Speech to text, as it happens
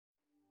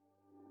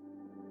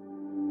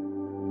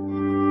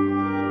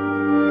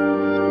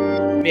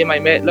Me and my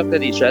mate looked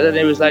at each other and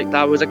it was like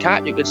that was a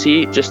cat. You could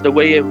see just the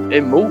way it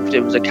moved.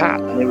 It was a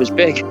cat and it was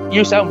big.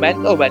 You sound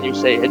mental when you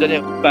say it, don't you?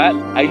 But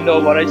I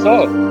know what I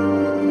saw.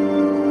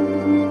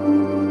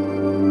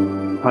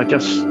 I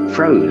just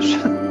froze.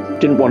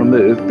 Didn't want to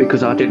move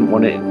because I didn't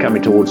want it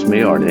coming towards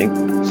me or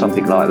anything.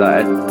 Something like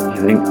that.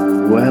 You think,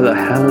 where the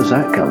hell has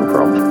that come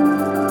from?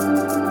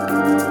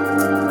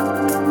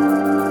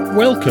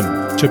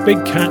 Welcome to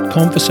Big Cat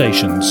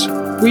Conversations.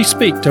 We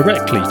speak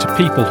directly to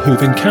people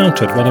who've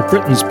encountered one of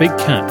Britain's big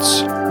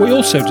cats. We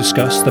also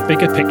discuss the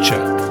bigger picture.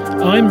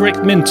 I'm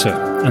Rick Minter,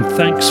 and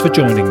thanks for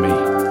joining me.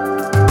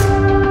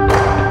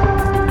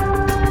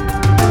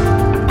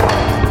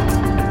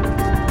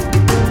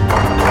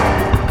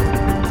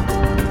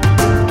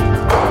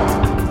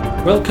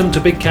 Welcome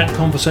to Big Cat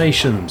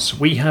Conversations.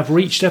 We have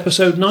reached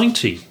episode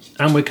 90,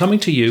 and we're coming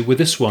to you with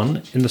this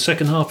one in the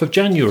second half of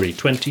January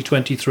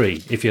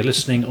 2023, if you're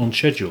listening on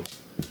schedule.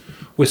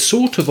 We're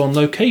sort of on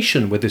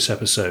location with this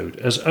episode,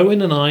 as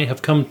Owen and I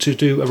have come to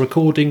do a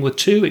recording with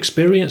two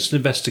experienced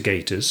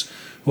investigators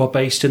who are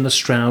based in the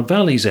Stroud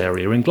Valleys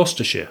area in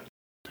Gloucestershire.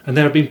 And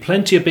there have been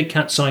plenty of big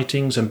cat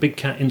sightings and big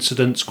cat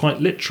incidents quite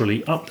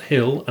literally up the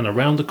hill and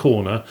around the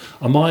corner,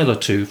 a mile or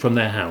two from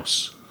their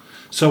house.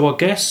 So our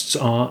guests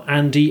are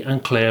Andy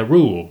and Claire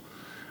Rule,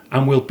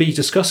 and we'll be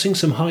discussing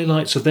some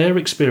highlights of their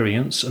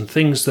experience and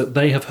things that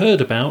they have heard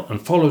about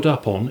and followed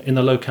up on in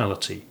the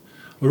locality.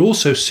 We're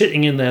also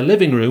sitting in their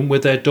living room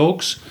with their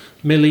dogs,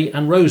 Millie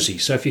and Rosie.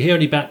 So if you hear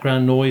any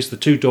background noise, the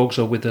two dogs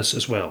are with us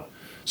as well.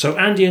 So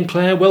Andy and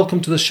Claire,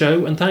 welcome to the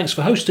show and thanks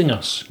for hosting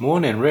us.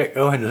 Morning, Rick.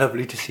 Owen,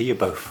 lovely to see you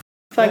both.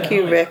 Thank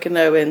you, Rick and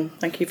Owen.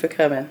 Thank you for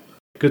coming.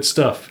 Good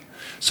stuff.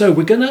 So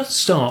we're going to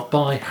start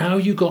by how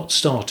you got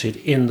started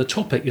in the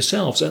topic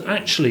yourselves. And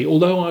actually,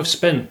 although I've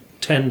spent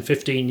 10,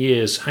 15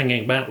 years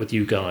hanging about with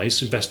you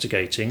guys,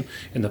 investigating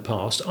in the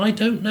past, I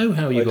don't know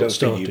how you got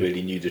started. I don't think you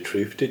really knew the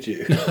truth, did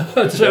you?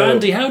 So no.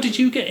 Andy, how did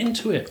you get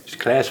into it? It's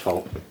Claire's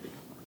fault.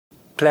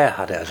 Claire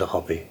had it as a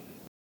hobby.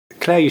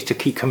 Claire used to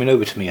keep coming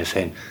over to me and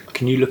saying,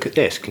 can you look at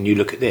this? Can you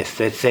look at this?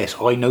 There's this.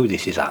 I know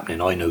this is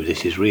happening. I know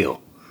this is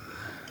real.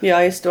 Yeah,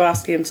 I used to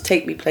ask him to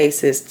take me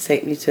places, to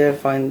take me to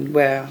find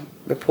where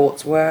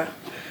reports were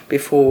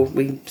before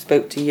we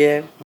spoke to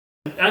you.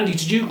 Andy,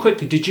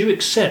 did you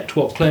accept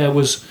what Claire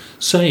was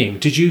saying?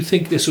 Did you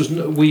think this was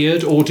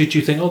weird, or did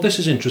you think, oh, this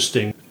is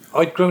interesting?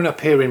 I'd grown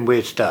up hearing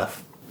weird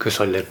stuff because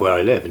I live where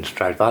I live in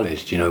Stroud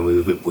Valleys. You know,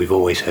 we've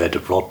always heard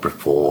of Rod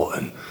Report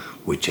and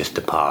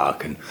Winchester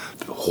Park and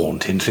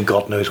hauntings and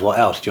God knows what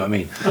else. Do you know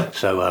what I mean?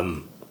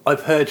 So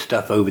I've heard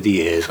stuff over the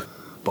years,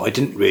 but I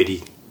didn't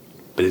really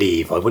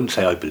believe. I wouldn't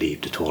say I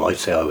believed at all. I'd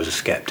say I was a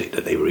sceptic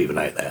that they were even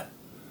out there.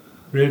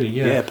 Really?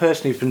 Yeah. Yeah,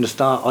 personally, from the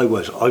start, I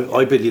was.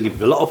 I believed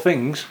a lot of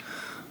things.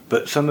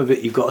 But some of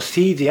it, you've got to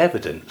see the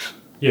evidence.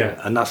 Yeah.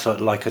 And that's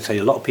like I say,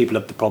 a lot of people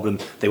have the problem,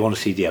 they want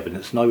to see the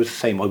evidence. And I was the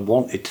same, I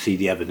wanted to see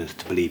the evidence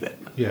to believe it.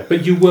 Yeah,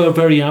 but you were a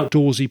very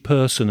outdoorsy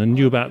person and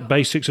knew about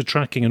basics of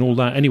tracking and all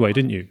that anyway,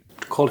 didn't you?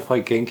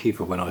 Qualified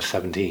gamekeeper when I was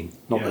 17.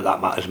 Not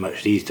that matters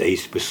much these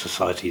days with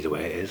society the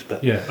way it is.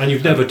 But yeah, and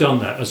you've never done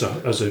that as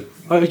a...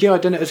 Yeah,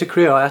 I've done it as a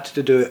career. I had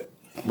to do it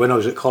when I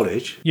was at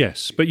college.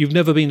 Yes, but you've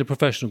never been a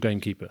professional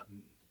gamekeeper?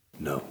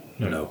 No.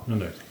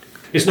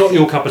 It's not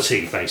your cup of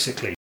tea,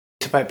 basically.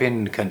 It's about being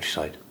in the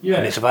countryside. Yeah.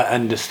 And it's about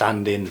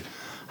understanding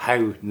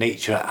how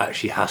nature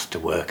actually has to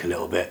work a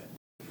little bit.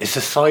 It's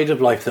a side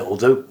of life that,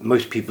 although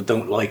most people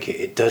don't like it,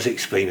 it does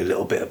explain a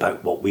little bit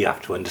about what we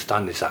have to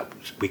understand is that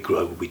we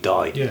grow, we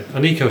die. Yeah,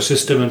 an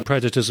ecosystem and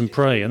predators and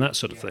prey and that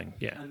sort of thing,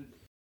 yeah.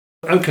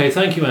 Okay,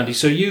 thank you, Andy.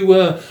 So you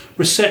were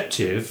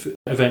receptive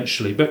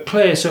eventually. But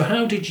Claire, so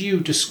how did you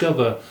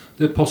discover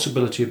the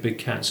possibility of big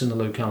cats in the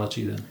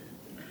locality then?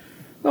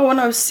 Well, when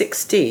I was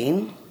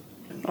 16...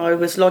 I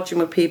was lodging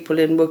with people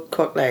in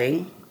Woodcock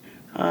Lane,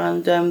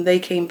 and they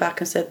came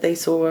back and said they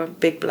saw a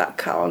big black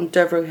cat on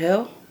Devereux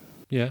Hill.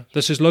 Yeah,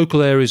 this is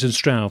local areas in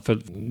Stroud for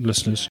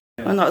listeners.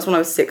 And that was when I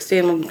was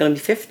 16. I'm going to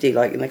be 50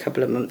 in a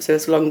couple of months, so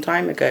it's a long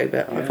time ago,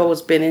 but I've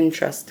always been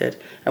interested.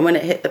 And when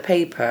it hit the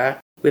paper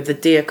with the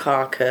deer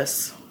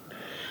carcass,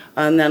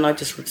 and then I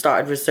just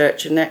started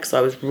researching it, because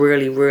I was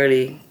really,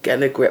 really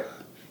getting a grip.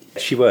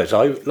 She was.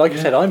 I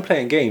said, I'm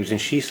playing games, and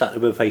she sat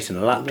with her face in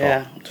a laptop.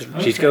 Yeah.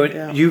 She's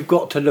going, you've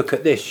got to look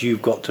at this,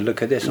 you've got to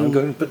look at this. And I'm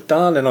going, but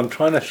darling, I'm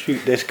trying to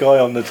shoot this guy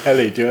on the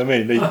telly, do you know what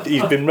I mean?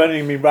 He's been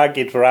running me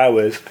ragged for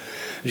hours.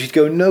 And she's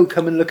going, no,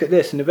 come and look at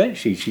this. And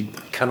eventually,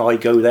 can I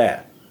go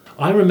there?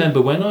 I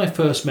remember when I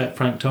first met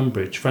Frank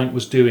Tunbridge, Frank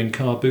was doing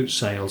car boot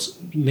sales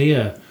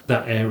near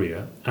that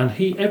area, and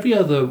every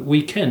other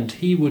weekend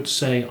he would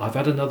say, I've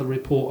had another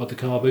report at the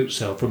car boot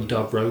sale from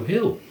Devereux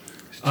Hill.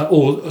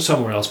 Or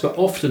somewhere else, but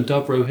often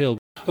Devereux Hill.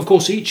 Of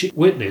course, each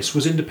witness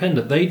was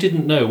independent. They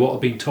didn't know what had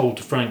been told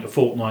to Frank a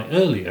fortnight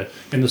earlier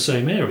in the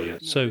same area.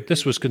 So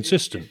this was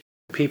consistent.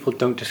 People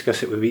don't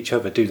discuss it with each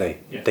other, do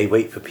they? Yeah. They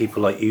wait for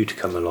people like you to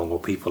come along, or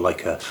people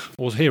like us.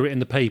 Or hear it in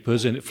the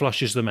papers and it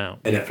flushes them out.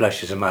 And it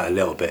flushes them out a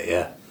little bit,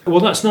 yeah. Well,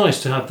 that's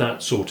nice to have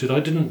that sorted.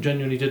 I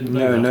genuinely didn't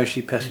know that. No,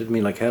 she pestered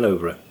me like hell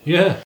over it.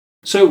 Yeah.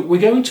 So we're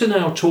going to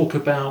now talk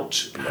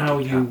about how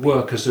you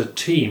work as a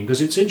team,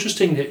 because it's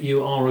interesting that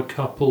you are a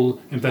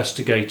couple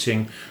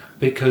investigating,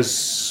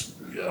 because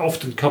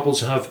often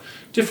couples have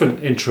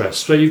different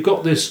interests. So you've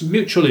got this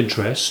mutual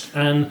interest,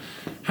 and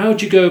how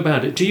do you go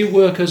about it? Do you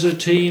work as a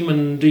team,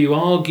 and do you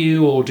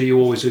argue, or do you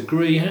always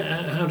agree?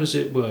 How does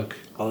it work?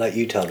 I'll let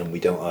you tell them we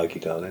don't argue,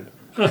 darling.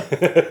 I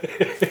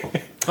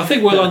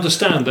think we'll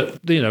understand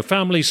that,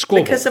 families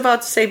squabble. Because of our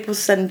disabled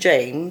son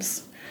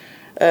James,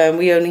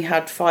 we only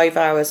had 5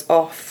 hours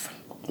off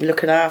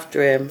looking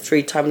after him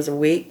 3 times a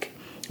week,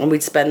 and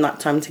we'd spend that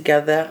time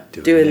together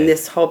doing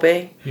this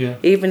hobby. Yeah.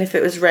 Even if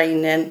it was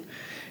raining.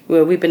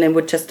 We've been in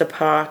Woodchester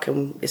Park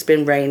and it's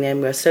been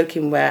raining, we're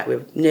soaking wet,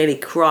 we're nearly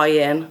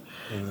crying,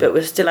 but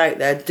we're still out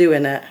there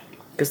doing it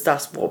because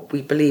that's what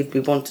we believed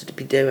we wanted to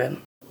be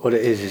doing. What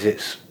it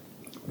is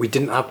we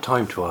didn't have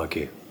time to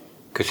argue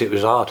because it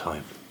was our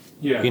time.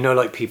 Yeah.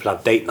 Like people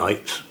have date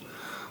nights.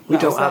 We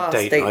don't have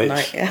date nights.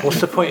 Night, yeah.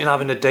 What's the point in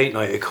having a date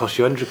night? It costs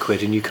you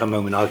 £100 and you come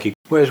home and argue.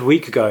 Whereas we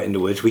could go out in the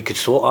woods, we could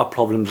sort our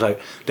problems out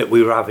that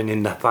we were having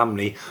in the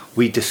family.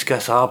 We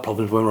discuss our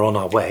problems when we're on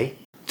our way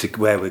to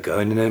where we're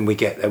going, and then we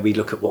get there, we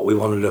look at what we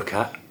want to look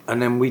at,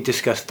 and then we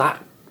discuss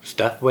that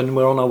stuff when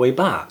we're on our way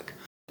back.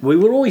 We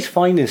were always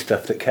finding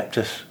stuff that kept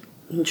us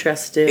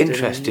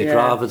interested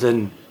rather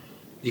than,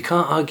 you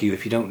can't argue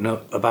if you don't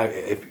know about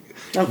it.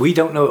 We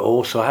don't know it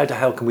all, so how the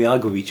hell can we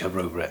argue with each other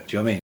over it? Do you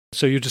know what I mean?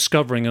 So you're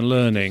discovering and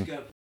learning.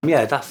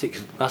 Yeah, that's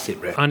it,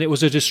 Rick. And it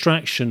was a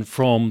distraction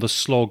from the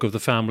slog of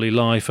the family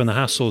life and the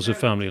hassles of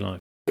family life.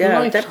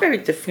 Yeah, they're very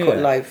difficult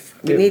life.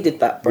 We needed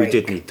that break. We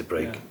did need the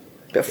break. Yeah.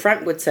 But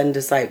Frank would send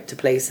us out to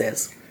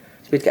places.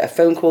 So we'd get a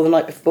phone call the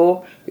night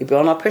before, we'd be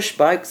on our push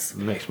bikes,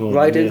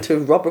 riding to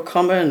Robber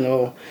Common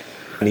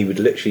And he would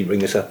literally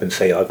ring us up and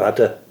say, I've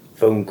had a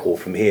phone call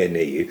from here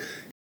near you.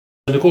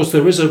 And of course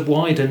there is a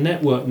wider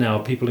network now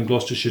of people in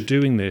Gloucestershire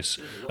doing this,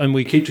 and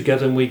we keep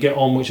together and we get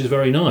on, which is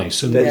very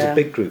nice. And there's a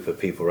big group of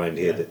people around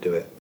here that do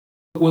it.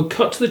 We'll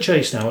cut to the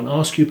chase now and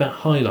ask you about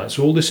highlights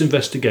of all this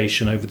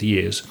investigation over the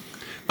years.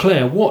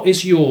 Claire, what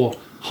is your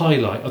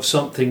highlight of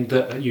something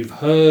that you've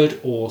heard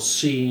or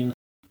seen?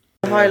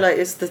 The highlight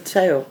is the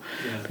tail,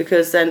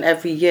 because then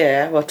every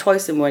year,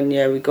 twice in 1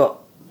 year, we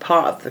got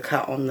part of the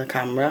cat on the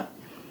camera,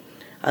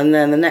 and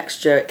then the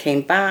next year it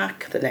came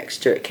back,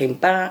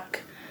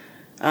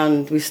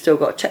 and we've still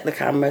got to check the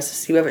cameras to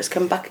see whether it's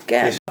come back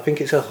again. Yes, I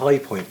think it's a high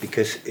point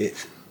because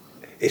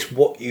it's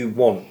what you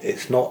want.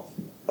 It's not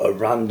a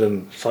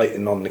random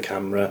sighting on the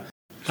camera.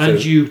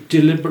 And you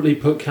deliberately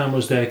put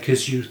cameras there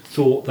because you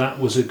thought that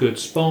was a good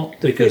spot,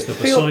 because there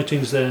were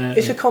sightings there.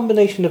 It's a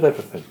combination of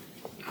everything.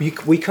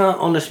 We can't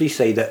honestly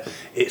say that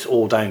it's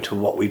all down to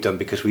what we've done,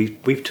 because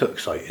we've took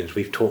sightings,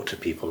 we've talked to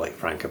people like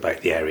Frank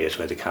about the areas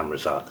where the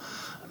cameras are.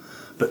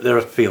 But there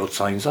are field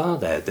signs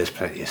there's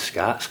plenty of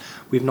scats.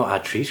 We've not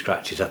had tree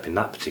scratches up in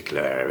that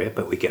particular area,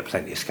 but we get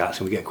plenty of scats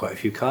and we get quite a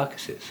few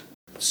carcasses.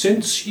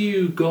 Since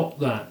you got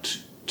that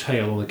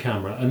tail on the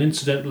camera, and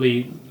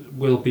incidentally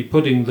we'll be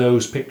putting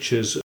those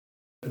pictures,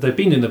 they've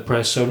been in the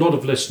press, so a lot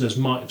of listeners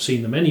might have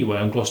seen them anyway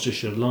on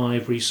Gloucestershire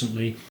Live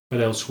recently, but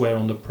elsewhere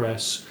on the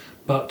press.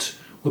 But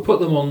we'll put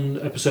them on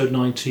episode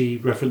 90,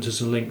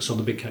 references and links on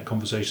the Big Cat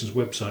Conversations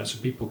website so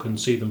people can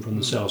see them for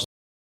themselves.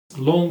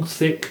 Long,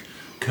 thick,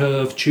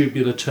 curved,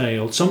 tubular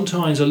tail,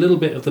 sometimes a little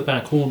bit of the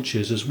back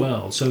haunches as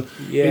well. So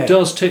it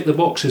does tick the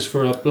boxes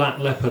for a black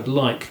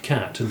leopard-like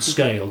cat and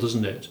scale,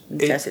 doesn't it?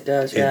 Yes, it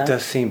does, yeah. It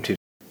does seem to.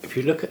 If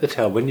you look at the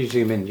tail, when you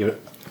zoom in,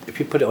 if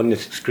you put it on the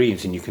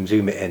screens and you can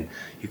zoom it in,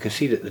 you can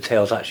see that the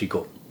tail's actually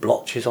got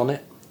blotches on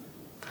it.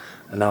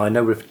 And now I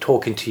know we're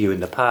talking to you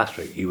in the past,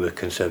 Rick, you were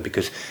concerned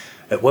because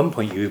at one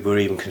point you were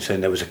even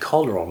concerned there was a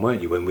collar on,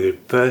 weren't you? When we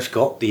first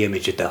got the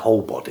image of the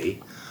whole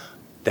body,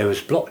 there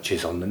was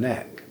blotches on the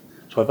neck.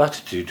 So I've had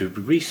to do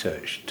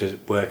research to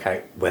work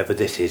out whether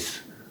this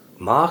is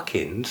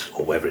markings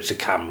or whether it's a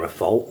camera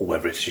fault or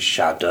whether it's a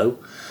shadow.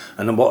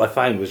 And then what I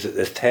found was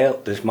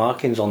that there's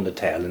markings on the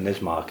tail and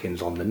there's markings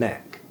on the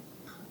neck,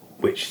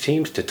 which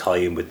seems to tie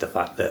in with the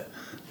fact that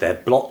they're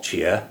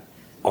blotchier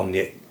on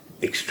the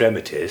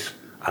extremities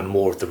and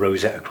more of the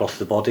rosette across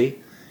the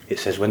body. It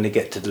says when they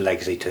get to the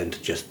legs they turn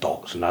to just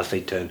dots, and as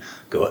they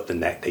go up the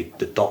neck,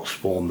 the dots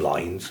form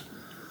lines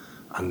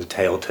and the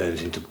tail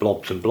turns into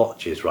blobs and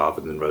blotches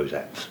rather than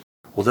rosettes.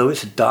 Although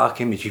it's a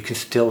dark image, you can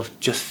still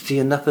just see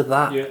enough of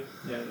that.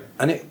 Yeah.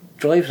 And it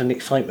drives an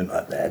excitement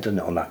up there, doesn't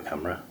it, on that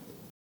camera?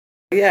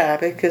 Yeah,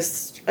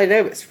 because I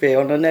know it's real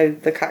and I know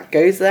the cat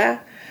goes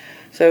there.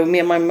 So me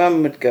and my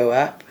mum would go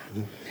up,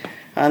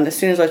 and as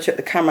soon as I took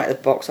the camera out of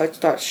the box, I'd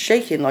start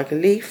shaking like a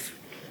leaf.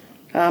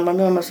 And my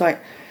mum was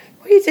like,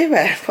 "What are you doing?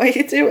 What are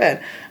you doing?" And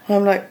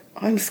I'm like,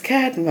 "I'm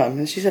scared, Mum."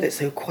 And she said, "It's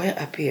so quiet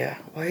up here.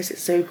 Why is it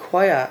so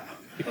quiet?"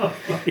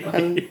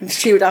 And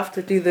she would have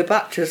to do the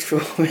batches for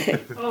me.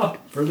 Oh,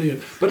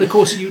 brilliant. But of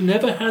course you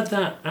never had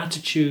that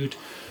attitude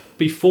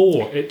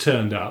before it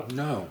turned up.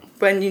 No.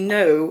 When you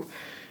know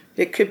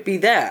it could be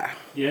there.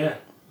 Yeah.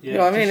 You know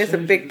what I mean? It's a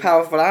big,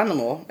 powerful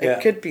animal.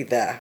 It could be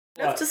there.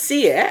 I'd love to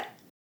see it,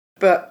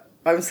 but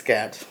I'm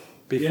scared.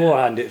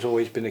 Beforehand, it's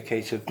always been a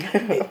case of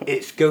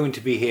it's going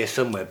to be here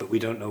somewhere, but we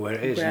don't know where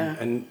it is. Yeah.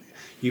 And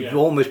you've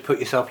almost put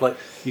yourself like,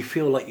 you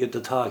feel like you're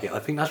the target. I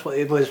think that's what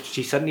it was.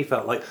 She suddenly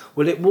felt like,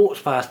 well, it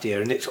walks past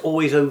here and it's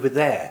always over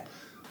there.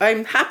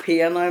 I'm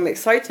happy and I'm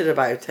excited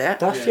about it.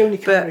 That's the only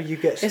camera But you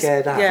get it's-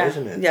 scared at, yeah,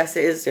 isn't it? Yes,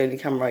 it is the only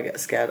camera I get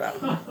scared at.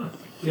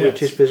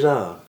 Which is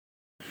bizarre.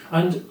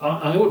 And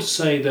I ought to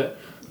say that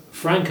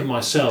Frank and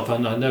myself,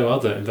 and I know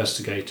other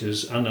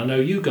investigators, and I know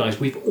you guys,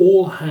 we've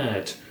all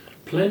had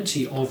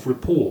plenty of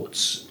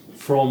reports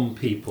from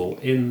people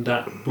in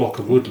that block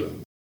of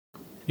woodland.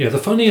 Yeah, the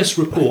funniest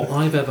report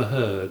I've ever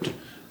heard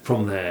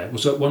from there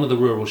was at one of the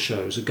rural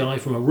shows. A guy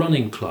from a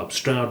running club,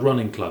 Stroud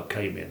Running Club,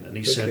 came in and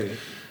he said,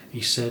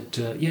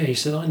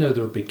 I know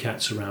there are big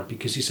cats around,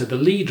 because he said the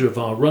leader of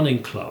our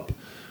running club,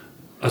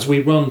 as we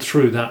run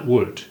through that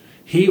wood,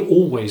 he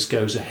always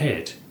goes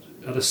ahead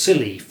at a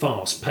silly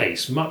fast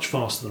pace, much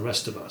faster than the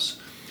rest of us.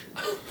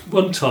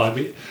 One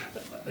time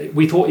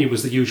we thought he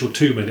was the usual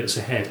 2 minutes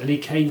ahead, and he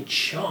came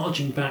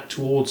charging back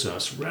towards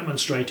us,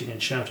 remonstrating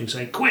and shouting,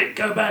 saying, "Quick,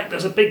 go back,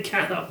 there's a big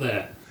cat up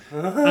there."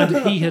 And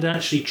he had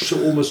actually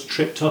almost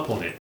tripped up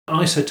on it.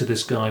 I said to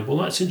this guy, well,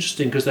 that's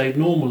interesting, because they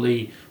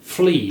normally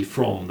flee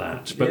from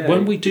that. But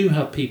when we do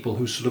have people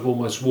who sort of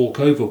almost walk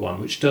over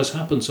one, which does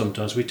happen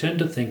sometimes, we tend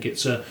to think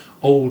it's an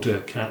older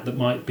cat that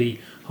might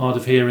be hard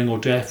of hearing or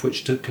deaf,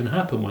 which can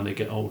happen when they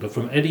get older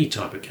from any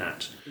type of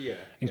cat,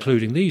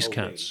 including these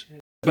cats.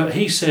 But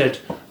he said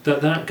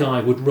that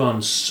guy would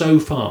run so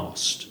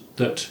fast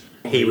that...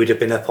 He would have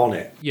been up on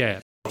it.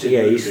 Yeah.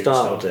 Yeah, he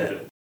started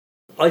it.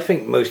 I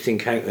think most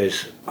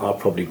encounters are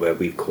probably where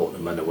we've caught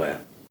them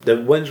unaware. The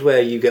ones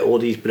where you get all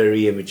these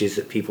blurry images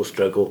that people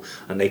struggle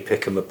and they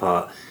pick them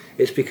apart,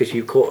 it's because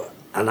you caught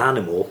an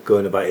animal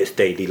going about its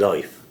daily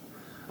life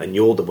and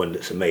you're the one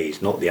that's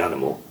amazed, not the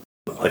animal.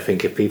 I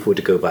think if people were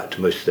to go back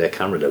to most of their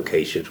camera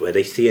locations where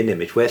they see an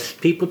image, where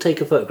people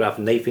take a photograph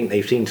and they think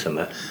they've seen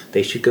something,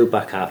 they should go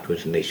back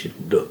afterwards and they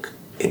should look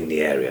in the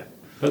area.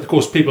 But of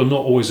course, people are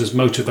not always as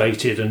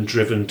motivated and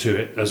driven to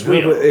it as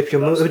we are. But if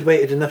you're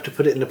motivated enough to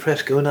put it in the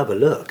press, go and have a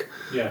look.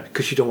 Yeah.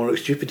 Because you don't want to look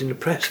stupid in the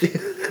press, do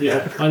you?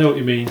 Yeah, I know what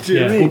you mean. Do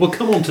you mean? Well, we'll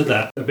come on to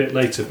that a bit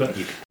later. But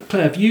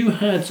Claire, have you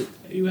had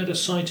a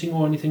sighting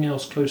or anything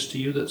else close to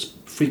you that's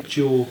freaked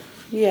your...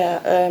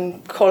 Yeah,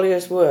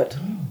 Collier's Wood.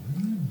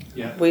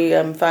 Yeah. We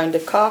found a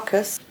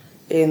carcass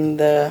in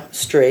the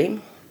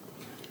stream,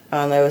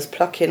 and there was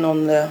plucking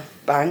on the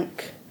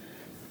bank,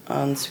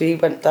 and so we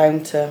went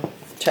down to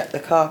check the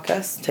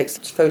carcass, take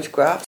some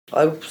photographs.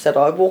 I said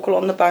I'd walk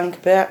along the bank a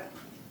bit,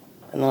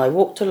 and then I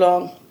walked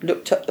along,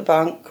 looked up the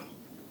bank.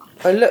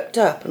 I looked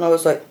up and I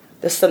was like,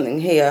 there's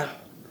something here,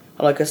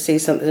 and I could see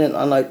something,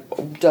 and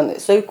I'd done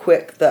it so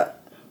quick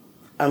that,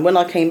 and when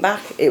I came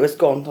back it was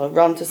gone. I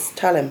ran to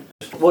tell him.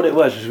 What it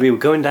was we were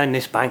going down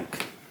this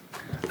bank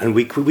and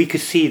we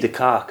could see the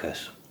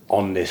carcass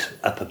on this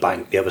upper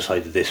bank, the other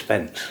side of this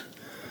fence.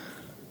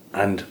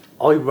 And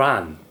I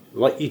ran,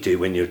 like you do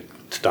when you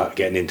start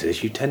getting into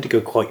this, you tend to go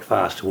quite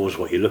fast towards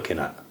what you're looking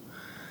at.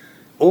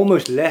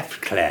 Almost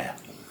left Claire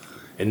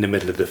in the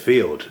middle of the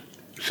field.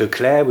 So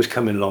Claire was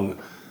coming along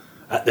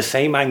at the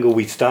same angle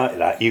we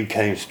started at. You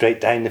came straight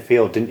down the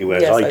field, didn't you,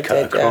 whereas Yes, I I cut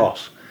did,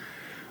 across. Yeah.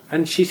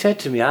 And she said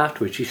to me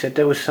afterwards, she said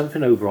there was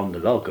something over on the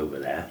log over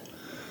there.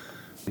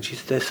 And she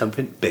said there's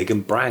something big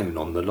and brown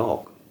on the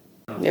log.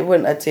 It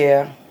wasn't a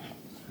deer.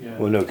 Yeah.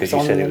 Well, no, because It's you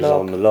on said the it was log.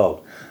 on the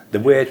log. The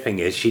weird thing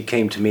is, she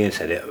came to me and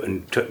said it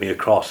and took me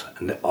across,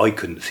 and I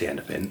couldn't see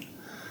anything.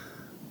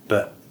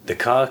 But the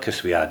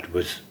carcass we had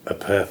was a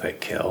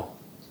perfect kill.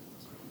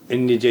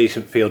 In the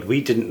adjacent field,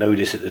 we didn't know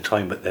this at the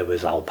time, but there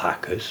was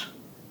alpacas.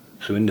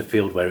 So in the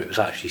field where it was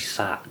actually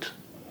sat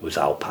was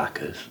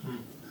alpacas.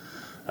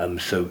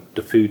 So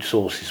the food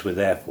sources were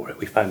there for it.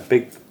 We found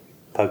big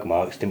pug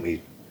marks, didn't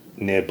we,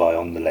 nearby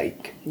on the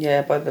lake,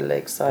 Yeah, by the by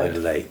lakeside. the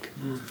lake.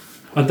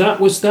 And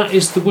that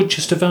is the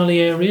Woodchester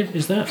Valley area,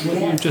 is that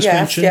what you just Yes,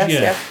 mentioned? yes,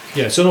 yeah. yeah.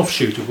 Yeah, it's an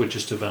offshoot of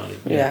Woodchester Valley.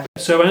 Yeah.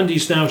 So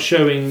Andy's now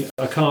showing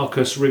a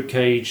carcass rib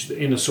cage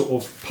in a sort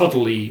of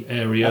puddly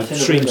area, That's in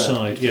the stream river.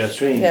 side. Yeah.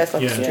 Stream. Yeah, it's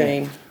like Yeah. a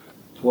stream.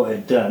 What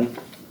it'd done,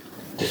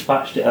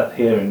 dispatched it up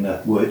here in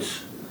the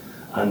woods,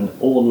 and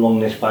all along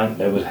this bank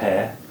there was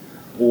hair.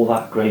 All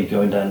that grey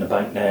going down the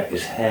bank there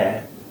is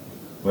hair,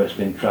 where it's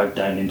been dragged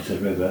down into the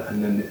river,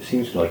 and then it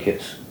seems like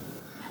it's...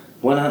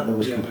 One antler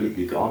was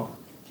completely gone,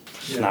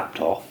 snapped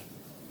off.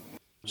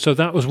 So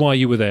that was why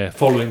you were there,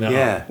 following that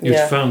Yeah. up. You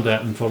Yeah. found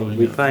that and following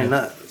We it up. found Yeah.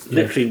 that,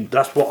 literally,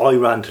 that's what I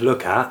ran to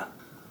look at,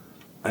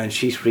 and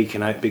she's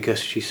freaking out because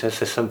she says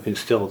there's something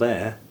still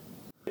there.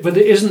 But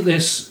isn't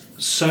this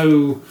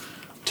so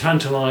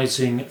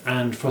tantalising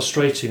and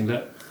frustrating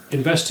that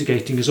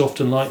investigating is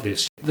often like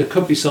this? There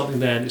could be something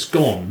there and it's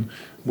gone.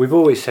 We've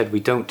always said we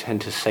don't tend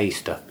to say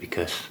stuff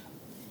because,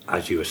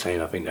 as you were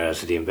saying, I think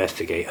as the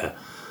investigator,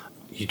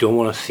 you don't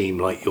want to seem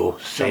like you're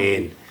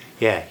saying,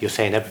 you're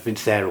saying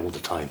everything's there all the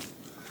time.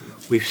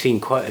 We've seen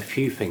quite a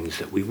few things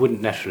that we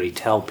wouldn't necessarily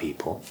tell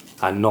people,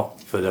 and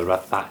not for the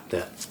fact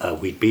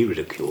that we'd be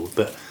ridiculed,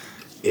 but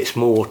it's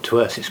more to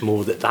us, it's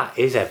more that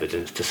is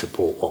evidence to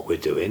support what we're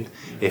doing.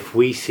 If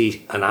we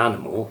see an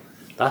animal,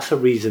 that's a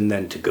reason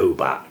then to go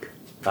back.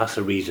 That's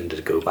a reason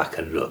to go back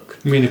and look.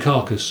 You mean a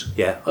carcass?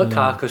 Yeah, a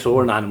carcass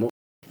or an animal.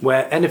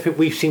 Where anything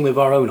we've seen with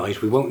our own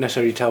eyes, we won't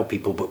necessarily tell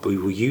people, but we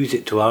will use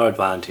it to our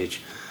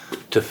advantage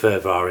to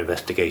further our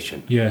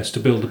investigation. Yes, to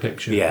build a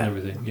picture Yeah. and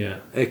everything, yeah.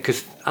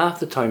 Because half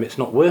the time it's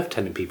not worth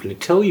telling people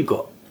until you've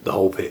got the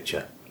whole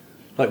picture.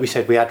 Like we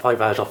said, we had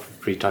 5 hours off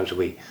 3 times a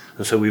week,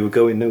 and so we were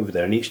going over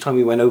there, and each time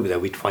we went over there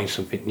we'd find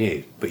something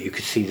new, but you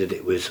could see that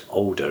it was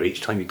older.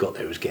 Each time you got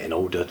there it was getting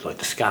older, like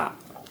the scat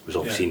was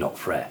obviously not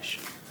fresh.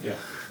 Yeah.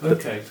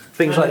 Okay.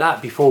 Things like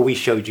that. Before we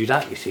showed you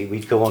that, you see,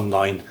 we'd go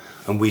online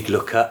and we'd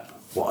look up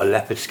what a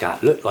leopard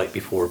scat looked like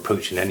before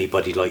approaching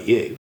anybody like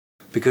you.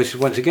 Because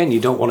once again, you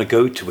don't want to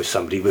go to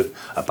somebody with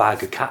a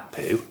bag of cat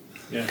poo,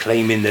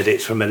 claiming that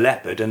it's from a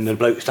leopard, and the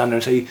bloke stand there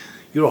and say,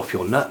 "You're off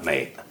your nut,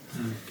 mate."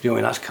 You know what I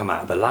mean? That's come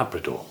out of a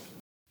Labrador.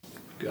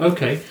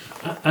 Okay.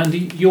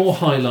 Andy, your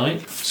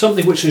highlight,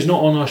 something which is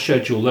not on our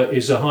schedule, that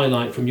is a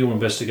highlight from your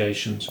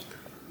investigations.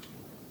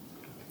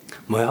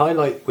 My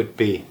highlight would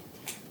be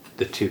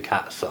the 2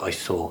 cats that I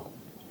saw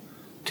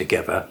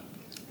together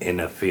in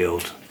a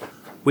field.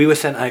 We were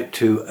sent out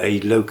to a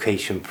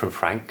location from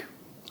Frank.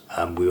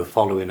 We were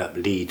following up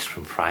leads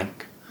from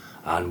Frank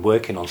and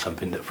working on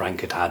something that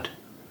Frank had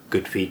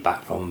good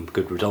feedback from,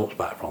 good results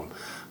back from,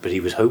 but he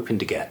was hoping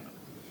to get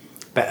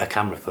better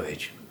camera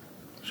footage.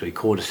 So he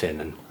called us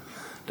in, and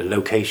the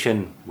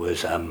location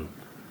was, to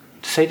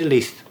say the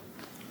least,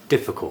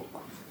 difficult.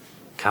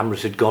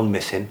 Cameras had gone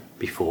missing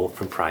before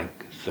from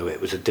Frank, so it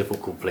was a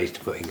difficult place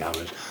to put in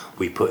cameras.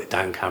 We put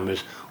down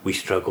cameras, we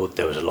struggled,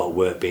 there was a lot of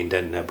work being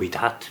done, and we'd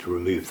had to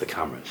remove the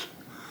cameras.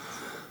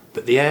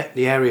 But the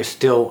area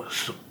still,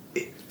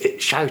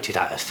 it shouted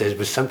at us there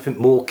was something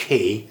more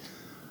key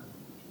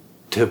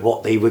to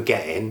what they were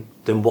getting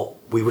than what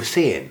we were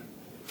seeing.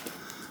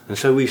 And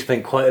so we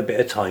spent quite a bit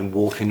of time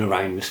walking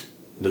around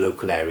the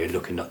local area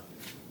looking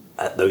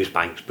at those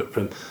banks, but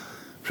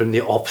from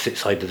the opposite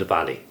side of the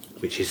valley,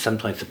 which is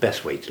sometimes the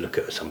best way to look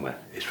at it somewhere,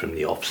 is from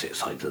the opposite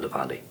side of the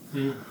valley.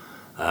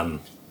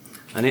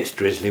 And it's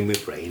drizzling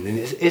with rain, and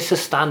it's a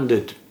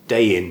standard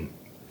day in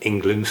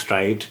England,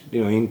 Stroud,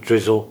 you know, in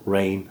drizzle,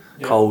 rain,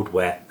 cold,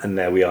 wet, and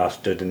there we are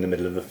stood in the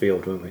middle of the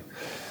field, weren't we?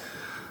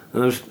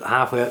 And I was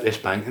halfway up this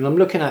bank, and I'm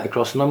looking out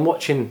across, and I'm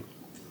watching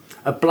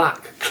a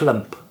black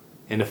clump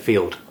in a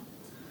field.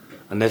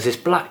 And there's this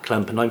black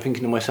clump, and I'm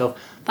thinking to myself,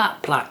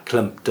 that black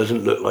clump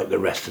doesn't look like the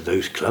rest of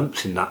those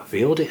clumps in that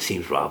field, it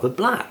seems rather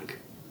black.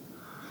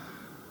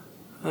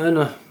 And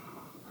oh,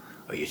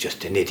 you're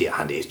just an idiot,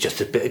 Andy, it's just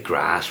a bit of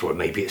grass, or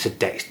maybe it's a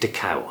Dexter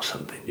cow or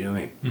something, you know what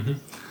I mean?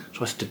 Mm-hmm.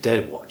 So I stood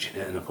there watching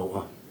it, and I thought,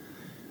 well,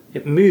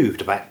 it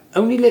moved about,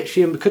 only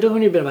literally, it could have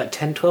only been about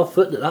 10, 12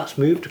 foot that's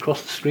moved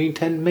across the stream,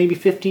 10, maybe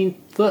 15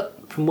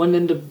 foot from one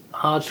end of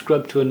hard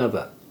scrub to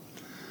another.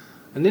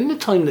 And in the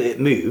time that it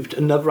moved,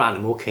 another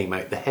animal came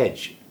out the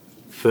hedge,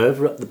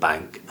 further up the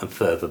bank and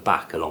further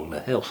back along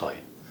the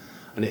hillside.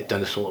 And it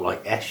done a sort of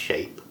like S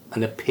shape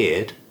and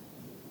appeared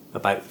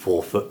about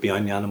 4 foot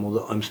behind the animal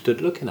that I'm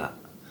stood looking at.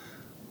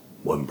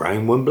 One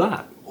brown, one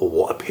black, or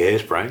what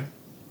appears brown.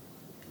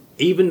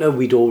 Even though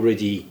we'd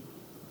already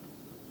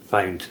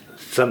found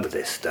some of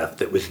this stuff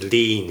that was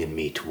leaning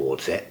me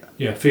towards it.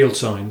 Yeah, field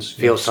signs.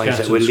 Field signs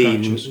that were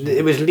leaning.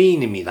 It was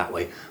leaning me that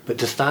way. But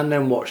to stand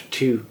there and watch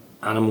 2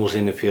 animals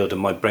in the field and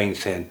my brain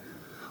saying,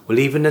 well,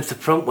 even if the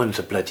front one's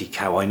a bloody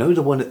cow, I know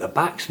the one at the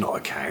back's not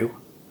a cow. Do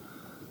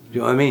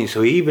you know what I mean?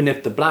 So even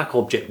if the black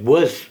object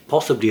was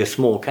possibly a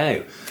small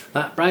cow,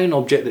 that brown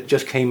object that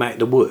just came out of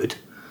the wood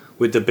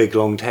with the big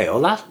long tail,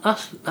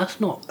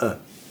 that's not a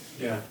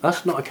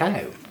that's not a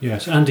cow.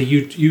 Yes, Andy,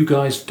 you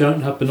guys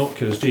don't have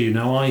binoculars, do you?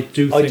 Now I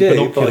do think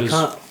binoculars.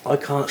 But I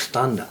can't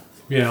stand that.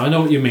 Yeah, I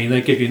know what you mean.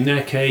 They give you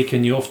neck ache,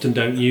 and you often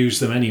don't use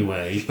them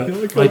anyway.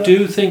 But I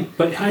do think.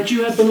 But had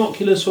you had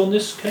binoculars on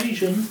this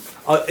occasion?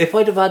 If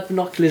I'd have had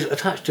binoculars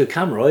attached to a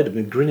camera, I'd have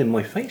been grinning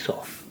my face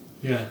off.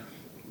 Yeah.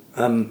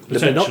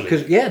 Because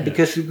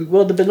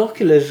the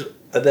binoculars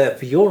are there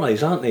for your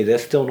eyes, aren't they? They're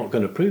still not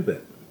going to prove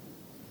it.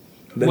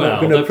 They're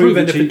not going to prove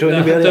anything to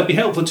anybody else. They'll be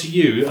helpful to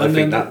you. I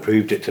think that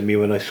proved it to me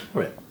when I saw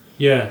it.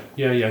 Yeah.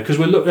 Because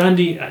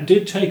Andy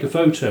did take a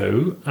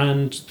photo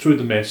and through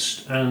the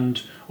mist,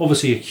 and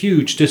obviously a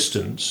huge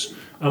distance.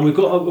 And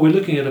we're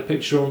looking at a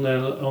picture on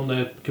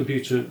their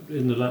computer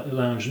in the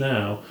lounge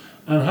now,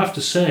 and I have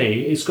to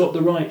say it's got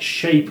the right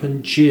shape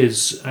and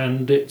jizz,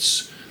 and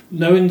it's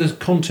knowing the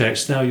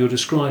context now you're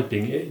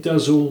describing, it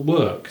does all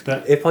work.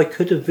 That if I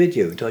could have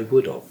videoed, I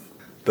would have.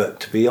 But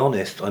to be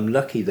honest, I'm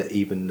lucky that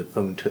even the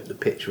phone took the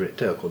picture it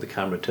took, or the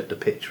camera took the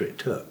picture it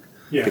took,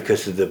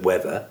 because of the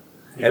weather.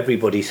 Yeah.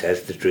 Everybody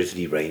says the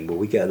drizzly rain. Well,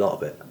 we get a lot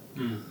of it.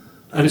 Mm.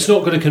 And it's not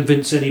going to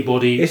convince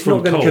anybody. It's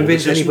not going to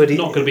convince anybody.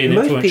 It's not going to be an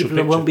influential picture. Most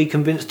people won't be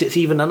convinced it's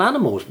even an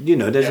animal. You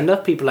know, there's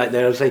enough people out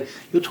there who say,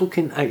 you're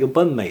talking out your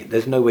bum, mate.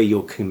 There's no way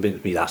you'll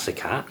convince me that's a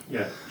cat.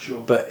 Yeah,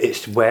 sure. But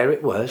it's where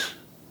it was.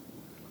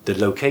 The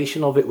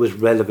location of it was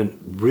relevant,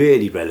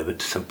 really relevant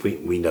to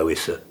something we know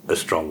is a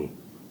strong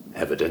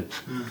evidence.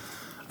 Mm.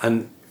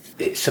 And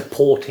it's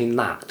supporting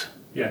that.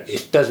 Yes.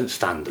 It doesn't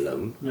stand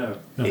alone. No.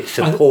 It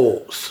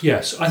supports.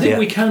 Yes, I think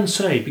we can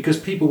say, because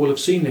people will have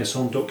seen this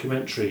on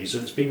documentaries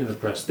and it's been in the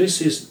press,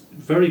 this is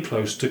very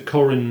close to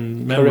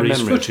Corin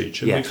Memory's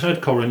footage. And yes. we've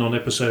had Corin on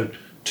episode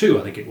 2,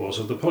 I think it was,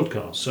 of the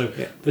podcast. So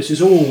this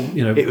is all,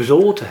 It was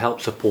all to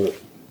help support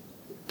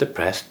the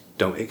press.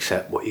 Don't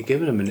accept what you're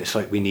giving them. And it's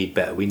like, we need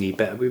better.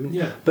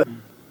 Yeah. But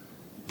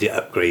the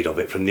upgrade of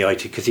it from the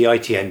IT, because the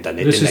ITN done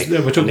it.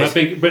 We're talking about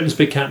Britain's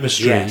Big Cat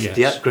Mystery. Yes,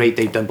 the upgrade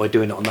they've done by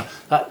doing it on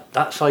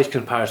that size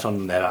comparison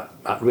on there,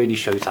 that really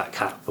shows that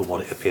cat for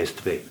what it appears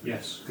to be.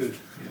 Yes, good.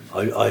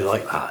 Yeah. I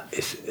like that.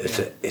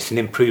 It's an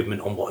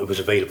improvement on what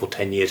was available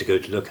 10 years ago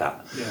to look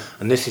at. Yeah.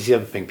 And this is the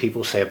other thing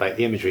people say about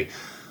the imagery,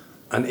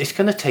 and it's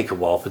going to take a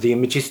while for the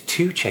images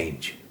to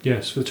change.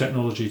 Yes, for the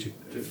technology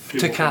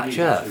to catch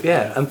up,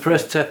 and for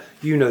us to,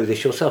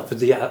 this yourself, for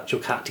the actual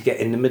cat to get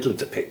in the middle of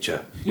the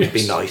picture would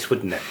be nice,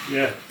 wouldn't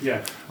it?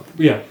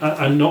 Yeah,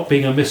 and not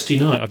being a misty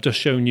night. I've just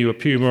shown you a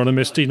puma on a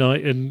misty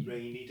night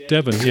in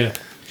Devon. Yeah.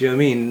 Do you know what I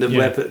mean?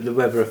 The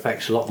weather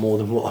affects a lot more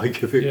than what I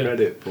give it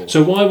credit for.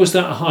 So why was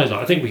that a highlight?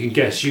 I think we can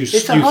guess. You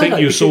think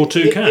you saw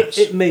two cats?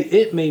 It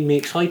made me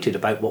excited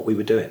about what we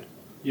were doing.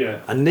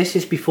 Yeah. And this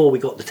is before we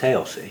got the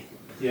tail. See.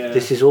 Yeah.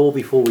 This is all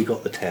before we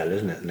got the tail,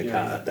 isn't it? And the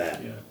cat up there.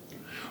 Yeah.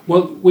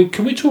 Well,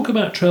 can we talk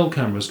about trail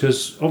cameras?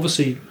 Because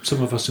obviously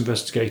some of us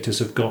investigators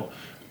have got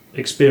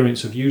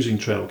experience of using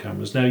trail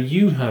cameras. Now,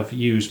 you have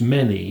used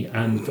many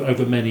and for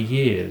over many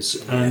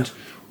years. And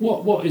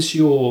what is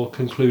your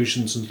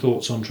conclusions and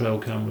thoughts on trail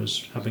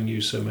cameras, having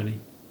used so many?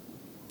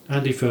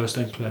 Andy first,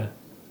 then Claire.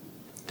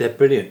 They're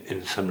brilliant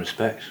in some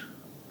respects.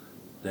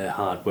 They're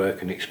hard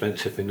work and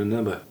expensive in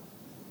another.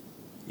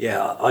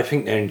 Yeah, I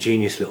think they're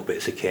ingenious little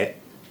bits of kit,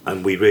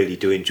 and we really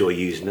do enjoy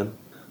using them.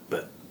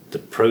 But the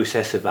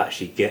process of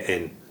actually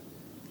getting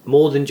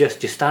more than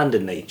just your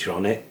standard nature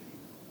on it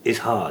is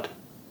hard.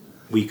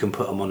 We can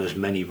put them on as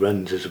many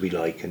runs as we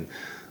like, and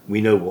we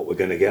know what we're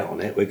going to get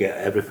on it. We get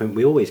everything.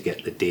 We always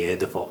get the deer,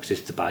 the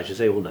foxes, the badgers.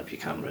 They all love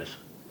your cameras.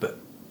 But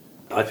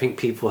I think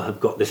people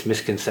have got this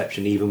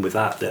misconception, even with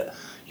that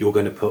you're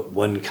going to put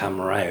one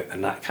camera out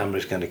and that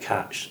camera's going to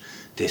catch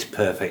this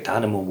perfect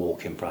animal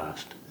walking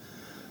past.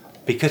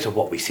 Because of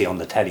what we see on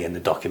the telly and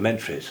the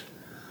documentaries.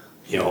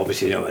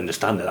 Obviously they don't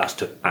understand that that's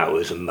took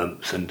hours and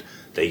months, and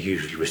they're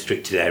usually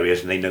restricted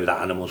areas, and they know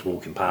that animals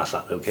walking past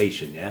that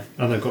location,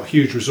 And they've got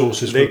huge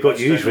resources. They've got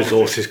huge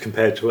resources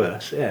compared to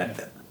us,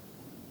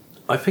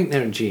 I think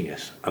they're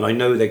ingenious, and I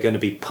know they're going to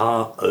be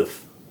part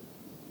of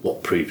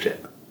what proved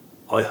it.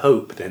 I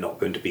hope they're not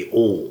going to be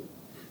all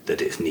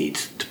that it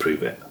needs to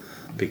prove it,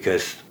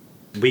 because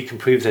we can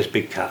prove there's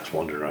big cats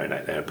wandering around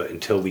out there, but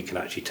until we can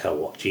actually tell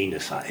what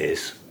genus that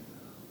is,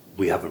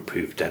 we haven't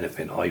proved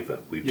anything either.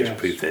 We've just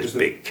proved there's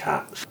big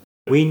cats.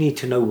 We need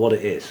to know what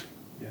it is.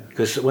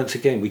 Because once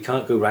again, we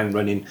can't go around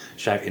running,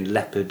 shouting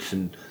leopards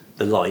and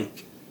the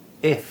like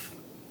if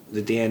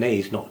the DNA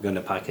is not going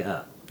to pack it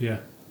up. Yeah.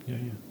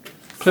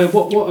 Claire,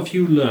 what have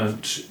you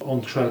learnt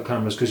on trail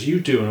cameras? Because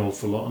you do an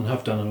awful lot and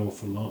have done an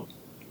awful lot.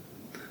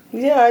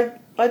 Yeah,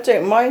 I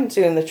don't mind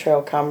doing the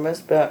trail cameras,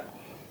 but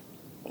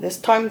it's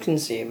time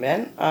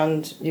consuming,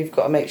 and you've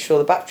got to make sure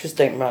the batteries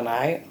don't run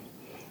out.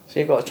 So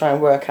you've got to try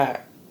and work out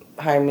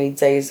how many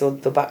days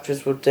the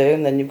batteries will do,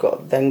 and then you've got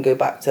to then go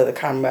back to the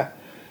camera,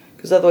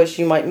 because otherwise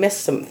you might miss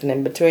something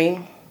in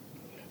between.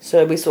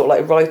 So we sort of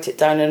like write it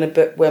down in a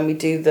book when we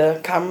do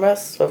the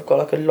cameras. So I've got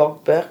like a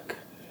log book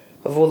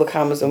of all the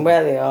cameras and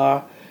where they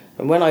are,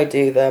 and when I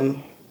do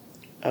them,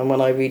 and when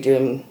I redo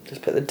them,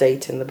 just put the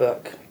date in the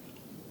book.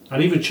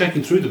 And even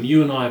checking through them,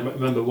 you and I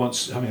remember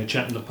once having a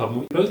chat in the pub,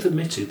 and we both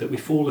admitted that we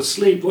fall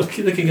asleep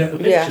looking at the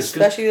pictures. Yeah,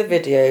 especially the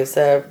videos.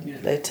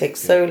 They take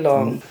so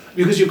long.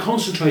 Because you're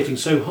concentrating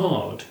so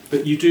hard,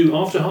 but you do,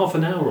 after half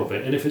an hour of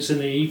it, and if it's in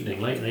the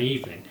evening, late in the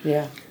evening,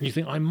 you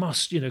think, I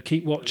must,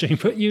 keep watching,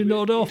 but you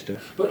nod off.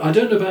 But I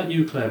don't know about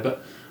you, Claire,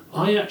 but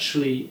I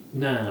actually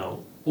now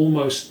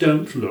almost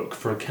don't look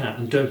for a cat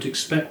and don't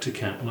expect a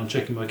cat when I'm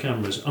checking my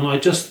cameras, and I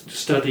just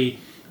study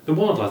the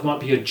wildlife. It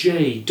might be a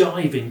jay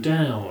diving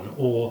down,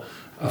 or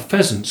a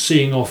pheasant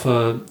seeing off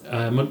a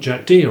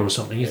muntjac deer or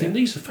something. You think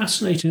these are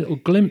fascinating little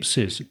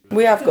glimpses.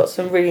 We have got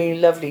some really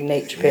lovely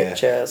nature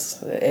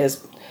pictures. It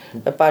is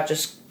a badger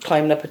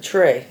climbing up a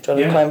tree, trying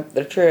to climb up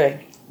the tree.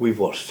 We've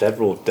watched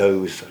several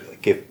does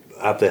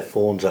have their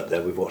fawns up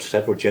there. We've watched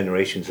several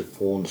generations of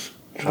fawns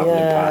travelling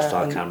past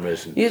our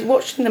cameras. And you're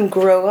watching them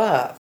grow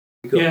up.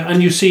 Yeah,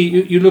 and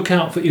you look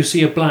out for, you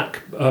see a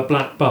black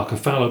buck, a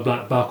fallow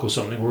black buck or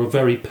something, or a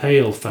very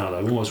pale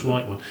fallow, almost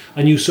white one,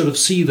 and you sort of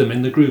see them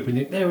in the group, and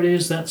you think, there it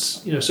is.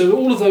 That's so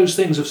all of those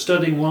things of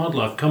studying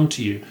wildlife come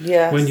to you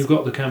when you've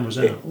got the cameras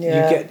out. You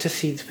get to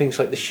see things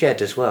like the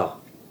shed as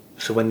well.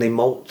 So when they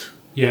molt.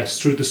 Yes,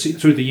 through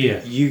the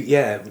year.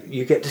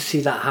 You get to see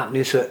that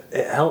happening. So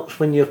it helps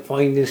when you're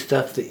finding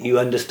stuff that you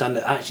understand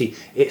that actually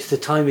it's the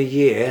time of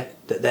year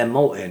that they're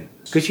molting.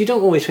 Because you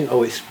don't always think,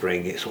 oh, it's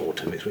spring, it's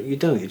autumn, it's you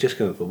don't. You're just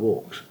going for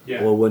walks.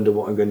 Or wonder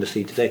what I'm going to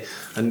see today.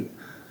 And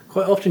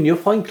quite often you'll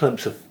find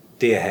clumps of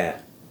deer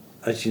hair,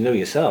 as you know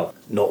yourself,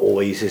 not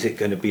always is it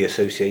going to be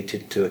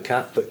associated to a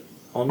cat, but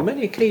on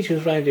many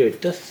occasions around here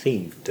it does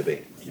seem to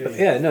be. But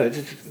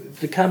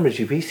the cameras,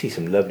 we see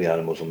some lovely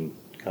animals on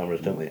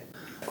cameras, don't we?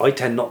 I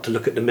tend not to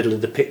look at the middle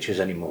of the pictures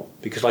anymore,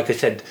 because like I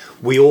said,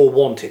 we all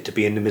want it to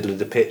be in the middle of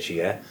the picture,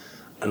 yeah?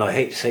 And I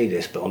hate to say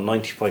this, but on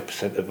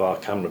 95% of our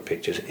camera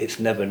pictures, it's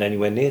never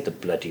anywhere near the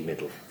bloody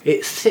middle.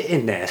 It's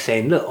sitting there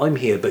saying, look, I'm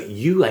here, but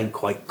you ain't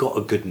quite got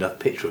a good enough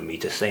picture of me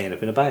to say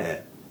anything about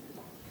it.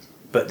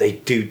 But they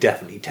do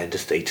definitely tend to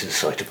stay to the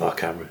side of our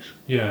cameras.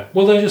 Yeah,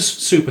 well, they're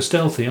just super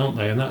stealthy, aren't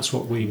they? And that's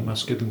what we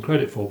must give them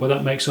credit for. But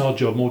that makes our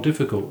job more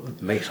difficult.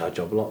 It makes our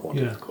job a lot more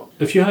difficult.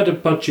 If you had a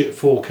budget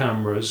for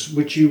cameras,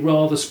 would you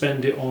rather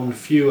spend it on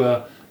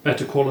fewer,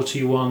 better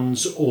quality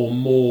ones or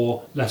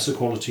more, lesser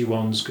quality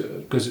ones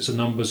because it's a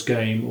numbers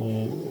game,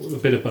 or a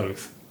bit of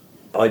both?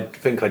 I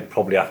think I'd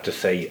probably have to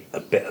say a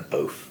bit of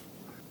both.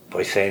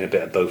 By saying a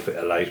bit of both, it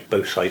allows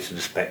both sides of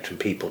the spectrum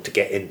people to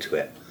get into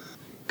it.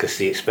 Because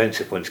the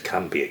expensive ones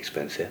can be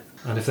expensive.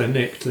 And if they're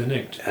nicked, they're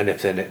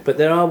nicked. But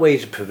there are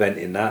ways of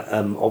preventing that.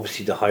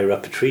 Obviously, the higher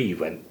up a tree you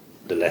went,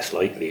 the less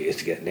likely it is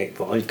to get nicked.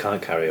 But I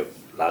can't carry a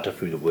ladder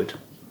through the wood.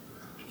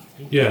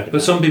 Yeah,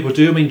 but some people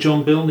do. I mean,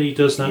 John Bilney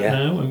does that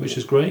now, and which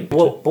is great.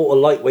 Bought a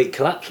lightweight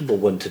collapsible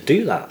one to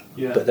do that.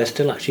 Yeah. But they're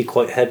still actually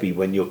quite heavy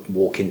when you're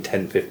walking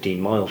 10,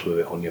 15 miles with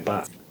it on your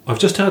back. I've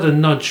just had a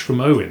nudge from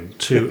Owen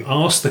to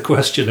ask the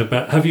question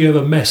about, have you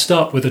ever messed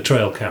up with a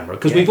trail camera?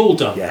 Because we've all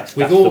done that.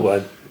 We've all, the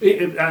one.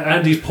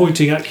 Andy's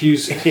pointing at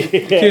accusing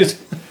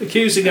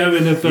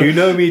Owen of... you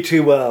know me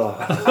too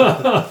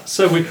well.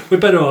 So we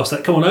better ask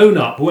that. Come on, own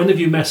up. When have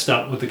you messed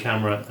up with the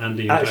camera,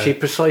 Andy? Actually,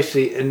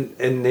 precisely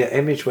in the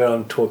image where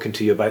I'm talking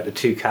to you about the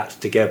two cats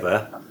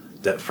together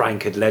that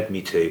Frank had led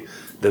me to,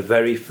 the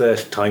very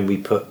first time we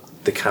put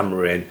the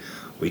camera in,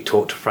 we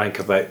talked to Frank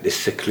about this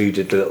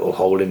secluded little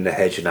hole in the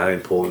hedge and how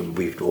important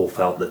we've all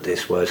felt that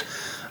this was,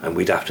 and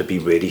we'd have to be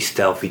really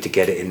stealthy to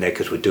get it in there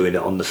because we're doing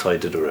it on the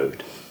side of the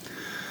road.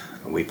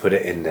 And we put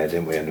it in there,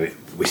 didn't we? And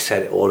we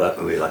set it all up,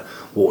 and we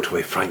walked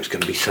away. Frank's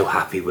going to be so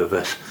happy with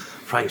us.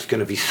 Frank's going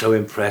to be so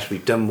impressed.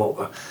 We've done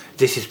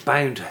this is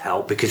bound to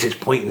help because it's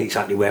pointing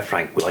exactly where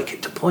Frank would like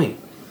it to point.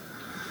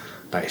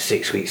 About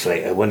 6 weeks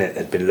later, when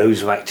there'd been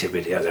loads of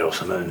activity out there or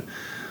something,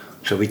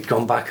 so we'd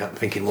gone back up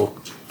thinking, well,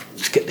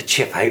 let's get the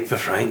chip out for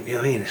Frank, you know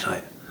what I mean? It's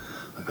like,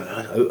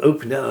 I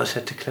opened it and I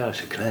said to Claire,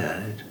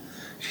 Claire,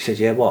 she said,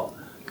 yeah, what?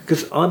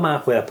 Because I'm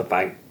halfway up a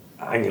bank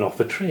hanging off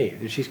a tree,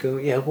 and she's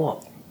going, yeah,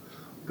 what?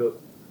 I go,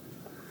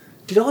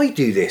 did I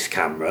do this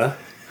camera?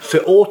 So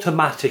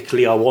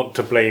automatically I want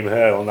to blame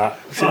her on that.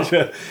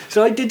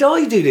 So did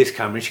I do this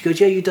camera? And she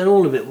goes, yeah, you've done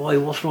all of it. Why,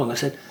 what's wrong? I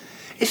said,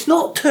 it's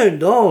not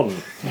turned on.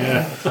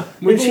 Yeah,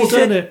 we've all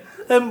done it.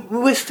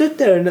 We're stood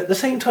there, and at the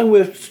same time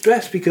we're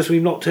stressed because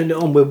we've not turned it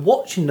on. We're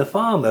watching the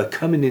farmer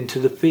coming into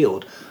the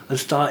field and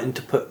starting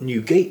to put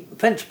new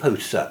fence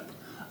posts up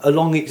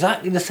along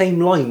exactly the same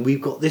line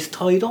we've got this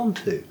tied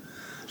onto.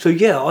 So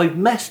yeah, I've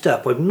messed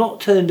up. I've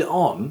not turned it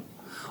on.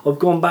 I've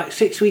gone back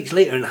 6 weeks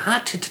later and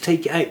had to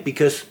take it out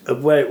because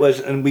of where it was,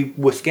 and we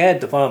were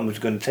scared the farmer was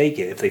going to take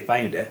it if they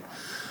found it.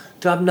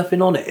 To have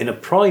nothing on it in a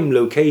prime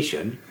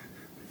location.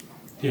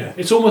 Yeah,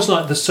 it's almost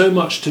like there's so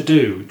much to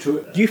do.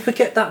 You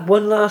forget that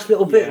one last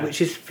little bit,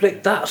 which is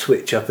flick that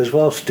switch up as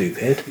well,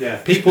 stupid.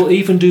 Yeah, people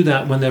even do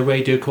that when they're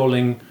radio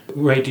collaring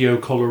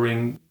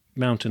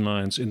mountain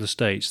lions in the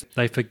States.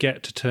 They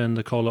forget to turn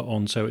the collar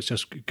on, so it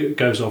just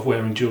goes off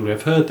wearing jewellery.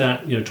 I've heard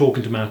that,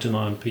 talking to mountain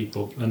lion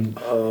people, and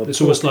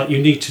it's almost like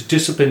you need to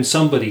discipline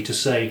somebody to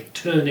say,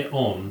 turn it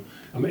on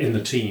in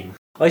the team.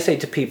 I say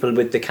to people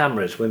with the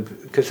cameras,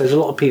 because there's a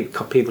lot of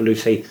people who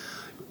say,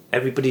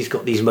 everybody's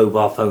got these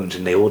mobile phones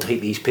and they all take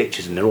these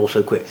pictures and they're all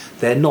so quick.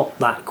 They're not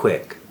that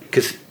quick.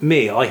 Because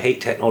I hate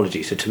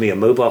technology. So to me, a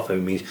mobile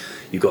phone means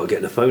you've got to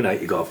get the phone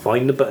out, you've got to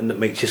find the button that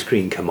makes your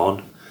screen come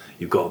on,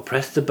 you've got to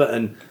press the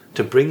button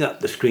to bring up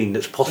the screen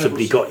that's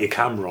possibly got your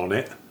camera on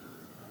it.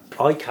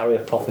 I carry a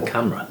proper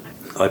camera.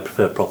 I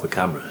prefer proper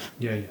cameras.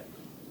 Yeah.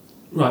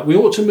 Right, we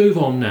ought to move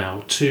on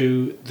now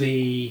to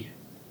the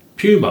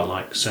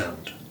Puma-like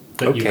sound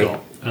that you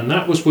got. And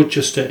that was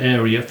Woodchester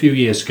area a few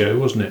years ago,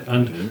 wasn't it?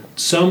 And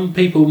some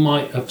people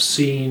might have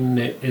seen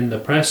it in the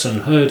press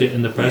and heard it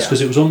in the press because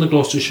it was on the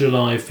Gloucestershire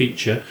Live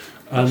feature.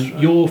 And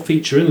your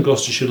feature in the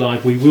Gloucestershire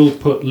Live, we will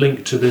put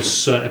link to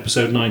this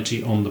episode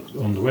 90 on the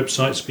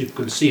website so people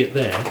can see it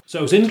there. So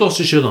it was in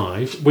Gloucestershire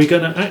Live. We're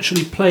going to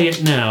actually play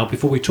it now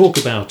before we talk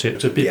about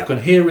it, so people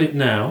can hear it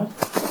now.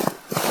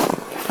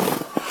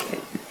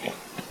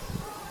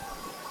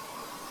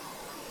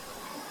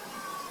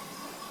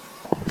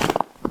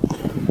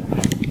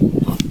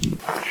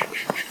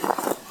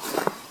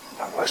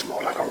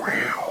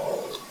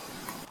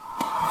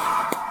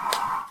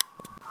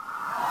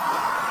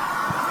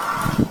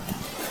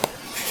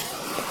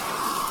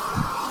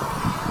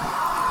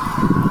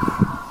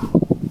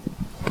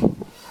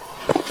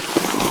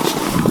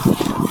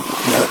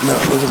 No,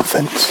 it was a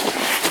fence.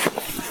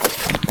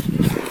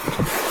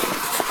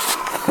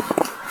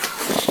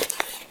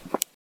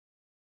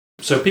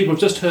 So people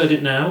have just heard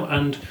it now,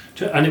 and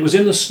it was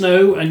in the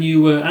snow, and you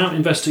were out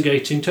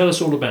investigating. Tell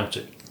us all about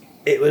it.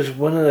 It was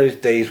one of those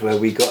days where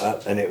we got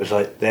up and it was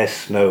like, there's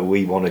snow,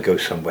 we want to go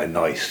somewhere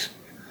nice.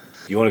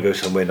 You want to go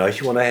somewhere nice,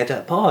 you want to head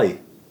up high.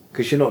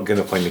 Because you're not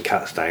going to find the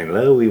cats down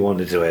low. We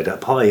wanted to head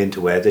up high into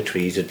where the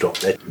trees had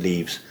dropped their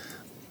leaves.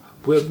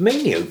 We were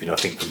mainly hoping, I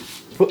think, for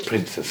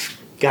footprints of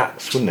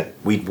scats, wasn't it?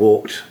 We'd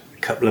walked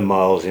a couple of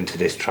miles into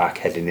this track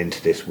heading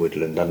into this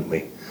woodland, hadn't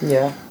we?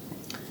 Yeah.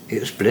 It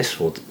was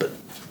blissful, but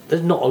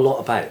there's not a lot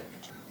about it.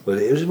 Well,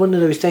 it was one of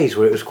those days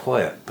where it was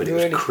quiet, but it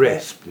was Really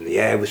crisp and the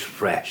air was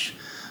fresh.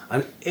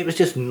 And it was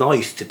just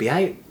nice to be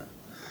out.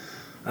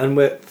 And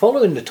we're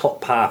following the top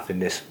path in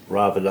this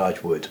rather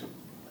large wood.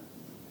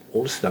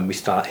 All of a sudden we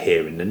start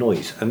hearing the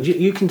noise. And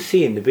you can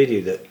see in the video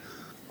that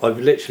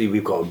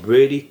we've got a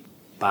really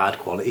bad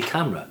quality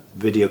camera.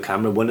 Video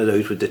camera, one of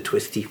those with the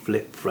twisty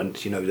flip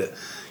fronts, you know, that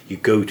you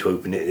go to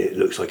open it and it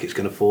looks like it's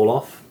going to fall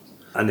off.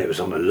 And it was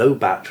on a low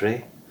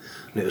battery.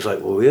 And it was like,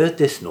 well, we heard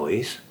this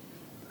noise.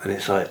 And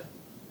it's like,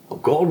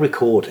 I've got to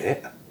record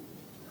it.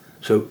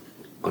 So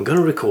I'm going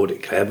to record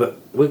it, Claire, but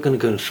we're going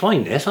to go and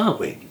find this,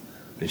 aren't we?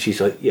 And she's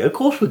like, yeah, of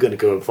course we're going to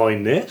go and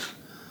find this.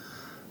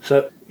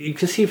 So you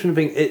can see from the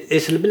thing,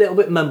 it's a little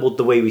bit mumbled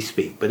the way we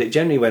speak, but it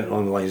generally went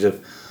along the lines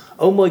of,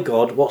 oh my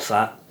God, what's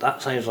that?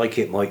 That sounds like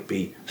it might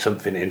be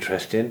something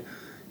interesting.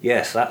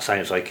 Yes, that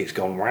sounds like it's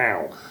gone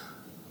wow.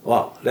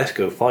 Well, let's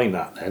go find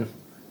that then.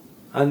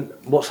 And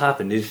what's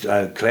happened is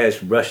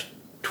Claire's rushed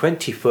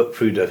 20 foot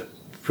through the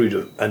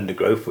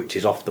undergrowth, which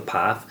is off the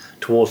path,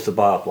 towards the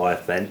barbed wire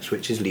fence,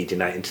 which is leading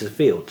out into the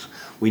fields.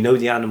 We know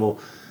the animal,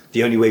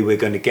 the only way we're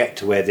going to get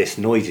to where this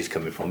noise is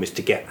coming from is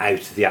to get out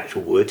of the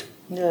actual wood.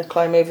 Yeah,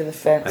 climb over the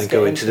fence. And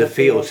go into the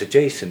fields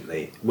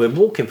adjacently. We're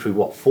walking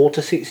through, 4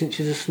 to 6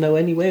 inches of snow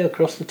anyway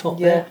across the top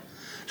there?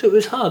 So it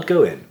was hard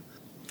going.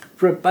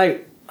 For about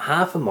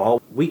half a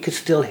mile, we could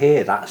still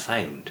hear that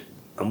sound.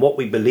 And what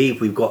we believe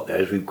we've got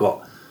there is we've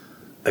got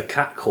a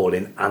cat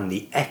calling and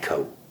the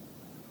echo.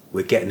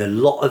 We're getting a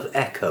lot of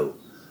echo,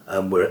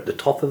 and we're at the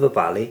top of a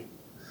valley,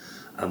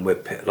 and we're,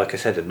 like I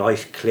said, a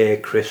nice, clear,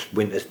 crisp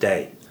winter's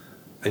day.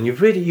 And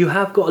you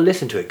have got to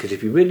listen to it, because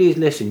if you really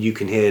listen, you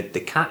can hear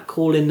the cat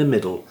call in the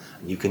middle,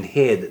 and you can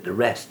hear that the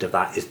rest of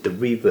that is the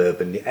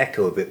reverb and the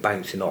echo of it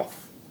bouncing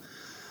off.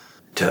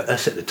 To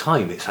us at the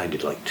time, it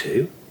sounded like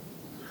 2.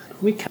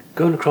 We kept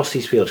going across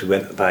these fields. We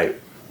went about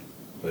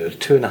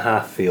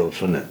 2.5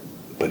 fields, wasn't it?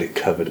 But it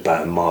covered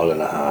about 1.5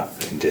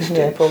 miles in distance.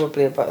 Yeah,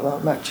 probably about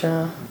that much,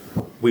 yeah.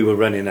 We were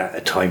running out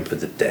of time for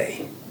the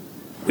day.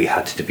 We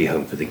had to be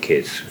home for the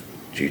kids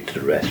due to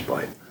the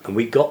respite. And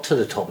we got to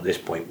the top of this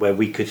point where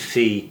we could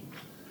see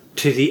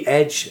to the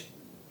edge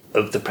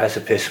of the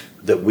precipice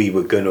that we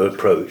were going to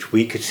approach.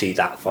 We could see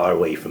that far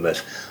away from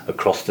us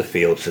across the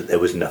fields that there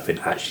was nothing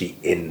actually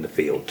in the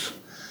fields.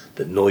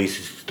 The noise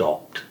had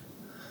stopped.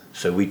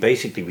 So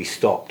we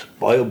stopped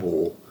by a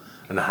wall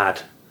and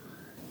had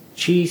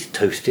cheese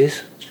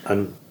toasties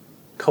and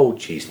cold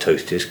cheese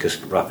toasties,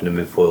 because wrapping them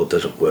in foil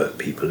doesn't work,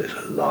 people, it's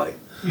a lie,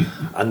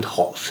 and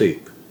hot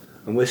soup.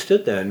 And we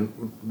stood there,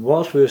 and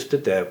whilst we were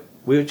stood there,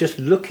 we were just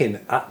looking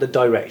at the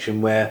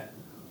direction where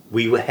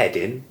we were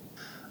heading,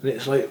 and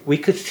it's like we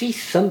could see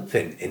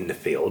something in the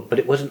field, but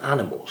it wasn't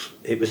animals.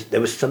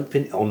 There was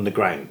something on the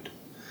ground.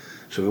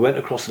 So we went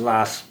across the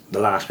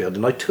last field,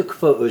 and I took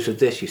photos of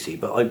this, you see,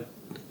 but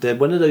they're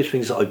one of those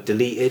things that I've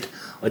deleted.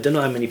 I don't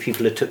know how many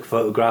people have took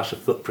photographs of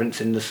footprints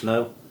in the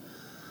snow.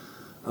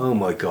 Oh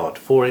my God,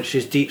 4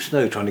 inches deep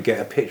snow, trying to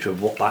get a picture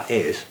of what that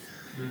is.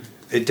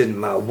 It didn't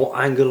matter what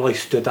angle I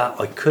stood at.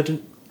 I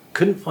couldn't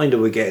find a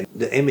way of getting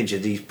the image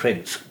of these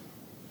prints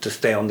to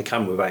stay on the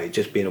camera without it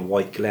just being a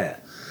white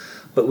glare.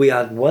 But we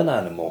had one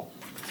animal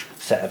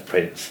set of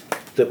prints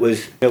that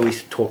was, we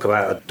talk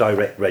about a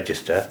direct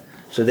register,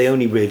 so they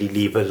only really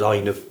leave a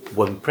line of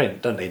one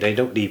print, don't they? They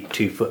don't leave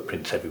 2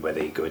 footprints everywhere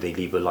they go, they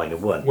leave a line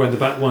of one. When the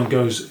back one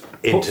goes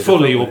Into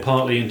fully the or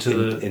partly into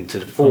the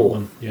front fore.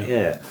 one.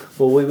 Yeah.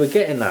 Well, we were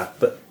getting that,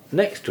 but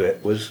next to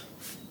it was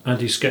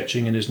Andy's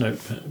sketching in his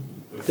notepad.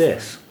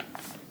 this.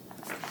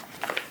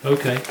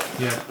 Okay,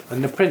 yeah.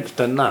 And the print's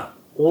done that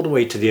all the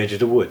way to the edge of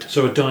the wood.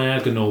 So a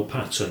diagonal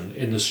pattern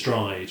in the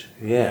stride.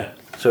 Yeah.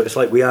 So it's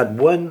like we had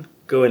one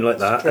going like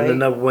that, Straight. and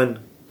another one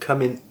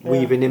coming,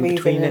 weaving in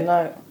between it.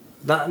 Out.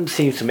 That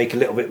seems to make a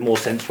little bit more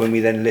sense when we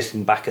then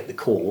listen back at the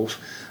calls,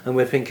 and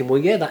we're thinking,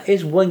 well, yeah, that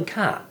is one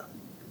cat,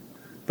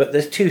 but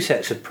there's 2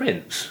 sets of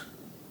prints,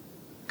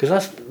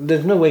 because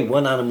there's no way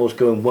one animal's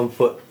going 1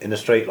 foot in a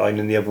straight line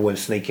and the other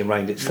one's snaking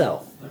round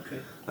itself. Okay.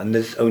 And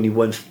there's only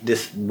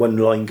this one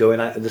line going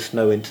out of the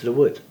snow into the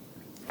wood.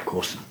 Of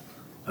course,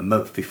 a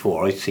month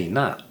before I'd seen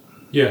that.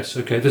 Yes,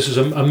 okay. This is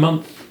a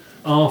month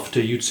after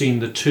you'd seen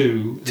the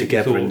 2 that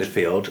Together you in the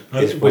thought,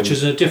 field. which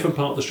is in a different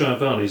part of the Stroud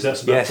Valleys.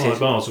 That's about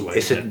 5 miles away.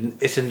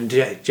 It's an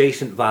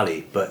adjacent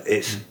valley, but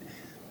it's,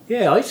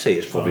 I'd say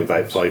it's probably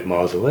about 5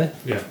 miles away.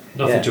 Yeah,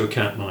 nothing to a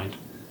cat, mind.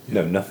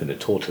 No, nothing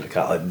at all to the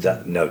cat.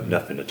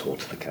 Nothing at all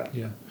to the cat.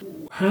 Yeah.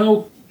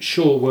 How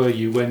sure were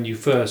you when you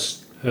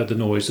first heard the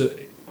noise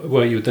that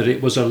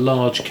it was a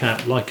large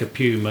cat like a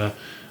puma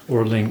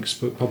or a lynx,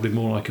 but probably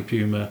more like a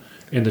puma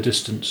in the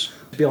distance.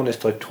 To be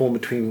honest, I've torn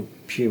between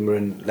puma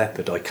and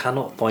leopard. I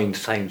cannot find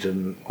sounds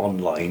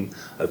online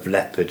of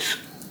leopards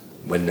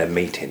when they're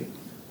mating,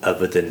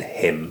 other than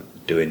him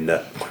doing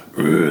the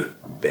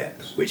bit,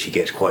 which he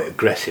gets quite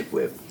aggressive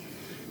with,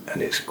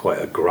 and it's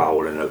quite a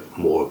growl and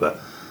more of a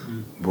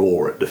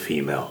roar at the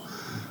female.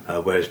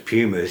 Whereas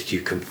pumas,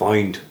 you can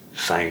find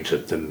sounds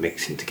of them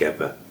mixing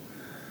together,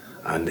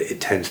 and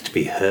it tends to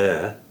be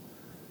her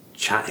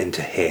chatting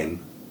to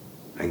him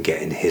and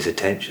getting his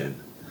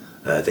attention.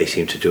 They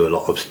seem to do a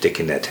lot of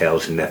sticking their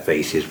tails in their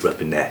faces,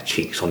 rubbing their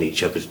cheeks on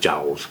each other's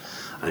jowls,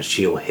 and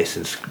she'll hiss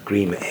and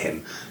scream at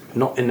him,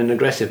 not in an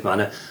aggressive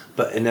manner,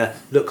 but in a,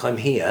 look, I'm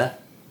here,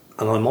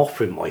 and I'm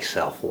offering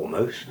myself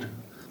almost.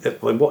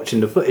 If I'm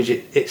watching the footage,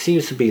 it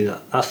seems to be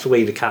that's the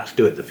way the cats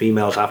do it. The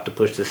females have to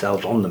push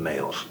themselves on the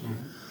males.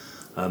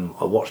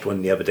 I watched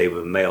one the other day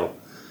with a male,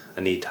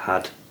 and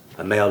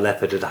a male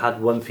leopard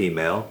had one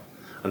female,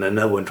 and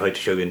another one tried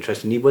to show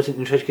interest, and he wasn't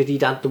interested because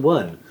he'd had the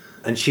one.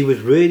 And she was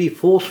really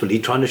forcefully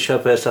trying to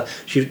shove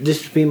herself.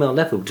 This female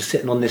leopard was just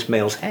sitting on this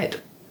male's head.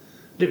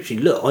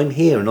 Literally, look, I'm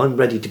here and I'm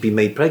ready to be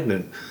made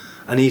pregnant.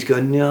 And he's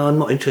going, no, I'm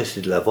not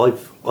interested, love.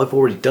 I've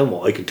already done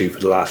what I could do for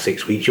the last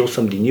 6 weeks. You're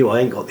somebody new.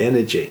 I ain't got the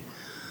energy.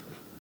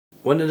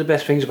 One of the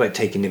best things about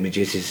taking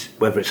images is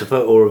whether it's a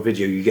photo or a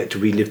video, you get to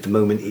relive the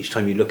moment each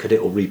time you look at it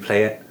or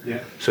replay it.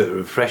 Yeah. So it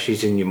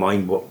refreshes in your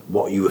mind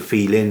what you were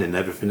feeling and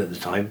everything at the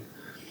time.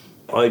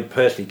 I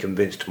personally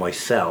convinced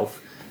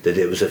myself that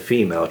it was a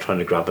female trying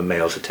to grab a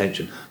male's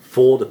attention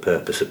for the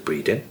purpose of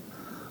breeding.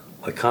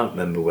 I can't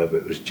remember whether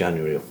it was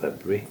January or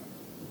February.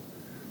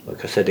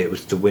 Like I said, it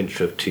was the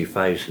winter of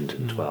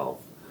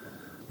 2012.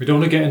 We don't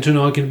want to get into an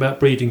argument about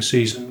breeding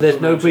season. There's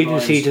no breeding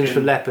seasons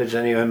for leopards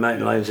anyway,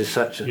 mountain lions as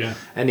such. Yeah.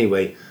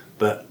 Anyway,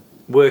 but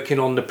working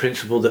on the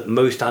principle that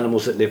most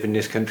animals that live in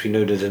this country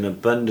know there's an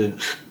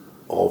abundance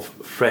of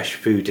fresh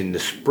food in the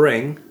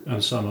spring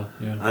and summer,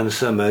 and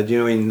summer. You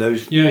know, in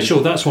those. Yeah,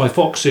 sure. That's why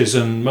foxes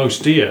and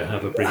most deer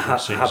have a breeding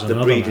season. Have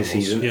the breeding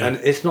season, and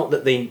it's not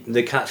that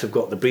the cats have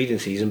got the breeding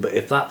season, but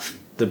if that's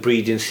the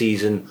breeding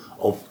season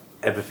of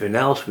everything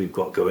else we've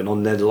got going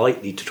on, they're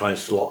likely to try and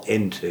slot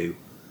into.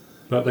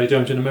 But they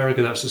don't in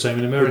America. That's the same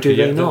in America. Do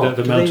they not?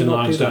 The mountain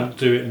lions don't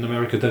do it in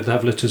America. They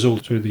have litters all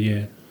through the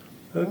year.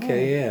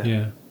 Okay, yeah.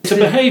 Yeah. It's a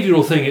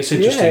behavioural thing. It's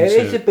interesting. Yeah,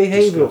 it's a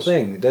behavioural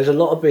thing. There's a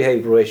lot of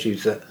behavioural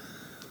issues that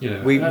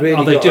we really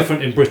are they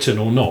different in Britain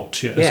or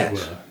not? As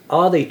yes. It were.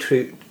 Are they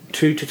true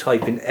to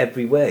type in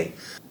every way?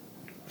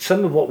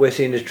 Some of what we're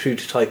seeing as true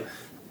to type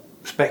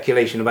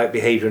speculation about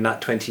behaviour in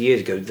that 20 years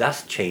ago,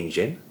 that's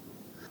changing.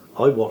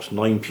 I watched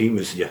 9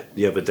 pumas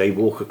the other day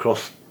walk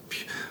across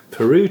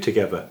Peru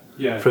together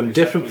from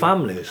different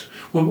families.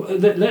 Well,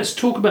 let's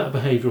talk about a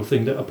behavioural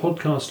thing that a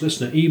podcast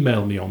listener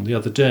emailed me on the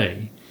other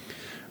day,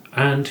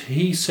 and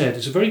he said,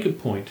 it's a very good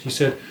point, he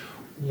said,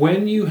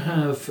 when you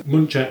have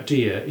muntjac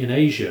deer in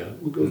Asia,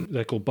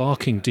 they're called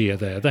barking deer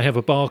there, they have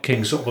a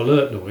barking sort of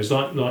alert noise,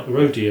 like the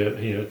roe deer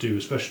here do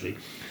especially.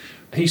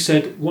 He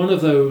said one of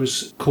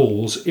those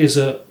calls is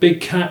a big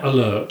cat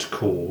alert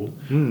call.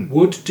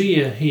 Would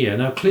deer here,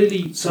 now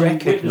clearly some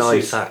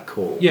recognise that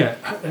call? Yeah,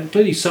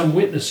 clearly some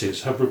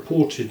witnesses have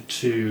reported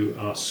to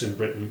us in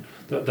Britain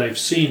that they've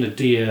seen a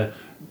deer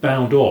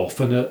bound off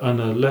and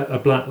a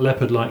black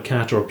leopard-like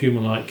cat or a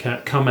puma-like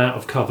cat come out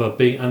of cover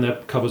and their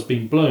cover's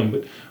been blown.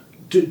 But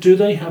do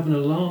they have an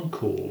alarm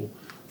call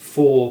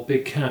for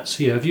big cats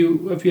here? Have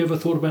you ever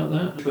thought about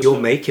that? You're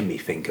making me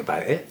think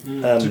about it.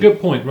 It's a good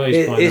point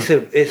raised by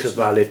that. It's a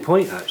valid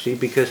point actually,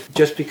 because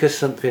just because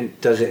something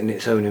does it in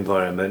its own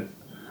environment,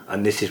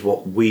 and this is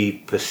what we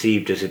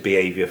perceived as a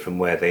behaviour from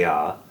where they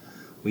are,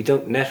 we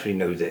don't necessarily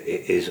know that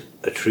it is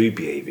a true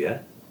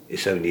behaviour.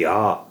 It's only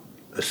our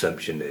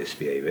assumption that it's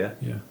behaviour.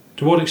 Yeah.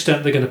 To what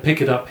extent they're going to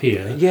pick it up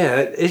here?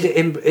 Yeah. Is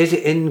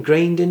it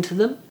ingrained into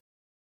them?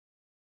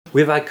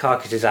 We've had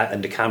carcasses out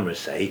under cameras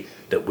say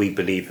that we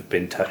believe have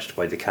been touched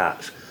by the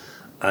cats,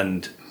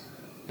 and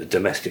the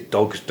domestic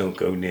dogs don't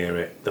go near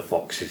it, the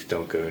foxes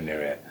don't go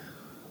near it.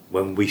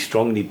 When we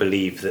strongly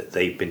believe that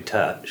they've been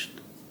touched,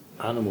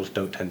 animals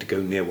don't tend to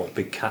go near what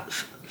big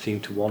cats seem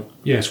to want.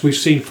 Yes, we've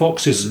seen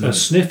foxes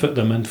sniff at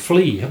them and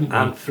flee, haven't we?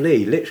 And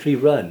flee, literally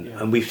run.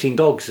 Yeah. And we've seen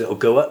dogs that will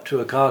go up to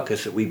a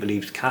carcass that we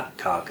believe is cat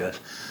carcass,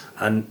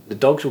 and the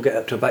dogs will get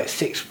up to about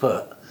 6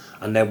 foot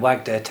and they'll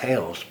wag their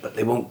tails, but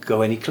they won't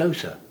go any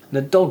closer.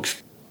 And the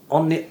dogs,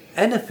 on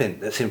anything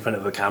that's in front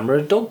of a camera,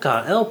 a dog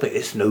can't help it.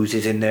 Its nose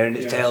is in there and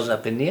its tail's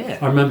up in the air.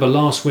 I remember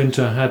last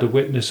winter I had a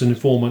witness, an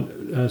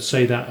informant,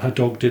 say that her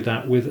dog did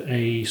that with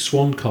a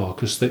swan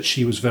carcass that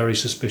she was very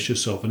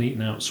suspicious of, an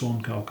eaten out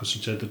swan carcass,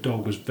 and said the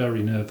dog was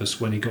very nervous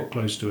when he got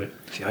close to it.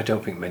 See, I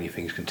don't think many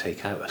things can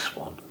take out a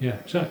swan. Yeah,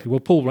 exactly. Well,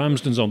 Paul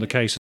Ramsden's on the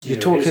case. You're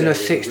talking a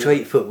 6 to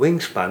 8 foot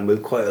wingspan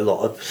with quite a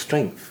lot of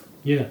strength.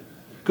 Yeah.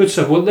 Good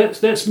stuff. Well,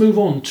 let's move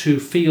on to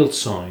field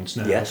signs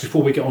now, yes,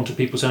 before we get on to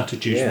people's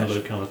attitudes in the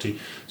locality.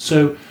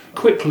 So,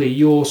 quickly,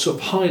 your sort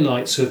of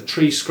highlights of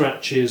tree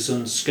scratches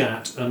and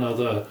scat and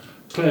other...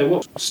 Claire,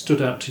 what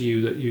stood out to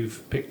you that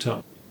you've picked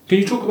up? Can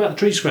you talk about the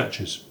tree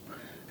scratches?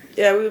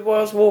 Yeah, we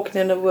was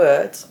walking in the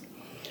woods.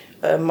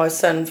 My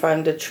son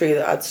found a tree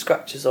that had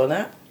scratches on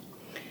it.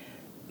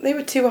 They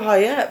were too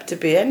high up to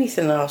be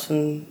anything else,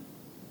 and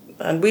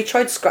we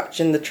tried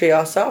scratching the tree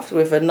ourselves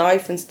with a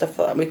knife and stuff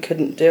like that. We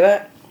couldn't do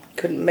it.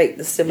 Couldn't make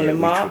the similar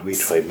marks. We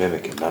tried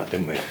mimicking that,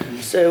 didn't we?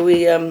 So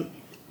we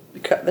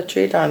cut the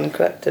tree down and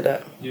collected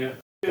it. Yeah.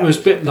 It was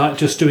a bit like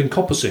just doing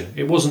coppicing.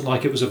 It wasn't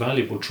like it was a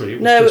valuable tree. It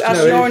was No, it just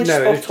had an orange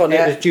spot on it.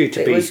 It was due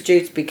to be. It was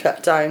due to be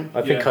cut down.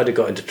 I think Yeah. I'd have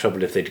got into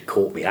trouble if they'd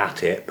caught me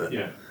at it, but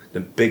Yeah. the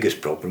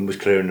biggest problem was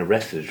clearing the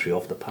rest of the tree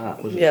off the path,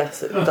 wasn't it?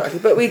 Yes, exactly.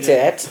 But we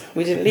did.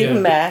 We didn't leave Yeah.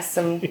 a mess.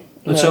 And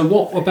So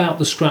what about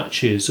the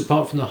scratches,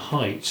 apart from the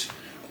height,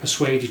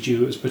 persuaded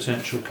you as a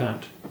potential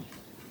cat?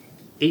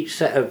 Each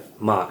set of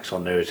marks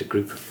on there is a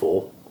group of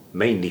 4,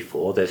 mainly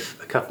 4. There's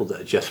a couple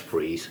that are just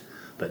freeze,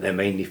 but they're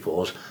mainly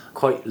 4s.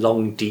 Quite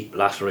long, deep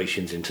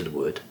lacerations into the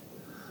wood.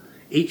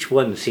 Each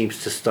one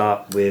seems to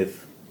start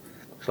with,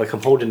 it's like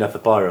I'm holding up a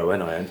biro,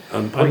 ain't I?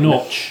 A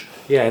notch.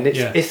 Yeah, and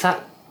Yeah. it's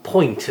that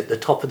point at the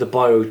top of the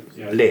biro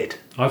lid.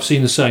 I've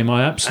seen the same.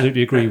 I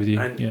absolutely agree with you.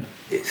 And Yeah.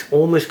 it's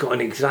almost got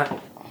an exact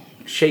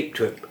shape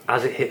to it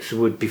as it hits the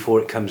wood before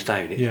it comes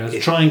down. Yeah, it's a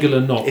triangular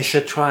notch. It's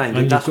a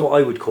triangle. And That's you've got-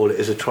 what I would call it,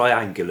 is a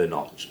triangular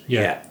notch.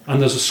 Yeah.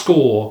 And there's a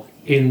score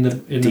in the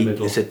Deep-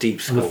 middle. it's a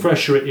deep And the score.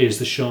 fresher it is,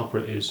 the sharper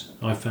it is,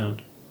 I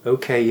found.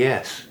 Okay,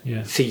 yes.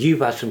 Yeah. See, you've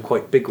had some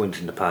quite big ones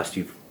in the past.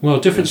 You've Well,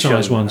 different been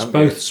shown, size ones, haven't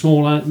you? both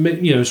small and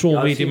small,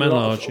 I've medium, seen and a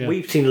lot large. of- Yeah.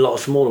 We've seen a lot of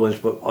smaller ones,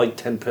 but I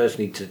tend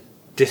personally to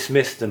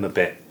dismiss them a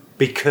bit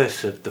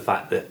because of the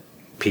fact that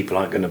people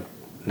aren't going to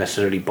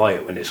necessarily buy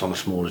it when it's on a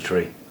smaller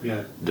tree.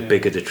 Yeah. The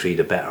bigger the tree,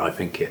 the better. I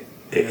think it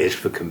is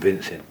for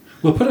convincing.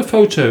 We'll put a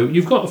photo.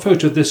 You've got a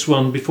photo of this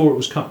one before it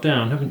was cut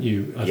down, haven't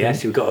you? I Yes,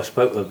 think? you've got a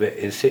photo of it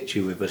in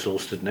situ with us all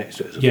stood next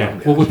to it as a Yeah.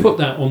 family. Well, we'll put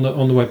that on the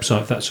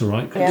website. If that's all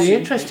right. Yeah. The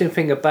interesting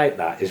thing about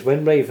that is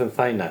when Raven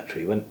found that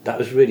tree, that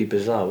was really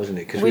bizarre, wasn't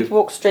it? Because we'd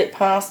walked straight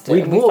past it.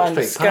 we'd and we walked found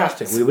the straight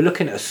past it. scats. We were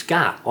looking at a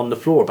scat on the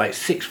floor about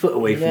 6 foot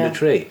away from Yeah. the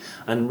tree,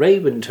 and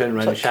Raven turned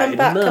around and So, come shouted,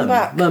 back, come "Mum,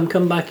 back." Mum,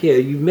 come back here!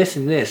 You're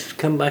missing this.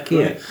 Come back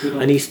here!" Right, good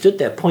on. And he stood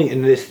there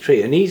pointing to this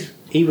tree, and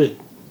he was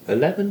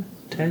 11,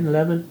 10,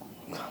 11.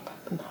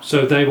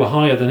 So they were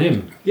higher than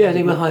him. Yeah,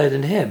 they were higher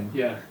than him.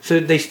 Yeah. So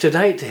they stood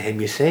out to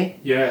him, you see.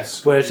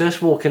 Yes. Whereas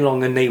us walking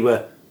along and they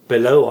were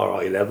below our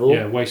eye level.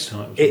 Yeah, waist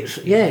height.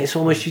 It's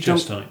almost you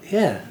Chest jump. height.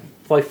 Yeah,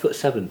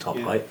 5'7" top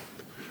Yeah. height.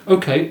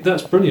 Okay,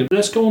 that's brilliant.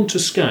 Let's go on to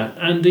scat.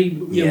 Andy,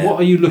 Yeah. what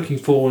are you looking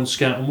for in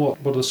scat, and what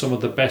are some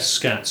of the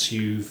best scats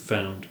you've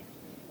found?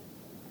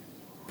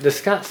 The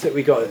scats that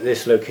we got at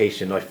this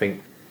location, I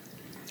think,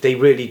 they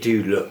really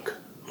do look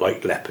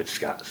like leopard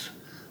scats.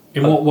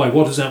 In what way?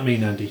 What does that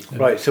mean, Andy?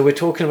 Right, so we're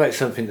talking about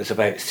something that's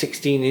about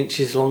 16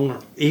 inches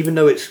long. Even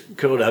though it's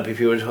curled up, if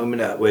you were homing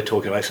it up, we're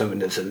talking about something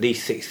that's at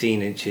least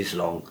 16 inches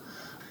long.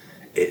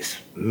 It's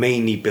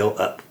mainly built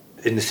up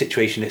in the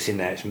situation it's in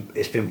there.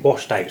 It's been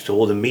washed out, so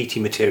all the meaty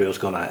material's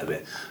gone out of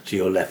it. So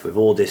you're left with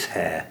all this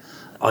hair.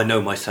 I know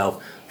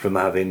myself from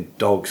having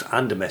dogs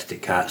and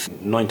domestic cats,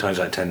 9 times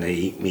out of 10 they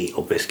eat meat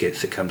or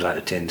biscuits that comes out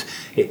of tins.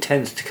 It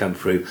tends to come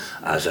through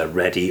as a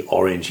reddy,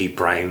 orangey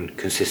brown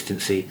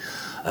consistency.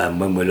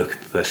 When we're looking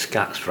for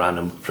scats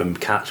from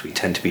cats, we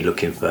tend to be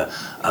looking for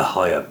a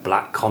higher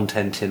black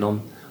content in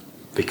them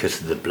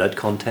because of the blood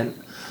content.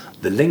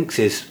 The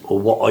lynxes, or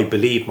what I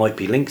believe might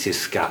be lynxes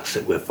scats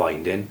that we're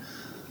finding,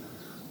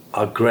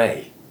 are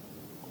grey,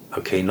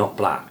 okay, not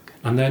black.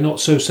 And they're not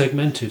so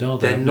segmented, are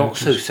they? They're not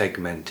so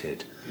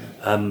segmented.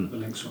 The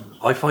lynx ones.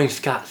 I find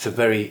scats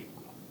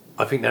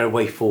I think they're a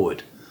way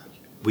forward.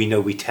 We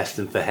know we test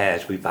them for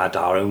hairs. We've had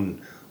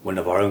one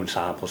of our own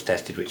samples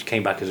tested, which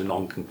came back as a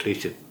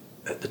non-conclusive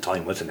at the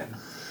time, wasn't it?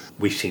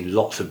 We've seen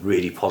lots of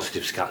really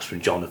positive scats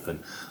from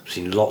Jonathan. I've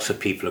seen lots of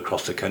people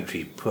across the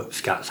country put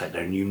scats out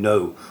there, and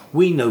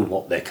we know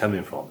what they're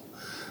coming from.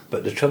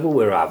 But the trouble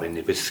we're having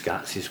with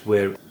scats is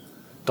we're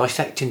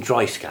dissecting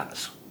dry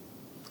scats.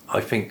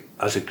 I think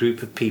as a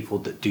group of people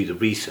that do the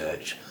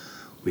research,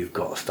 we've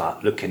got to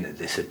start looking at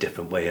this a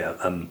different way.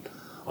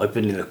 I've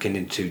been looking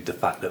into the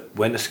fact that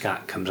when a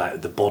scat comes out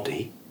of the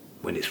body,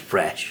 when it's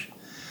fresh,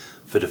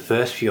 for the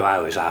first few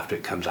hours after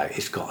it comes out,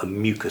 it's got a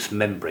mucous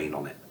membrane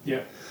on it,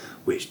 Yeah.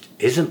 which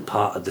isn't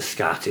part of the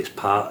scat, it's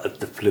part of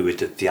the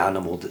fluid of the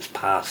animal that's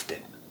passed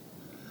it.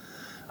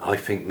 I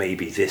think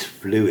maybe this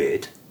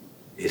fluid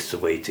is the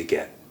way to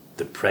get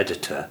the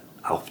predator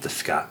off the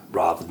scat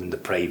rather than the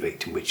prey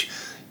victim, which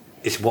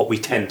is what we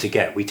tend to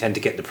get. We tend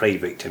to get the prey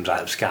victims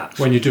out of scats.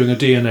 When you're doing a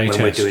DNA test.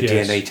 When we're doing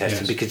yes, DNA testing,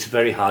 yes. because it's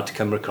very hard to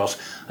come across,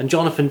 and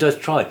Jonathan does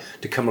try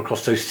to come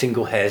across those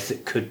single hairs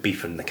that could be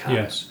from the cat.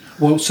 Yes.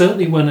 Well,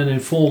 certainly when an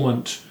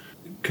informant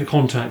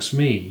contacts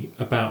me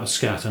about a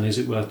scat and is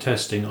it worth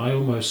testing, I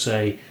almost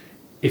say,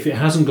 if it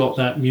hasn't got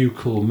that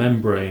mucal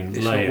membrane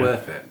It's layer, not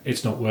worth it.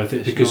 It's not worth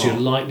it It's because not.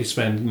 you're likely to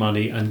spend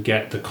money and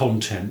get the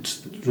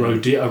content, a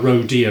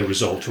roe deer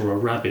result or a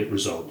rabbit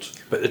result.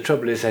 But the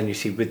trouble is then, you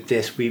see, with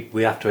this, we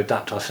have to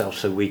adapt ourselves,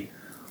 so we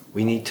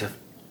need to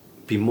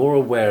be more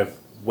aware of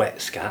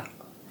wet scat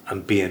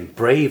and being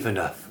brave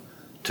enough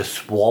to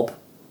swab,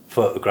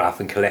 photograph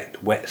and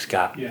collect wet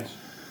scat. Yes.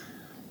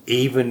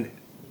 even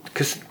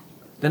because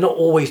they're not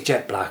always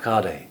jet black,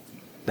 are they?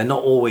 They're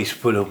not always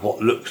full of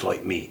what looks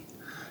like meat.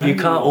 You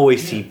can't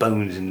always see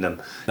bones in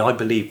them. Now, I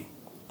believe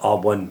our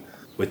one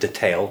with the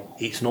tail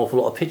eats an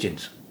awful lot of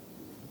pigeons.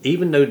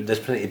 Even though there's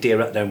plenty of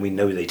deer up there and we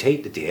know they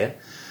take the deer,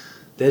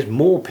 there's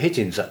more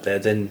pigeons up there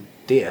than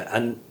deer.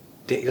 And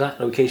the exact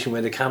location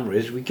where the camera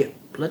is, we get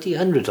bloody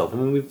hundreds of them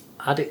and we've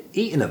had it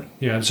eating them.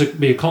 Yeah, so it'd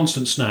be a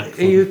constant snack.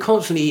 You're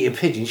constantly eating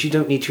pigeons, you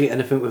don't need to eat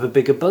anything with a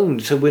bigger bone,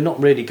 so we're not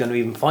really going to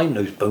even find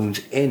those bones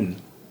in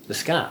the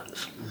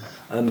scats.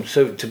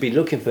 So to be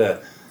looking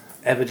for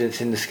evidence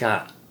in the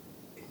scat,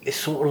 it's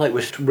sort of like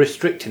we're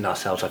restricting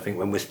ourselves, I think,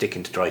 when we're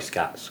sticking to dry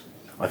scats.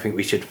 I think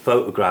we should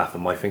photograph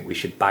them, I think we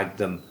should bag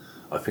them,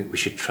 I think we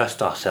should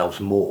trust ourselves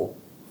more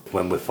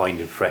when we're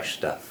finding fresh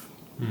stuff.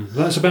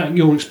 That's about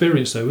your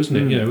experience, though, isn't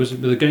it? You know,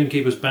 with the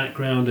gamekeeper's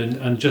background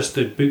and just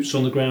the boots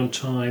on the ground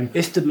time.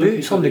 It's the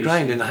boots on the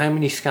ground and how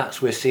many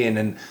scats we're seeing,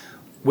 and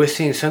we're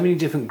seeing so many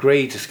different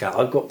grades of scat.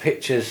 I've got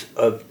pictures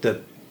of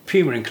the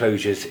puma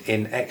enclosures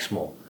in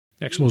Exmoor.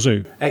 Exmoor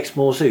Zoo.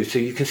 Exmoor Zoo. So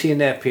you can see in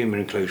their puma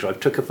enclosure, I've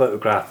took a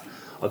photograph,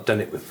 I've done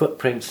it with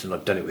footprints and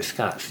I've done it with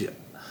scats.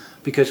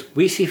 Because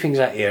we see things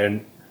out here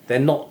and they're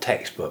not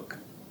textbook.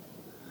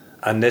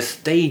 And there's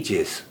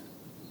stages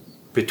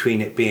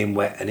between it being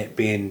wet and it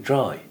being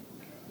dry.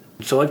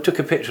 So I took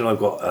a picture and I've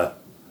got a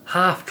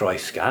half dry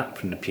scat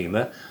from the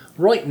puma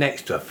right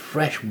next to a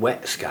fresh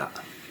wet scat.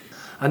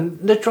 And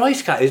the dry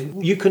scat is,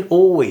 you can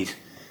always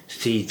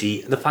see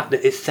the fact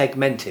that it's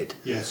segmented.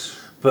 Yes.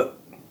 But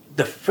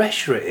the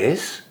fresher it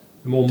is,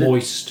 The more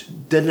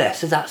moist. the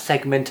less of that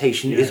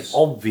segmentation is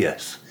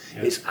obvious.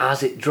 Yes. It's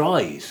as it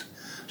dries.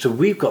 So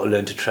we've got to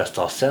learn to trust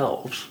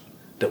ourselves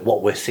that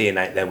what we're seeing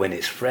out there when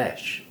it's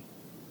fresh.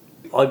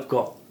 I've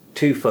got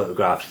 2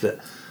 photographs that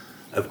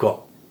have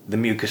got the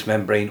mucous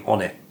membrane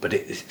on it, but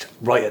it's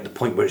right at the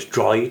point where it's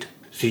dried.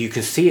 So you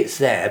can see it's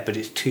there, but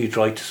it's too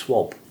dry to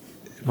swab.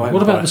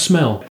 What about the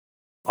smell?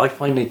 I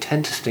find they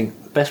tend to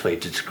stink. The best way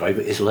to describe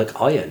it is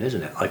like iron,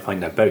 isn't it? I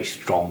find they're very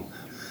strong,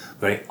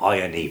 very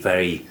irony,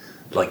 very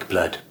like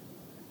blood.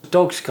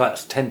 Dog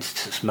scats tend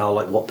to smell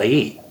like what they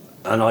eat,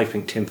 and I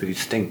think tin food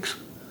stinks.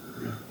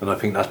 And I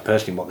think that's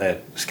personally what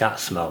their scats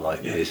smell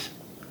like, is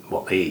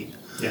what they eat.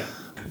 Yeah.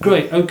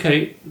 Great.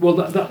 Okay.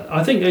 Well,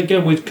 I think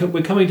again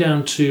we're coming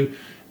down to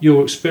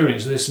your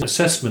experience. This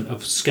assessment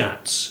of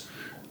scats.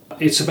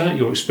 It's about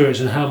your experience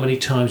and how many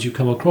times you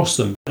come across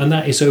them, and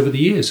that is over the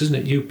years, isn't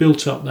it? You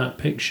built up that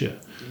picture,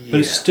 but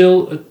it's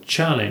still a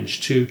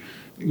challenge to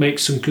make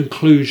some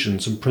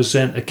conclusions and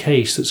present a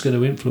case that's going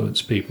to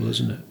influence people,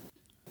 isn't it?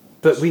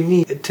 But we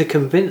need to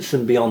convince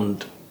them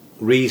beyond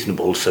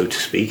reasonable, so to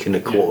speak, in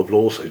a court of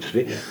law, so to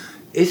speak.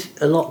 Is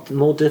a lot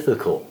more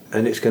difficult,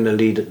 and it's going to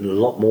lead a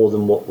lot more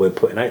than what we're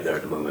putting out there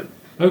at the moment.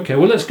 Okay,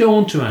 well, let's go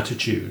on to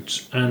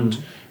attitudes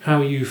and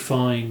how you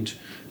find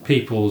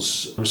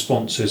people's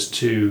responses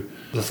to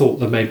the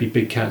thought there may be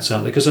big cats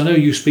out there. Because I know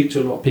you speak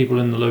to a lot of people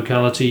in the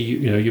locality.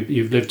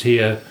 You've lived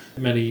here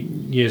many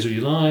years of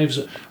your lives.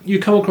 You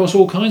come across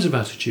all kinds of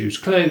attitudes.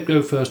 Claire,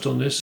 go first on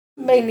this.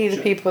 Mainly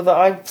the people that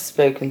I've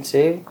spoken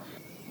to,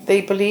 they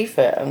believe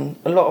it, and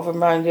a lot of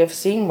them around here have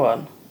seen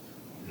one.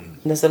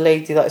 And there's a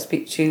lady that I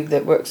speak to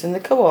that works in the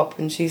co-op,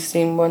 and she's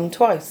seen one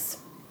twice.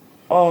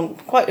 On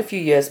quite a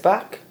few years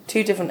back,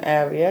 2 different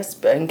areas,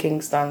 but in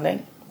King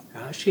Stanley.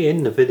 Actually,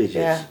 in the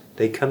villages,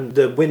 they come.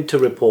 The winter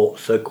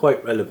reports are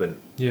quite relevant.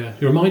 Yeah,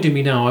 you're reminding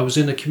me now. I was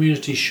in a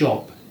community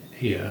shop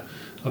here,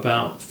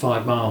 about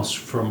 5 miles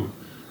from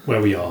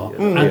where we are,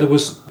 and there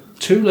was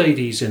 2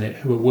 ladies in it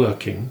who were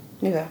working.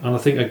 Yeah. And I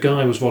think a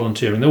guy was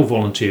volunteering. They're all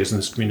volunteers in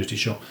this community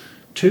shop.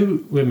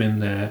 2 women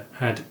there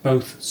had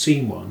both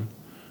seen one,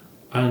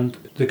 and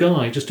the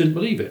guy just didn't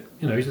believe it.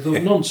 He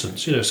thought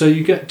nonsense. So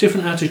you get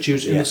different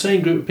attitudes in the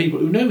same group of people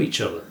who know each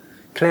other.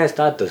 Claire's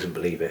dad doesn't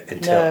believe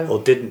it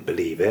or didn't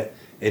believe it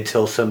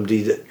until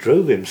somebody that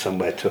drove him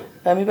somewhere took.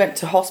 We went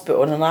to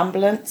hospital in an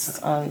ambulance,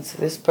 and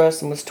this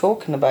person was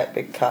talking about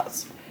big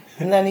cats,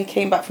 and then he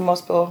came back from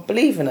hospital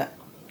believing it.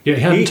 Yeah,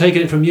 he hadn't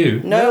taken it from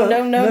you. No.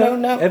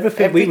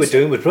 Everything we were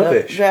doing was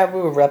rubbish. Yeah, we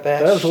were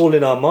rubbish. That was all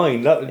in our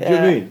mind. Do you know what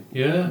I mean?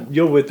 Yeah.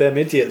 You're with them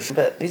idiots.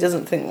 But he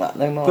doesn't think that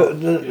no more.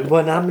 But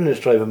one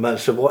ambulance driver man,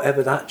 so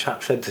whatever that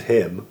chap said to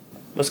him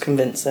was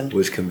convincing.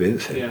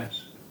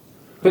 Yes.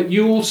 But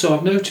you also,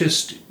 I've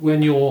noticed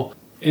when you're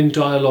in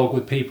dialogue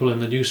with people in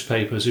the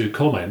newspapers who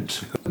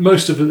comment,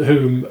 most of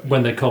whom,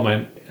 when they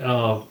comment,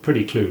 are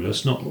pretty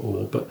clueless, not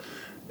all, but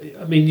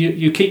I mean,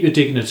 you keep your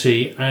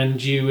dignity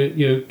and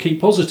you keep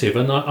positive.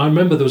 And I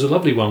remember there was a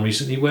lovely one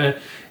recently where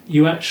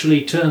you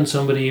actually turned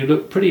somebody who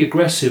looked pretty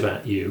aggressive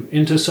at you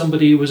into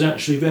somebody who was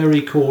actually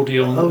very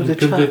cordial and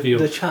convivial.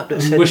 The chap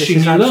that said this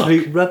is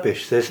absolute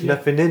rubbish, there's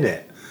nothing in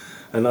it.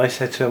 And I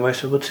said to him, well,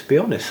 to be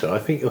honest, sir, I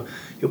think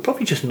you're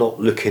probably just not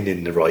looking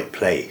in the right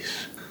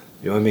place.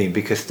 You know what I mean?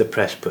 Because the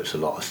press puts a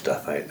lot of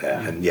stuff out there,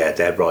 and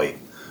they're right.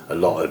 A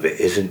lot of it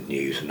isn't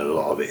news, and a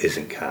lot of it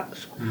isn't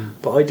cats.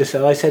 But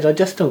I said, I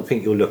just don't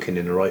think you're looking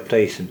in the right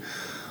place. And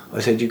I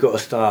said, you've got to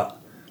start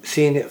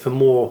seeing it for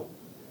more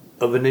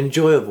of an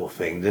enjoyable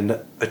thing than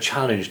a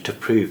challenge to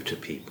prove to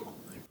people.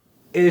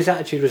 His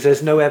attitude was,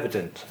 there's no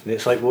evidence. And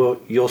it's like, well,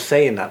 you're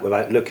saying that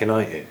without looking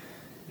at it.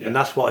 Yeah. And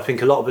that's what I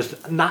think a lot of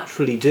us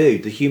naturally do.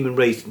 The human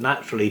race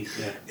naturally,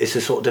 Yeah. it's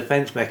a sort of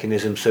defence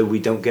mechanism so we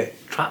don't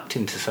get trapped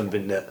into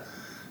something that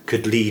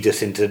could lead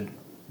us into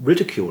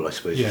ridicule, I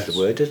suppose Yes. is the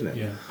word, isn't it?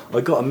 Yeah.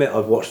 I got to admit,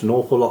 I've watched an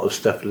awful lot of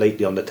stuff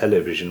lately on the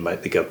television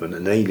about the government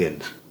and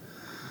aliens.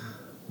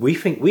 We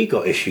think we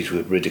got issues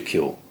with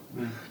ridicule.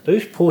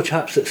 Those poor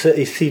chaps that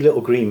see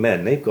little green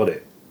men, they've got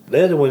it.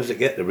 They're the ones that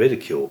get the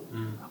ridicule.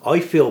 I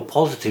feel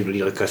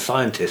positively like a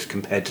scientist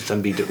compared to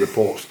somebody that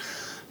reports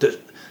that.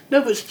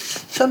 No, but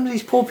some of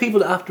these poor people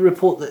that have to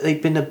report that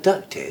they've been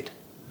abducted.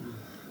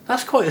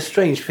 That's quite a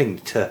strange thing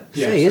to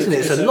say, isn't it?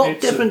 It's a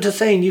lot different to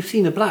saying you've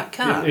seen a black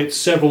cat. It's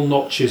several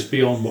notches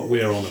beyond what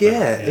we're on about.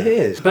 Yeah, it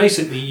is.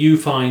 Basically, you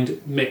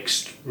find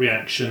mixed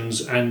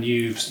reactions, and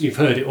you've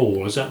heard it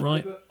all. Is that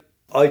right?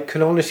 I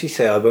can honestly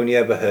say I've only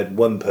ever heard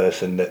one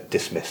person that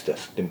dismissed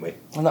us, didn't we?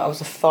 And that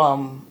was a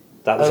farm.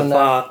 That was a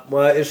farm.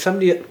 Well, it was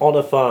somebody on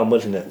a farm,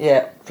 wasn't it?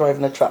 Yeah,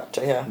 driving a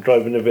tractor, yeah.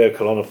 Driving a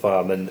vehicle on a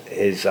farm, and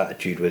his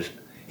attitude was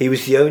he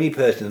was the only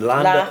person. The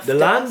Laughed at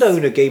us.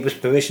 landowner gave us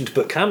permission to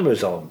put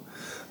cameras on,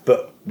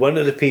 but one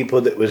of the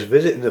people that was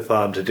visiting the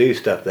farm to do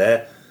stuff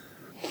there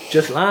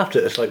just laughed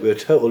at us like we were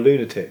total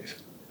lunatics,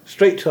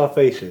 straight to our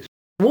faces.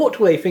 Walked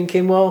away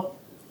thinking, well,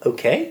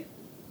 okay.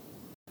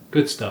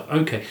 Good stuff.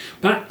 Okay,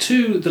 back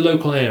to the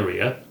local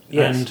area,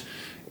 Yes. and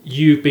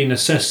you've been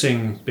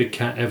assessing big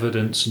cat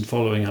evidence and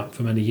following up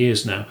for many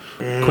years now.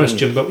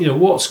 Question, but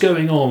what's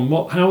going on?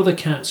 How are the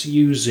cats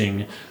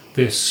using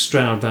this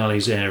Stroud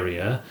Valleys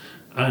area,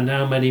 and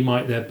how many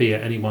might there be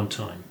at any one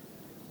time?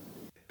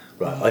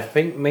 Right, I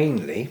think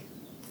mainly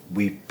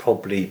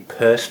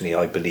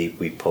I believe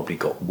we've probably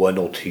got one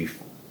or two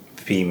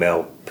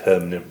female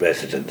permanent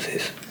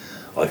residences.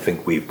 I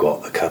think we've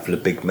got a couple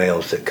of big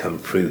males that come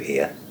through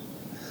here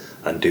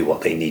and do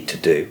what they need to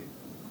do.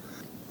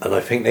 And I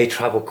think they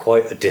travel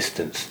quite a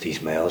distance,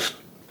 these males.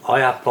 I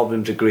have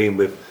problems agreeing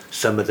with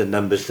some of the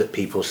numbers that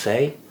people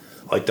say.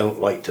 I don't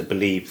like to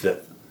believe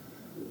that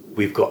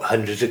we've got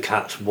hundreds of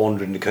cats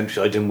wandering the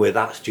countryside and we're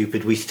that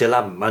stupid we still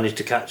haven't managed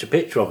to catch a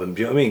picture of them.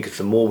 Do you know what I mean? Because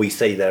the more we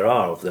say there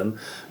are of them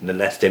and the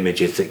less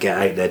images that get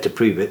out there to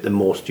prove it, the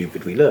more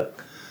stupid we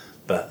look.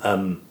 But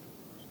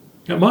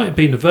It might have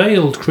been a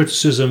veiled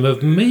criticism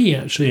of me,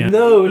 actually.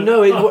 no,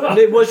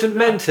 it wasn't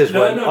meant as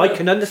one. No. I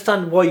can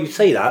understand why you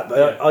say that,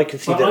 but I can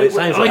see that it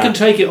sounds like I can that.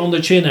 take it on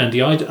the chin,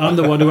 Andy. I'm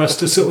the one who has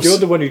to sort of You're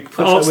the one who puts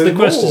up answer with the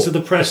questions more. to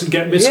the press and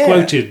get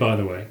misquoted, by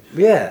the way.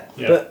 Yeah,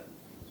 Yeah. but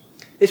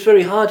it's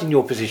very hard in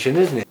your position,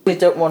 isn't it? We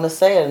don't want to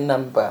say a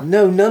number.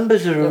 No,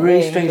 numbers are a I really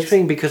mean, strange because-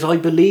 thing because I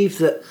believe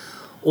that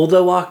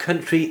although our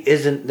country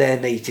isn't their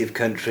native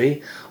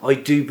country, I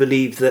do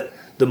believe that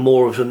the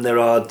more of them there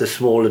are, the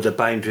smaller the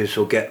boundaries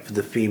will get for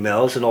the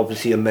females, and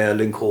obviously a male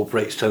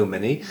incorporates so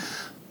many.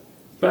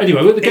 But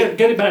anyway, we'll get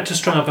it back to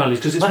Stroud Valleys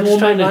because it's Back to more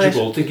Stroud Valleys.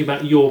 manageable thinking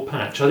about your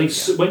patch. I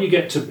think when you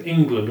get to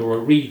England or a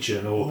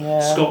region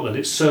or Scotland,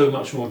 it's so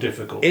much more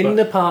difficult. In But-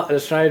 the part of the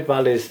Stroud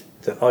Valleys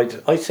that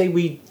I'd say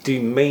we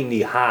do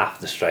mainly half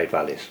the Stroud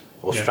Valleys,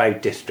 or Yeah.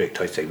 Stroud District.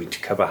 I say we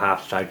cover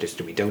half Stroud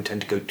District. We don't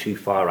tend to go too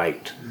far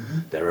out.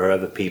 There are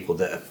other people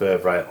that are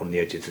further out on the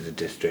edges of the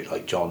district,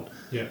 like John.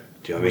 yeah,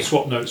 Do you know what I we'll mean?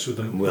 swap notes with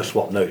them. We'll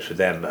swap notes with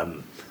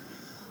them.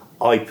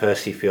 I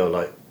personally feel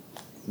like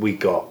we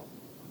got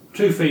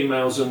Two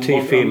females and two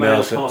one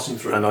females, a male passing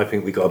through. and I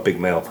think we got a big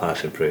male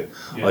passing through.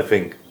 Yeah. I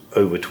think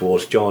over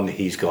towards John,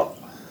 he's got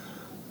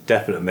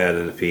definite male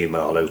and a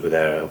female over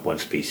there of one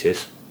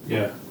species,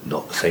 yeah,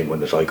 not the same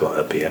one as I got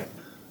up here.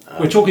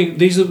 we're talking.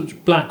 These are the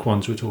black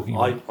ones we're talking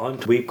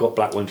about. We've got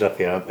black ones up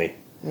here, haven't we?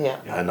 Yeah.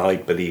 And I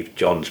believe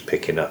John's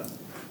picking up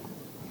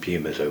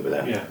pumas over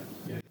there. Yeah.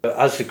 But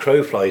as the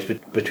crow flies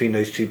between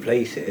those two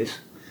places,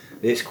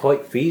 it's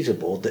quite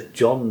feasible that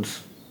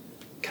John's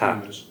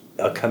cats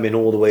are coming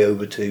all the way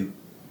over to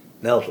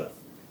Nelsworth.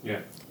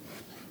 Yeah.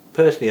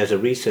 Personally, as a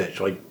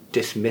researcher, I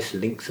dismiss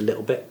lynx a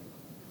little bit.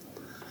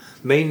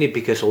 Mainly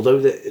because although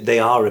they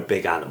are a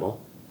big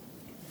animal...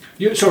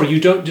 You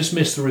don't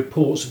dismiss the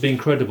reports as being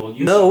credible.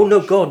 No,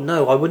 God,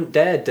 no. I wouldn't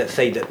dare to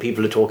say that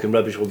people are talking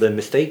rubbish or they're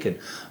mistaken.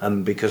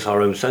 Because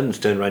our own son's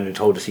turned around and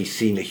told us he's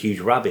seen a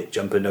huge rabbit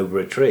jumping over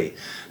a tree.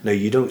 No,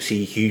 you don't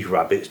see huge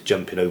rabbits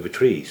jumping over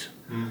trees.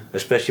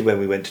 Especially when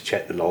we went to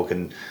check the log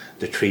and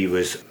the tree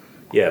was,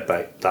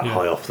 about that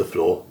high off the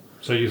floor.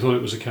 So you thought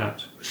it was a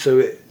cat? So,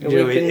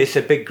 it's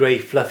a big grey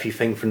fluffy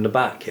thing from the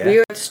back, yeah? We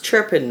heard this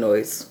chirping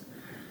noise,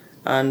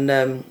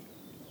 and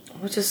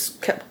we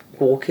just kept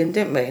walking,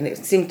 didn't we? And it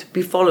seemed to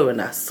be following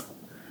us.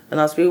 And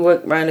as we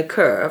went round a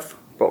curve,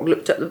 Brock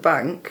looked at the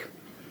bank,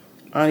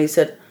 and he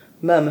said,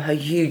 "Mum, a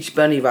huge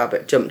bunny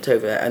rabbit jumped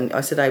over it." And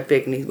I said, "How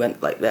big?" And he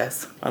went like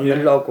this. And the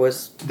log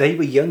was... They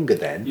were younger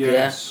then.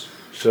 Yes.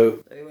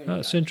 So...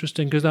 That's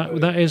interesting because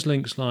that is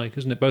lynx-like,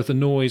 isn't it? Both the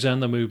noise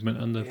and the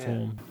movement and the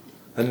form.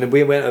 And then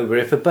we went over,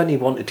 if a bunny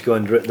wanted to go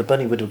under it, the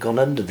bunny would have gone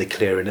under the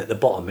clearing at the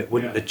bottom. It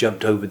wouldn't have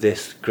jumped over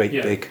this great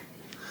big...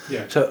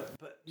 Yeah.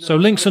 So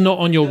lynx are not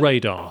on your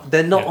radar?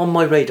 they're not on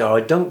my radar.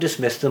 I don't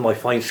dismiss them. I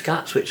find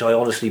scats, which I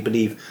honestly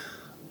believe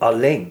are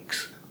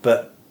lynx.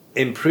 But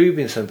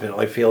improving something,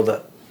 I feel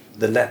that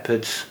the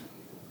leopards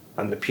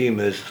and the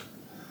pumas,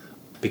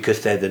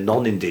 because they're the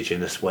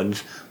non-indigenous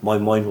ones, my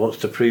mind wants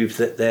to prove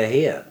that they're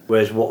here.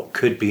 Whereas what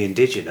could be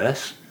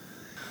indigenous...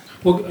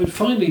 Well,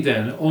 finally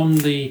then, on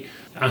the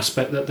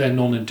aspect that they're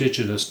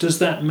non-indigenous, does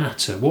that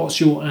matter? What's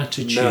your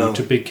attitude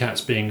to big cats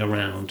being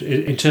around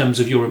in terms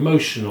of your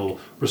emotional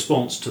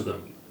response to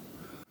them?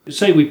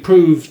 Say we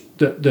proved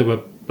that there were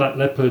black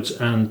leopards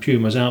and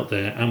pumas out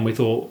there and we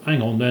thought,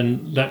 hang on, then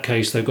in that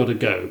case they've got to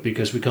go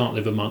because we can't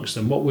live amongst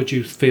them. What would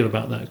you feel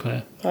about that,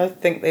 Claire? I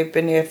think they've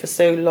been here for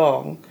so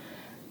long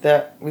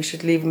that we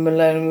should leave them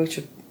alone.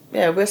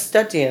 We're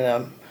studying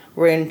them.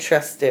 We're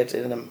interested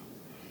in them.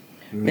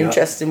 Yeah.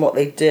 Interested in what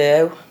they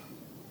do,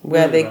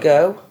 where they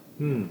go.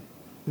 Learning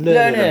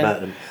about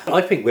them.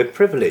 I think we're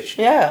privileged.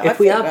 Yeah,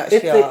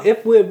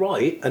 if we're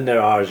right, and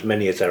there are as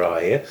many as there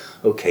are here,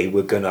 okay,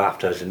 we're going to have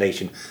to, as a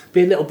nation,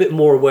 be a little bit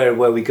more aware of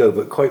where we go.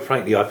 But quite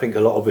frankly, I think a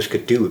lot of us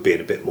could do with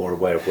being a bit more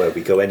aware of where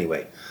we go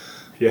anyway.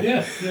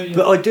 Yeah.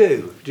 But I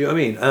do. Do you know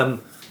what I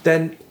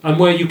mean? And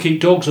where you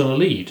keep dogs on a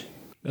lead.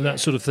 And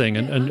that sort of thing,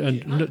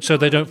 and so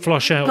they don't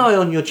flush out. Keep an eye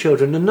on your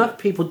children. Enough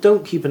people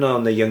don't keep an eye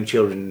on their young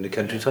children in the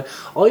countryside.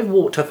 I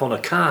walked up on a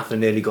calf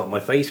and nearly got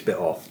my face bit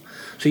off.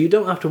 So you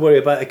don't have to worry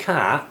about a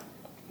cat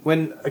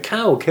when a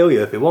cow will kill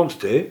you if it wants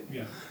to.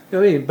 Yeah. You know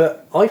what I mean?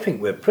 But I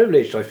think we're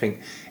privileged. I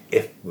think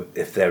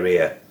if they're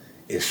here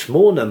in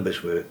small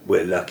numbers,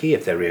 we're lucky.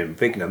 If they're here in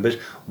big numbers,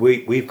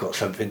 we've got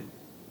something.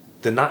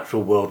 The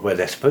natural world where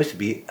they're supposed to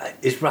be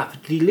is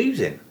rapidly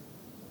losing.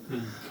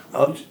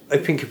 I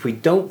think if we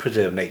don't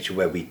preserve nature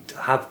where we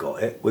have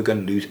got it, we're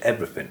going to lose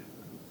everything.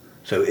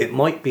 So it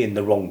might be in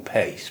the wrong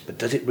place, but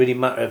does it really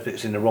matter if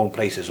it's in the wrong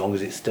place as long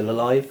as it's still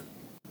alive?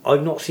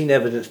 I've not seen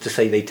evidence to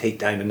say they take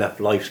down enough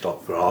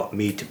livestock for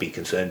me to be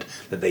concerned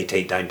that they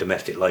take down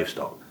domestic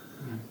livestock.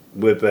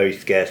 We're very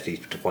scarce to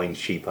find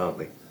sheep, aren't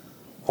we?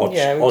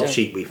 Odd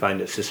sheep we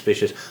find that's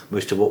suspicious.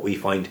 Most of what we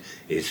find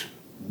is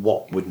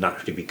what would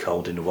naturally be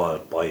culled in the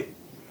wild by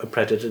a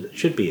predator that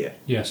should be here.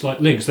 Yes, like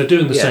lynx. They're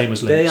doing the same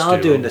as lynx. They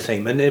are doing the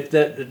same. And if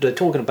they're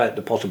talking about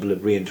the possible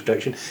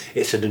reintroduction,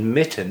 it's an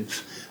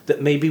admittance that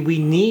maybe we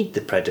need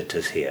the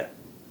predators here.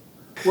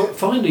 Well,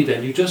 finally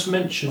then, you just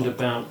mentioned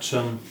about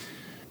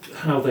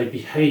how they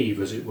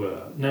behave, as it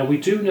were. Now, we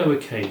do know a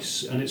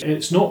case, and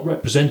it's not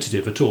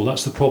representative at all.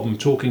 That's the problem,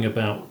 talking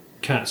about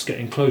cats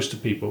getting close to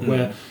people,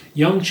 where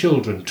young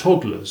children,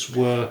 toddlers,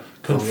 were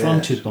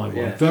confronted by one.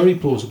 Yes. Very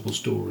plausible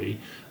story.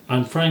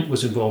 And Frank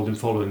was involved in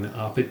following that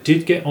up. It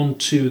did get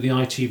onto the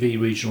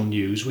ITV regional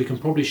news. We can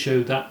probably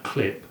show that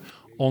clip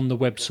on the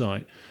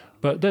website.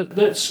 But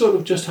let's sort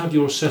of just have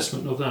your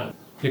assessment of that.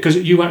 Because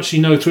you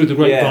actually know through the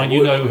grapevine,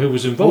 you know who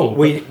was involved.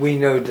 We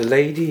know the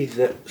lady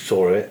that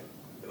saw it,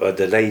 or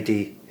the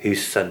lady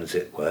whose sons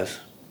it was.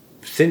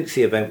 Since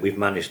the event, we've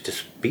managed to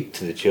speak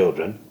to the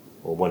children,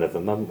 or one of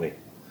them, haven't we?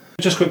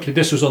 Just quickly,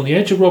 this was on the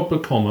edge of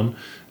Rodborough Common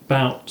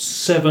about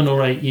 7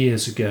 or 8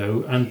 years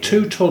ago, and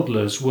two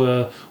toddlers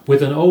were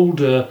with an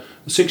older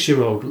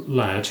 6-year-old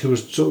lad who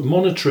was sort of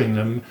monitoring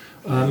them,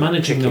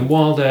 managing them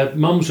while their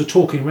mums were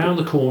talking round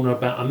the corner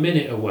about a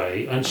minute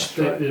away, and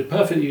a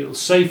perfectly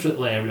safe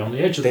little area on the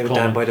edge of the common.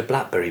 They were down by the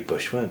blackberry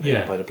bush, weren't they?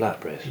 Yeah. By the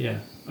blackberries. Yeah.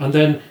 And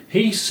then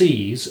he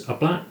sees a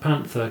black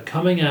panther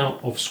coming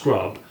out of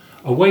scrub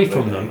away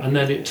from them, and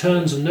then it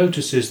turns and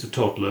notices the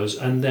toddlers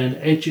and then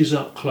edges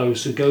up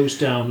close and goes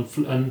down,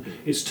 and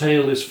its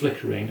tail is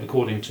flickering,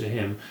 according to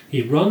him.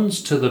 He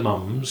runs to the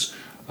mums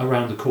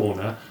around the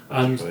corner,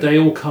 and they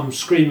all come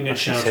screaming and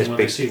shouting when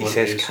they see what it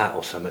is. He says cat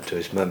or something to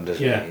his mum,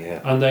 doesn't he?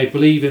 Yeah, and they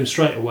believe him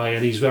straight away,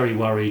 and he's very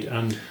worried,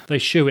 and they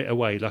shoo it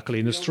away, luckily,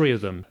 and there's 3 of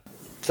them.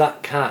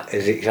 That cat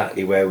is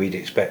exactly where we'd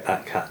expect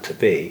that cat to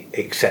be,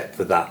 except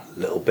for that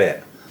little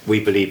bit. We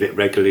believe it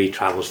regularly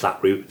travels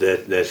that route.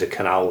 There's a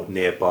canal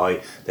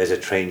nearby, there's a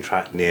train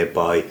track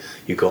nearby.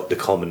 You've got the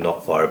common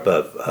not far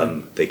above.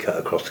 They cut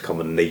across the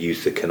common and they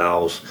use the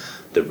canals,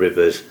 the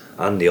rivers,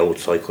 and the old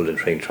cycle and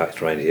train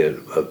tracks around here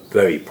are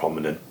very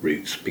prominent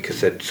routes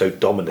because they're so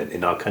dominant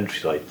in our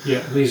countryside. Yeah,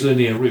 these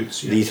linear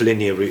routes. Yeah. These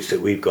linear routes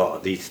that we've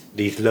got,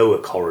 these lower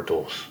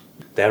corridors.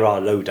 There are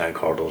low down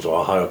corridors, or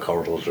our higher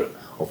corridors are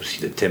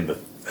obviously the timber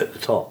at the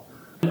top.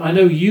 I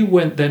know you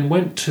went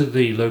to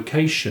the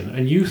location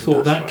and you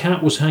thought that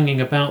cat was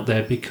hanging about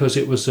there because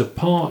it was a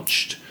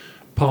parched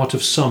part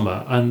of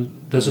summer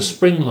and there's a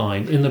spring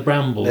line in the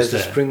brambles there.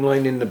 There's a spring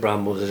line in the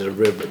brambles, there's a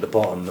river at the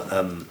bottom.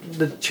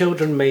 The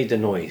children made a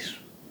noise.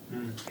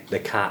 The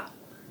cat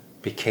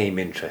became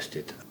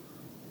interested.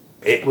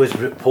 It was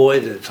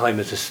reported at the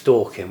time as a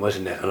stalking,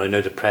 wasn't it? And I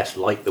know the press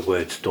liked the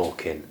word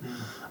stalking.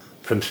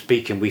 From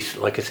speaking,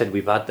 like I said,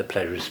 we've had the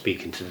pleasure of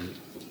speaking to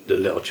the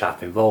little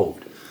chap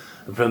involved.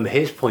 And from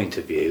his point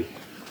of view,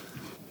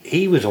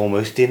 he was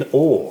almost in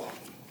awe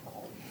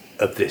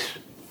of this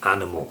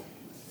animal.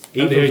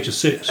 At the age of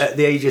 6? At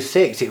the age of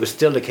 6, it was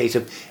still a case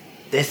of,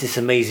 there's this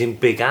amazing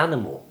big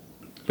animal.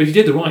 But he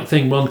did the right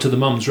thing, run to the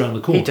mums round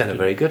the corner. He'd done a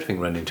very good thing,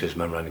 running to his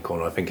mum round the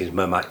corner. I think his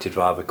mum acted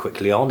rather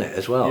quickly on it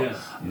as well. Yeah.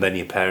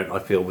 Many a parent, I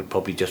feel, would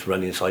probably just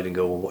run inside and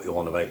go, well, what you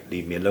on about?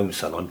 Leave me alone,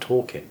 son, I'm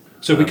talking.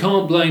 So we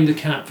can't blame the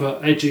cat for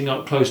edging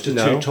up close to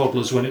No. two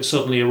toddlers when it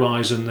suddenly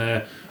arrives and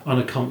they're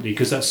unaccompanied,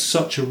 because that's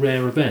such a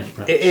rare event.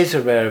 Perhaps. It is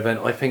a rare event.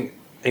 I think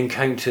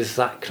encounters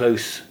that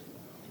close,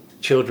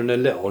 children are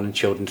little and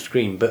children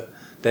scream, but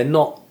they're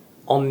not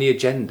on the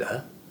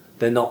agenda.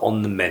 They're not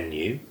on the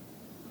menu.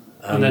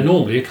 And they're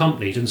normally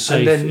accompanied and safe.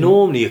 And they're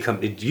normally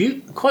accompanied.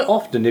 You quite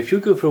often, if you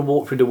go for a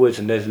walk through the woods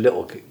and there's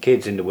little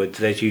kids in the woods,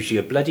 there's usually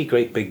a bloody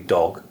great big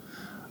dog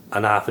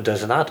and half a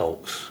dozen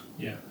adults.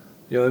 Yeah.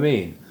 You know what I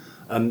mean?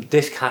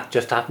 This cat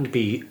just happened to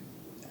be,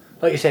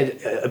 like you said,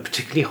 a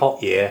particularly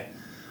hot year,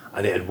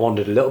 and it had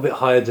wandered a little bit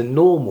higher than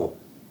normal.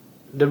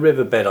 The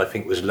riverbed, I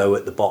think, was low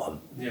at the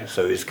bottom, Yeah.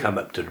 so it's come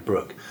up to the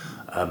brook.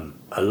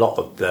 A lot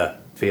of the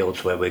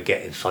fields where we're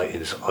getting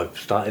sightings, I've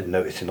started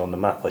noticing on the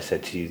map, I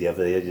said to you the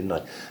other day, didn't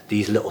I?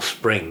 These little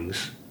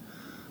springs,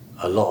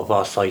 a lot of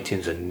our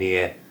sightings are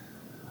near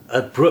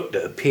a brook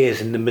that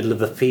appears in the middle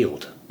of a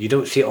field. You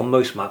don't see it on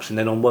most maps, and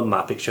then on one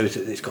map it shows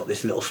that it's got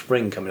this little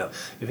spring coming up.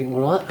 You think,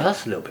 well,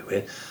 that's a little bit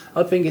weird.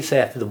 I think it's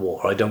there for the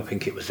water. I don't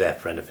think it was there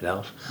for anything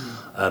else.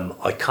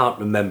 I can't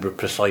remember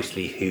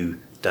precisely who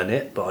done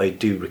it, but I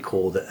do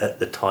recall that at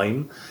the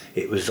time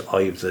it was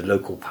either the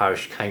local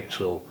parish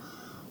council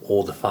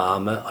or the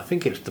farmer. I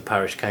think it was the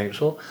parish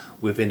council.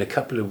 Within a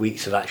couple of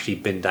weeks had actually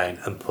been down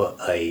and put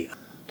a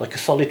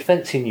solid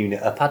fencing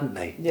unit up, hadn't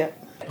they? Yeah.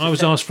 I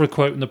was asked for a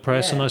quote in the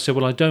press, Yeah. and I said,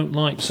 well, I don't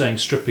like saying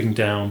stripping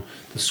down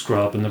the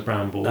scrub and the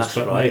brambles, That's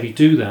but right. maybe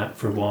do that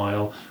for a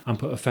while and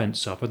put a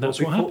fence up, and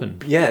that's what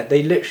happened. Yeah,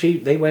 they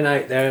went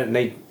out there and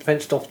they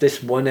fenced off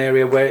this one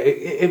area where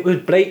it was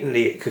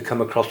blatantly it could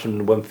come across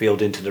from one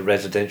field into the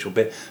residential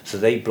bit, so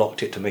they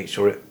blocked it to make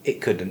sure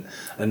it couldn't,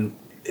 and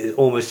it,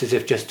 almost as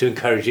if just to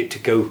encourage it to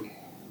go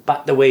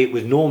back the way it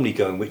was normally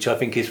going, which I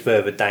think is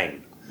further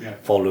down,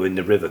 following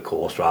the river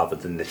course rather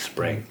than this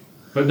spring.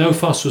 But no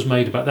fuss was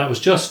made about that. Was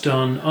just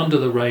done under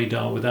the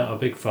radar without a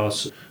big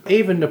fuss.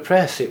 Even the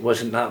press, it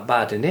wasn't that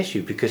bad an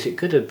issue because it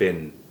could have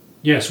been.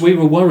 Yes, we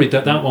were worried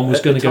that one was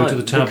At going the to go to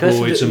time, the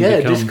tabloids and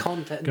this become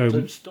content go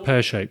of story.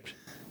 pear-shaped.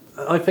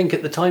 I think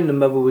at the time the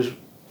mother was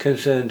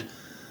concerned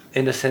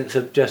in a sense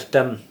of just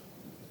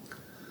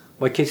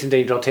my kid's in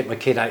danger, I'll take my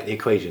kid out of the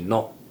equation,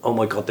 not oh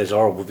my god there's a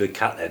horrible big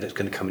cat there that's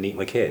going to come and eat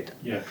my kid.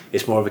 Yeah.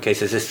 It's more of a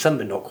case of there's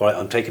something not quite,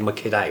 I'm taking my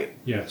kid out.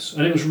 Yes,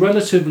 and it was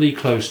relatively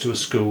close to a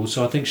school,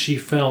 so I think she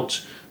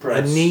felt I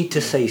need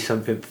to say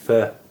something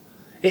for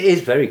it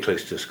is very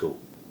close to a school.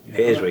 It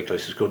is very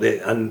close to school,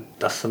 and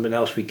that's something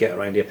else we get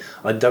around here.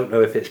 I don't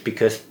know if it's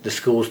because the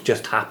schools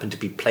just happen to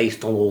be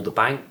placed on all the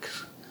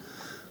banks,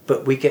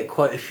 but we get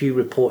quite a few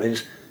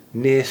reportings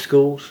near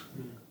schools.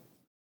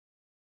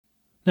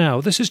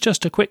 Now, this is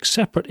just a quick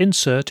separate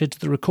insert into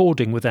the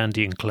recording with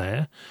Andy and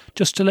Claire,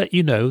 just to let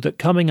you know that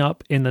coming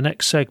up in the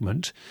next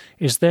segment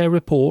is their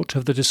report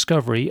of the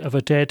discovery of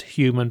a dead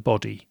human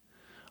body.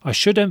 I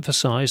should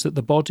emphasise that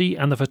the body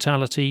and the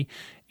fatality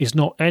is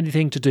not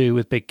anything to do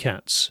with big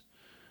cats.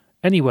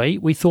 Anyway,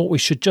 we thought we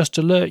should just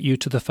alert you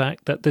to the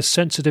fact that this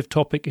sensitive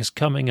topic is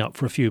coming up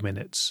for a few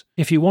minutes.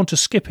 If you want to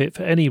skip it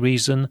for any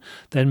reason,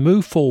 then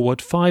move forward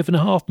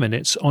 5.5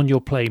 minutes on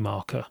your play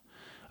marker,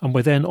 and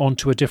we're then on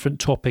to a different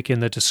topic in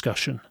the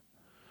discussion.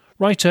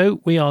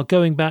 Righto, we are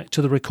going back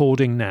to the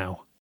recording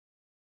now.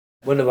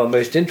 One of our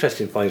most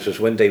interesting finds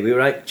was one day we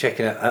were out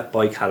checking out up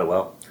by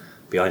Callowell,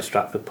 behind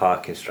Stratford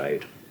Park in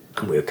Stroud,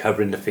 and we were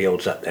covering the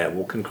fields up there,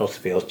 walking across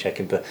the fields,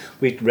 checking for.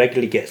 We'd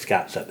regularly get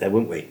scats up there,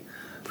 wouldn't we?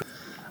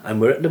 And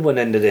we're at the one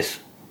end of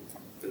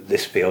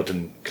this field,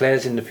 and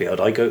Claire's in the field.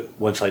 I go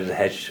one side of the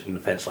hedge and the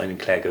fence line, and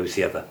Claire goes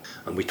the other.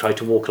 And we try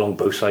to walk along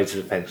both sides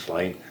of the fence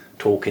line,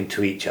 talking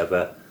to each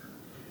other.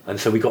 And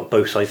so we got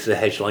both sides of the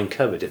hedge line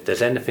covered. If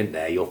there's anything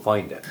there, you'll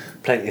find it.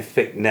 Plenty of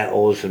thick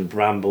nettles and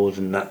brambles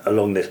and that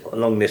along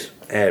this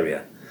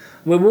area.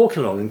 And we're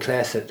walking along, and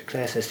Claire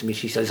says to me,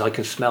 she says, I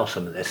can smell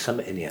something. There's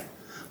something in here.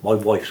 My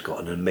wife's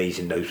got an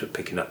amazing nose for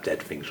picking up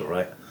dead things, all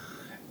right?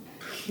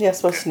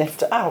 Yes, well,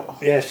 sniffed it out.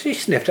 Yeah, she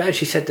sniffed it out.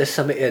 She said, there's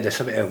something here,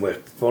 And we're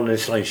following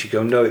this line. She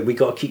go, no, we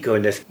got to keep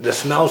going. The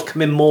smell's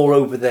coming more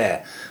over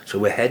there. So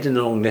we're heading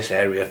along this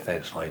area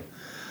fence line.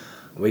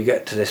 We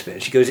get to this bit,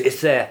 and she goes,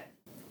 it's there.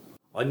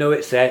 I know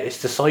it's there.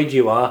 It's the side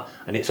you are,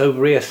 and it's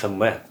over here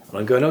somewhere. And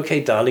I'm going,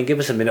 okay, darling, give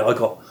us a minute. I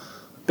got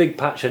a big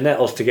patch of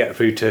nettles to get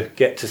through to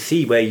get to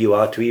see where you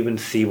are, to even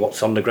see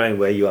what's on the ground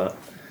where you are.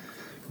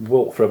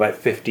 Walked for about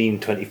 15,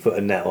 20 foot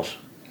of nettles.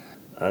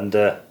 And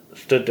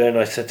stood there, and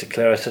I said to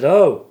Claire, I said,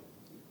 oh.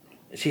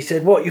 She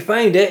said, what, you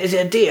found it? Is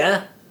it a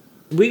deer?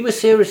 We were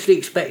seriously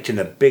expecting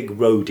a big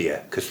roe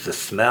deer, because the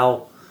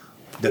smell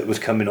that was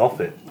coming off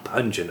it,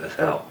 pungent as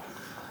hell.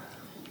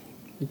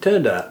 It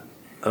turned out,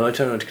 and I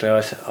turned around to Claire,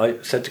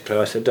 I said to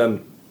Claire, I said,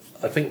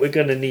 I think we're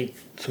going to need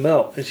some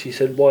help. And she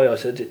said, why? I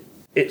said,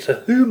 it's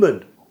a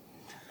human.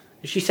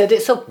 And she said,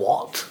 it's a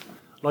what?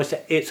 And I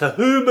said, it's a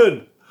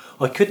human.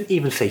 I couldn't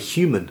even say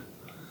human,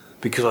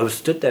 because I was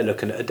stood there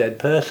looking at a dead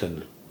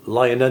person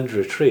lying under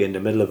a tree in the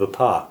middle of a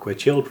park where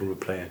children were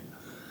playing.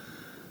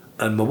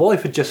 And my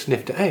wife had just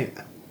sniffed it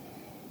out.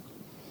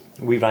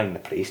 We rang the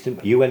police,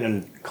 didn't we? You went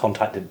and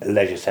contacted the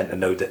leisure centre,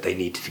 know that they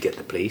needed to get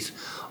the police.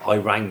 I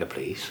rang the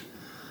police.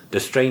 the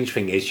strange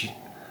thing is,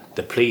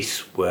 the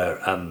police were,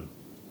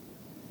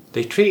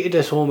 they treated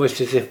us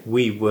almost as if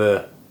we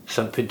were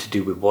something to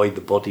do with why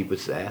the body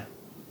was there.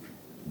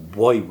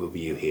 Why were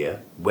you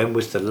here? When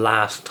was the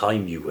last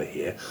time you were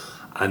here?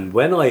 And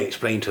when I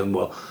explained to them,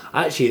 well,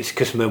 actually it's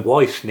because my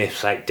wife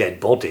sniffs out dead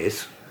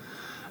bodies,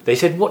 they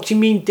said, what do you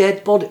mean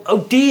dead body?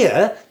 Oh,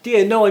 deer?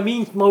 Deer, no, I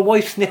mean my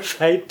wife sniffs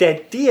out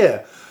dead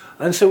deer.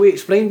 And so we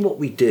explained what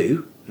we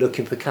do,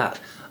 looking for cats.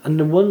 And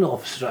the one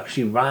officer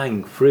actually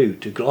rang through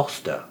to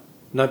Gloucester.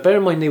 Now, bear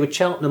in mind, they were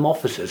Cheltenham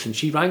officers, and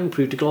she rang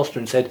through to Gloucester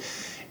and said,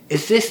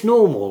 is this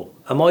normal?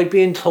 Am I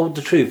being told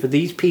the truth? Are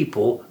these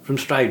people from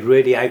Stroud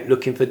really out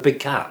looking for big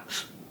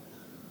cats?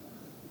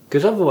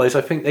 Because otherwise,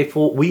 I think they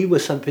thought we were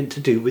something to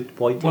do with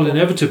why. Well,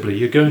 inevitably,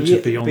 you're going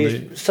to be on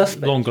the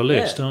suspect, longer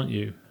list, aren't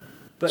you?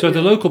 But so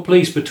the local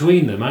police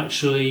between them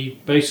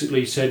actually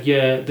basically said,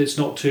 yeah, it's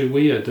not too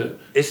weird that...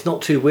 It's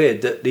not too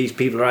weird that these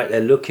people are out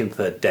there looking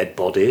for dead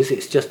bodies.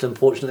 It's just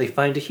unfortunately they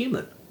found a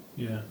human.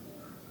 Yeah.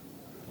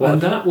 Well,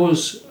 and that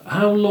was...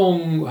 How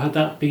long had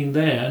that been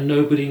there and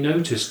nobody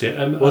noticed it?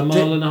 A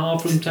mile and a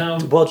half from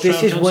town? Well,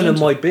 this is one centre? of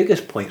my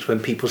biggest points when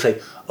people say,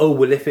 oh,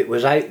 well, if it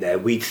was out there,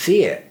 we'd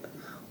see it.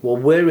 Well,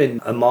 we're in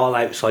a mile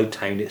outside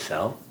town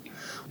itself.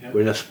 Yep.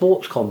 We're in a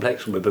sports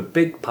complex with a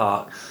big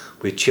park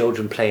with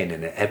children playing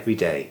in it every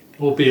day.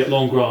 Albeit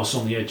long grass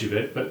on the edge of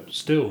it, but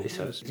still.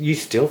 You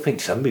still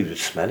think somebody would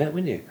smell it,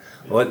 wouldn't you?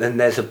 Yeah. Well, then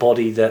there's a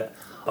body that...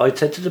 I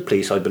said to the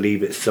police, I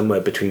believe it's somewhere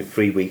between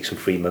 3 weeks and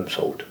 3 months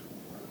old.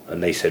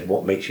 And they said,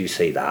 what makes you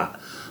say that?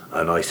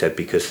 And I said,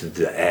 because of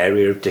the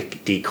area of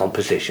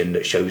decomposition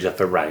that shows up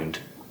around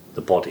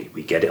the body.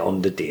 We get it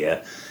on the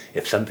deer.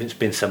 If something's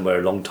been somewhere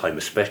a long time,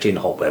 especially in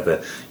hot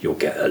weather, you'll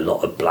get a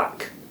lot of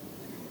black,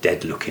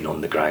 dead looking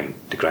on the ground.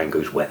 The ground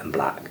goes wet and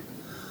black.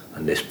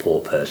 And this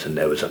poor person,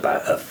 there was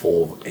about a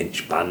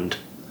 4-inch band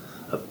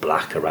of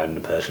black around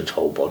the person's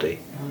whole body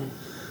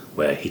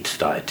where he'd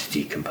started to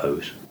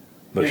decompose.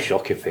 Most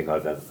shocking thing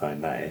I've ever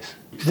found, that is.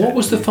 What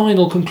was the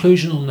final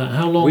conclusion on that?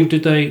 How long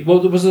did they... Well,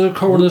 was there a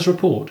coroner's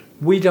report?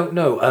 We don't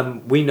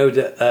know. We know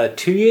that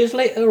 2 years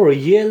later or a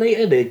year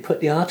later, they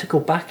put the article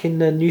back in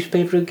the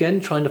newspaper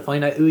again, trying to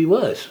find out who he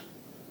was.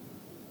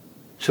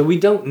 So we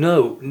don't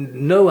know,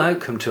 no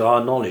outcome to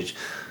our knowledge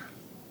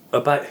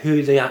about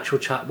who the actual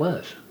chap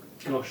was.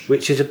 Gosh.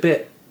 Which is a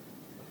bit...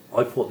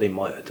 I thought they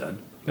might have done.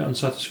 A bit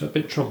unsatisfying, a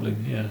bit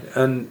troubling, yeah.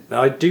 And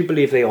I do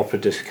believe they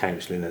offered us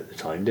counselling at the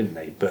time, didn't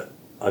they? But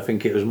I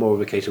think it was more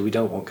of a case of we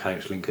don't want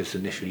counselling because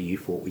initially you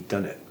thought we'd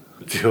done it.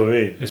 Do you know what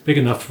I mean? It's big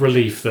enough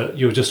relief that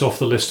you're just off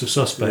the list of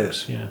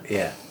suspects,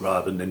 Yeah,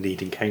 rather than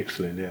needing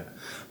counselling, yeah.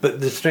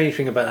 But the strange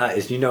thing about that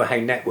is, you know how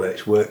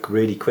networks work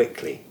really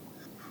quickly.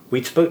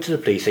 We spoke to the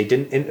police, they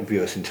didn't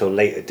interview us until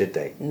later, did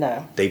they?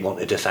 No. They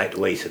wanted us out the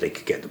way so they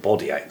could get the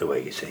body out the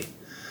way, you see.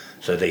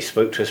 So they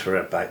spoke to us for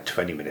about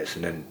 20 minutes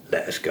and then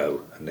let us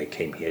go, and they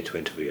came here to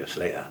interview us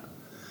later.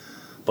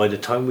 By the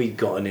time we'd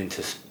gotten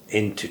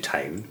into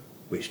town,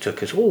 which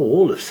took us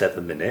all of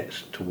 7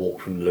 minutes to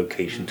walk from the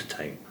location to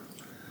town,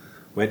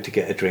 went to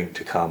get a drink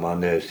to calm our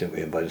nerves, didn't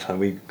we? And by the time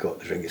we got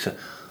the drink, it said,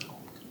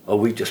 oh,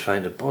 we just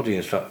found a body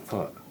in Stratford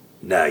Park.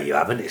 No, you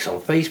haven't, it's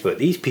on Facebook.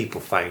 These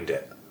people found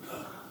it.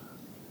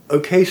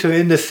 Okay, so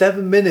in the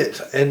 7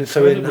 minutes, and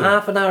so in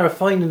half an hour of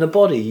finding the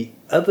body,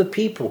 other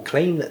people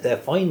claim that they're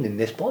finding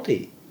this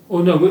body.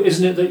 Oh no,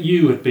 isn't it that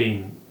you had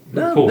been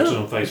reported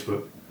on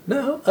Facebook?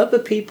 No, other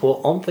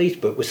people on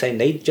Facebook were saying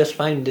they just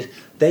found this,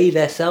 they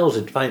themselves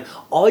had found,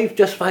 I've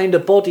just found a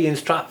body in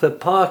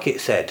Stratford Park,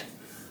 it said.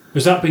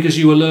 Was that because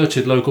you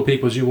alerted local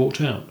people as you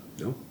walked out?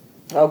 No.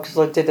 Oh, because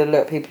I did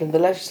alert people in the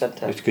leisure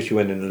centre. It's because you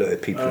went and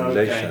alerted people in the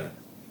leisure centre.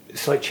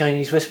 It's like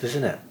Chinese whispers,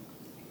 isn't it?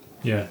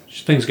 Yeah,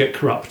 things get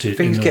corrupted.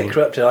 Things get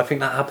corrupted. I think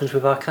that happens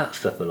with our cat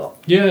stuff a lot.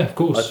 Yeah, of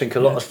course. I think a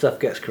lot of stuff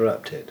gets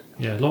corrupted.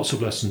 Yeah, lots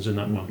of lessons in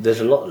that one. There's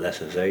a lot of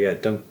lessons there, yeah.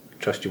 Don't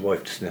trust your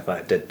wife to sniff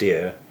out a dead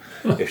deer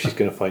if she's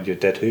going to find you a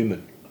dead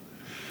human.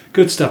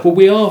 Good stuff. Well,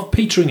 we are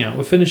petering out.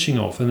 We're finishing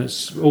off, and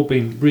it's all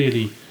been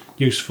really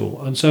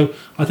useful. And so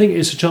I think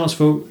it's a chance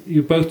for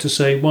you both to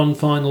say one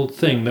final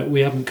thing that we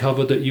haven't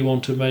covered that you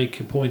want to make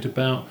a point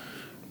about.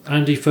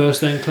 Andy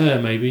first, then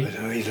Claire, maybe. I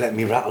don't know, he's let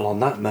me rattle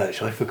on that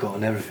much. I've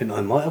forgotten everything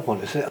I might have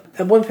wanted to say.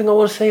 And one thing I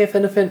want to say, if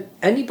anything,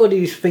 anybody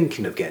who's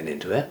thinking of getting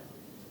into it,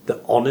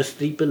 that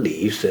honestly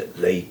believes that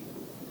they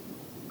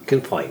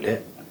can find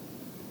it,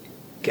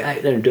 get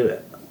out there and do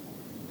it.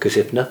 Because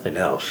if nothing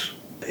else,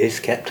 it's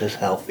kept us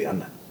healthy,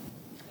 hasn't it?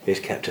 It's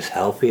kept us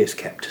healthy, it's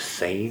kept us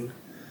sane.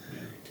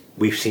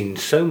 We've seen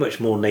so much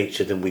more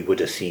nature than we would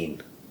have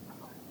seen.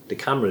 The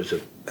cameras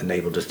have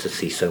enabled us to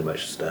see so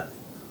much stuff.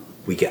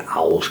 We get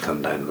owls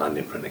come down and land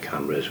in front of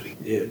cameras.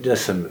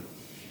 There's some...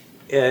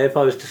 Yeah, if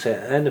I was to say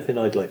anything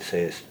I'd like to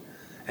say is,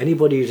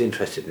 anybody who's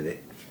interested in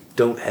it,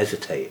 don't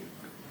hesitate.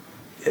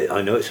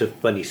 I know it's a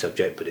funny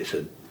subject, but it's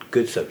a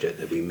good subject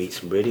that we meet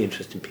some really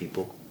interesting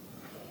people.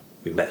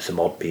 We've met some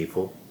odd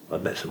people.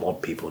 I've met some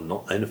odd people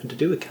not anything to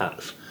do with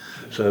cats.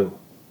 So,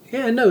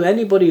 yeah, no,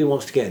 anybody who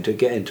wants to get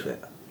into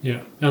it.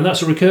 Yeah, and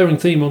that's a recurring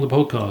theme on the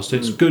podcast.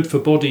 It's good for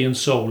body and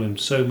soul in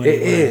so many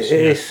ways.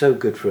 It is so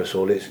good for us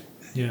all.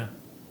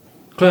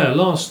 Claire,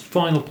 last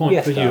final point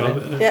Yes, for you.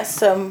 darling.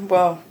 Yes,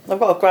 well, I've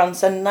got a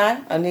grandson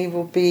now, and he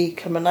will be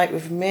coming out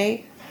with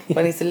me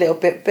when he's a little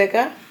bit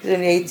bigger. He's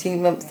only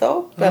 18 months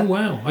old. Oh,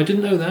 wow. I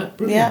didn't know that.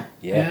 Brilliant.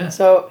 Yeah.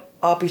 So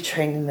I'll be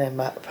training them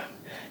up.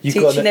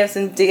 Teaching him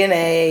some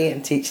DNA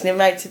and teaching him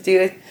how to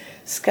do a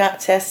scat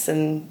test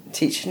and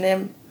teaching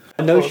him.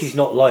 I know she's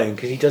not lying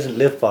because he doesn't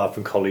live far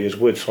from Collier's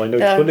Wood, so I know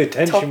full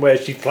attention where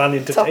she's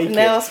planning to take it.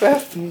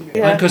 Nailsworth. And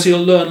because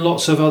he'll learn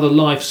lots of other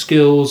life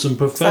skills and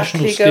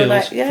professional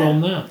skills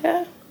from that.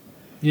 Yeah.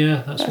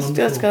 Yeah, that's wonderful.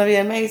 That's going to be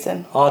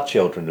amazing. Our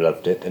children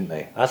loved it, didn't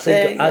they? As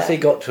they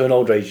got to an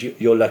older age,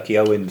 you're lucky,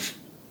 Owens.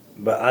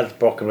 But as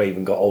Brock and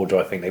Raven got older,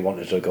 I think they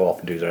wanted to go off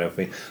and do their own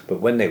thing.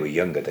 But when they were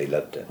younger, they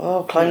loved it.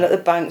 Oh, climbing up the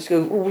banks,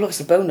 go, oh, look, there's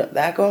a bone up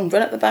there. Go and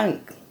run up the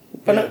bank.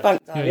 Run up the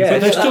bank. Yeah,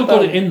 but they've still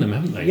got it in them,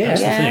 haven't they? Yeah.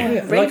 That's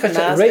the thing. Like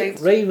I said,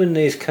 Raven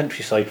is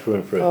countryside through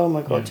and through. Oh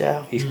my God,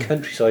 yeah. He's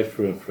countryside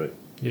through and through.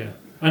 Yeah.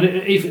 And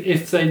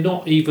if they're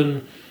not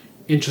even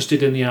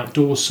interested in the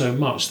outdoors so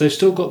much, they've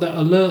still got that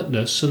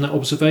alertness and that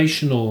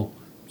observational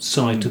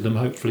side to them,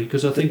 hopefully,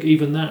 because I think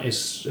even that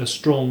is a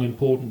strong,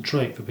 important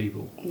trait for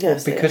people.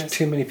 Yes, because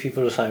too many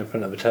people are sat in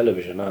front of a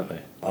television, aren't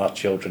they? Our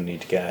children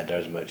need to get out there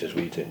as much as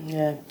we do.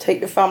 Yeah, take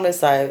your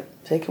families out,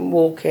 take them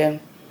walking,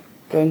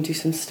 go and do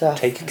some stuff.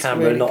 Take a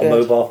camera, not a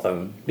mobile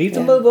phone. Leave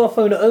the mobile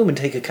phone at home and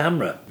take a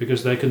camera.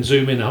 Because they can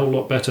zoom in a whole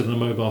lot better than a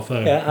mobile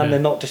phone. Yeah, and they're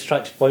not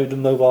distracted by the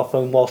mobile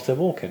phone whilst they're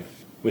walking.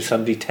 With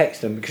somebody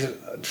text them, because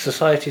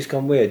society's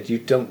gone weird.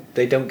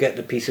 They don't get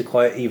the peace of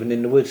quiet even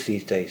in the woods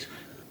these days.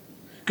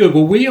 Good.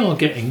 Well, we are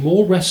getting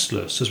more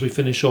restless as we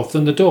finish off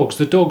than the dogs.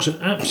 The dogs are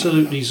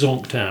absolutely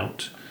zonked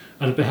out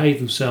and behave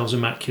themselves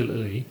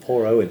immaculately.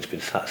 Poor Owen's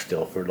been sat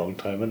still for a long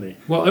time, hasn't he?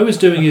 Well, Owen's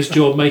doing his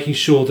job, making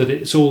sure that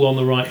it's all on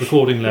the right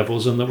recording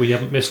levels and that we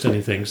haven't missed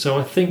anything. So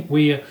I think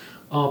we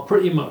are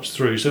pretty much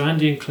through. So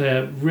Andy and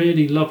Claire,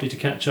 really lovely to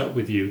catch up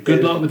with you.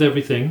 Good luck with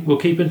everything. We'll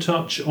keep in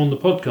touch on the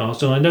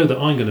podcast, and I know that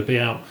I'm going to be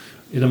out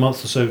in a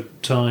month or so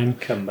time.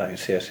 Come back and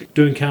see us.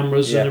 Doing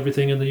cameras and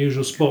everything in the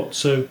usual spot.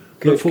 So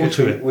look forward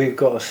to it. We've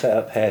got to set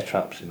up hair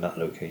traps in that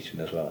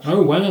location as well. So.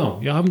 Oh wow!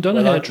 Yeah, I haven't done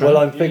a hair trap. Well,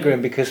 I'm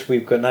figuring because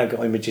we've now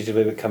got images of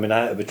it coming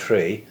out of a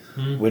tree,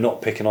 we're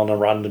not picking on a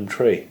random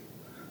tree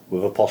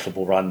with a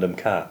possible random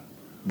cat.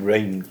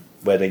 Rain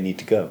where they need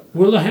to go.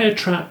 Will the hair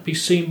trap be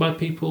seen by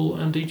people,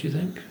 Andy, do you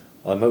think?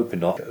 I'm hoping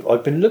not.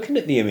 I've been looking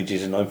at the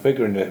images and I'm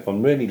figuring that if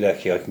I'm really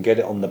lucky I can get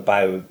it on the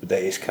bough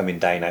that it's coming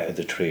down out of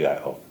the tree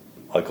out of.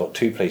 I've got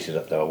two places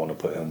up there I want to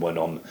put in. One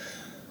on...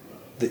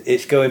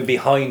 It's going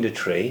behind a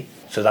tree,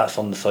 so that's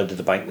on the side of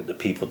the bank that the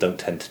people don't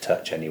tend to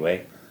touch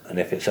anyway. And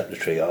if it's up the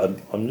tree, I'm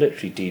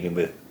literally dealing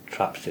with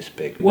traps this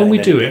big. When we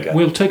do it,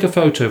 we'll take a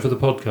photo for the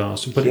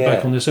podcast and put it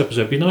back on this episode.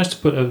 It'd be nice to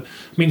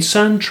put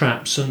sand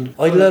traps and...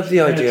 I love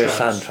the idea of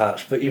sand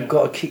traps, but you've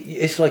got to keep...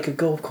 It's like a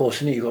golf course,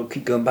 isn't it? You've got to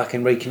keep going back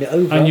and raking it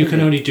over. And you can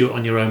only do it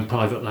on your own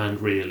private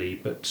land, really,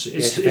 but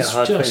it's a bit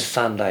hard just putting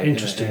sand out,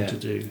 interesting to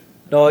do.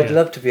 No, I'd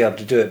love to be able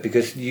to do it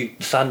because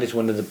sand is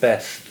one of the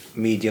best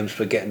mediums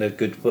for getting a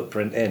good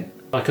footprint in.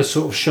 Like a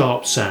sort of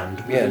sharp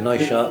sand. Yeah,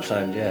 nice sharp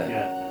sand,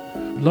 yeah.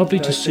 Lovely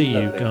to see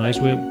you guys.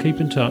 We'll keep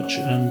in touch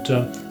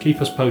and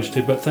keep us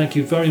posted. But thank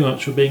you very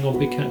much for being on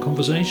Big Cat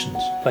Conversations.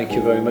 Thank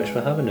you very much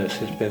for having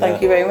us. It's been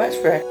Thank you very much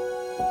for it.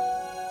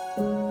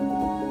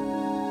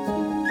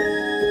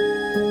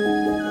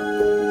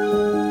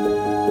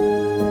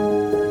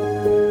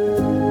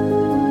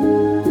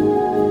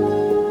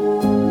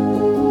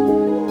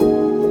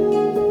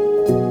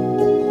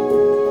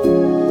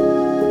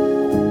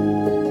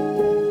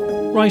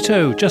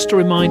 Righto, just a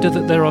reminder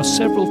that there are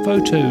several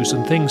photos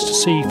and things to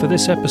see for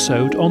this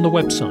episode on the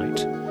website.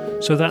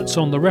 So that's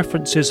on the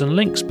references and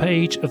links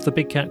page of the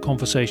Big Cat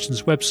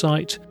Conversations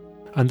website,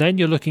 and then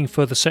you're looking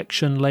for the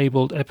section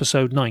labelled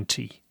episode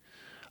 90.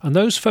 And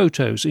those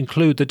photos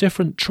include the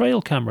different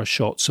trail camera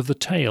shots of the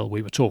tail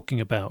we were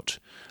talking about,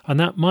 and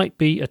that might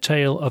be a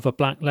tail of a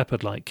black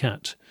leopard-like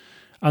cat.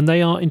 And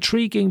they are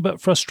intriguing but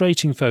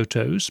frustrating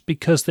photos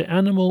because the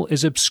animal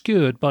is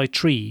obscured by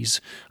trees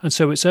and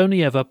so it's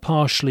only ever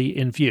partially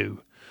in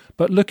view.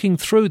 But looking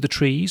through the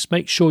trees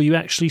makes sure you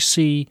actually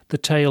see the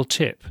tail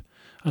tip,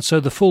 and so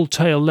the full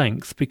tail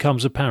length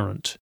becomes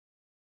apparent.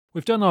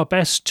 We've done our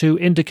best to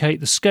indicate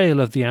the scale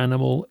of the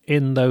animal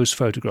in those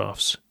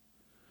photographs.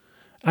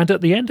 And at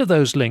the end of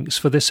those links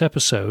for this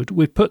episode,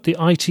 we've put the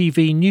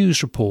ITV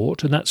News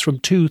report, and that's from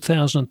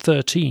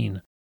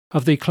 2013,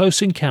 of the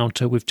close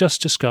encounter we've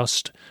just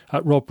discussed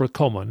at Robborough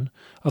Common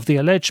of the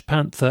alleged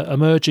panther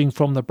emerging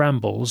from the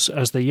brambles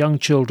as the young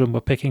children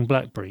were picking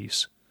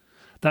blackberries.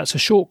 That's a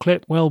short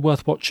clip well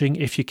worth watching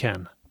if you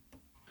can.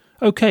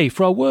 OK,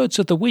 for our words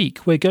of the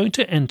week, we're going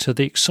to enter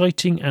the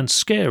exciting and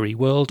scary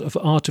world of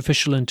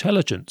artificial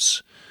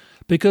intelligence,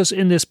 because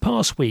in this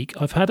past week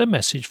I've had a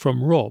message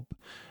from Rob,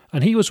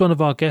 and he was one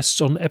of our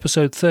guests on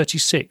episode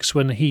 36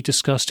 when he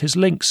discussed his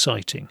lynx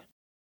sighting.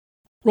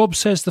 Rob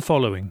says the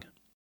following: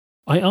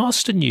 I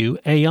asked a new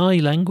AI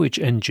language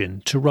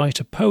engine to write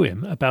a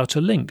poem about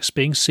a lynx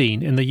being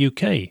seen in the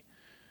UK.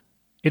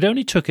 It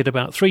only took it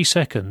about 3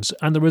 seconds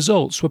and the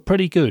results were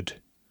pretty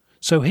good.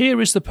 So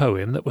here is the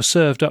poem that was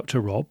served up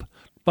to Rob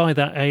by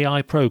that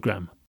AI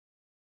programme.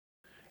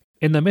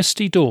 In the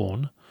misty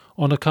dawn,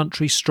 on a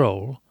country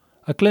stroll,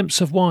 a glimpse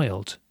of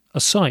wild, a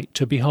sight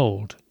to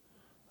behold.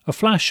 A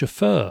flash of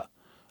fur,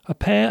 a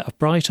pair of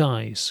bright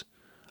eyes,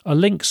 a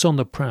lynx on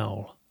the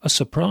prowl, a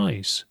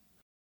surprise.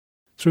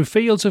 Through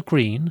fields of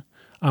green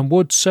and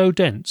woods so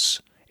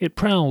dense, it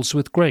prowls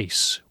with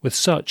grace, with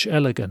such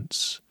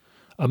elegance.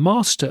 A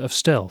master of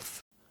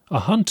stealth, a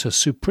hunter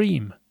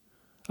supreme,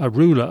 a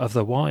ruler of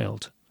the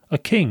wild, a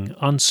king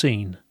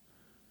unseen.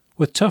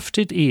 With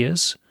tufted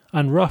ears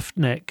and rough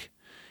neck,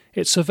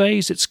 it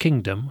surveys its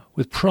kingdom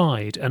with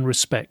pride and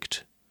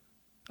respect.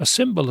 A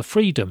symbol of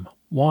freedom,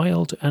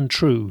 wild and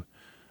true,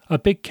 a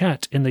big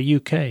cat in the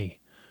UK,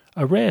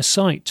 a rare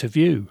sight to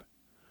view.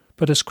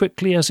 But as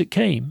quickly as it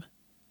came,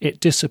 it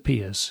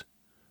disappears,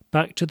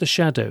 back to the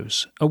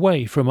shadows,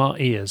 away from our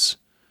ears.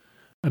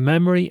 A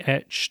memory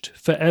etched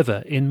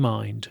forever in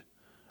mind,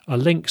 a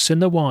lynx in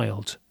the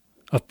wild,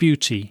 of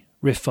beauty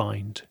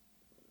refined.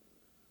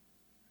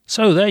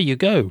 So there you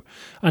go,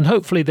 and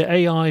hopefully the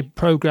AI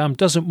programme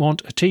doesn't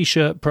want a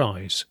T-shirt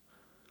prize.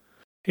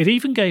 It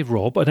even gave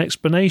Rob an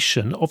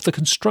explanation of the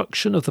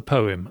construction of the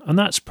poem, and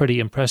that's pretty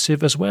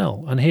impressive as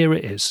well, and here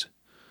it is.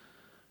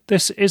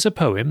 This is a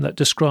poem that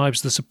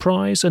describes the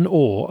surprise and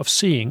awe of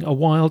seeing a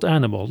wild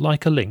animal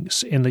like a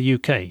lynx in the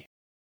UK.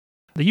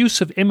 The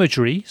use of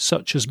imagery,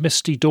 such as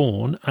misty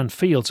dawn and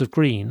fields of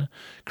green,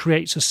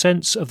 creates a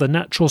sense of the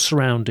natural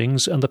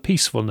surroundings and the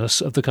peacefulness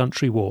of the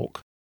country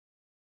walk.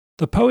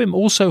 The poem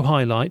also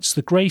highlights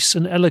the grace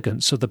and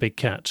elegance of the big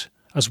cat,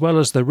 as well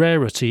as the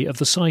rarity of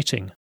the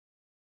sighting.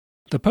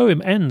 The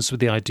poem ends with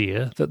the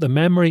idea that the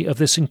memory of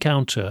this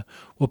encounter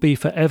will be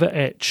forever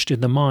etched in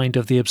the mind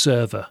of the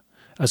observer,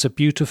 as a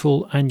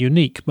beautiful and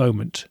unique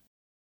moment.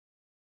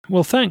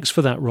 Well, thanks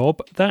for that,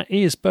 Rob. That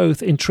is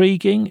both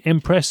intriguing,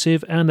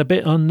 impressive, and a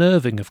bit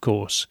unnerving, of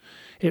course.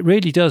 It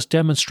really does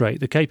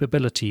demonstrate the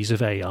capabilities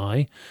of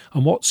AI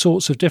and what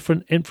sorts of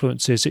different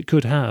influences it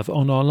could have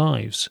on our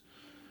lives.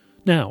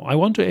 Now, I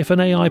wonder if an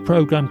AI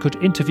programme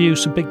could interview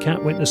some big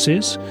cat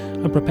witnesses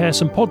and prepare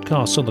some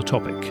podcasts on the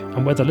topic,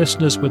 and whether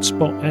listeners would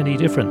spot any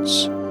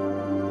difference.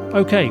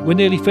 OK, we're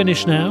nearly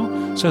finished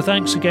now, so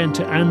thanks again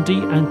to Andy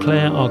and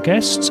Claire, our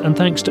guests, and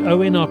thanks to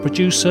Owen, our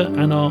producer,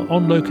 and our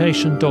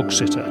on-location dog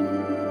sitter.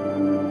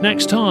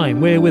 Next time,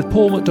 we're with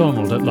Paul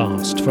MacDonald at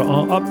last for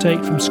our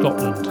update from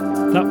Scotland.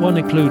 That one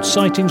includes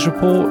sightings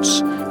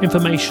reports,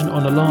 information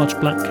on a large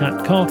black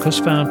cat carcass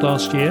found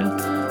last year,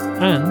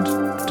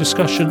 and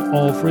discussion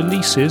of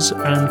releases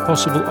and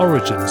possible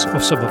origins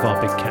of some of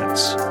our big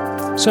cats.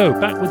 So,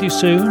 back with you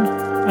soon.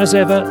 As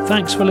ever,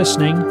 thanks for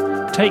listening.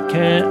 Take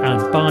care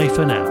and bye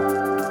for now.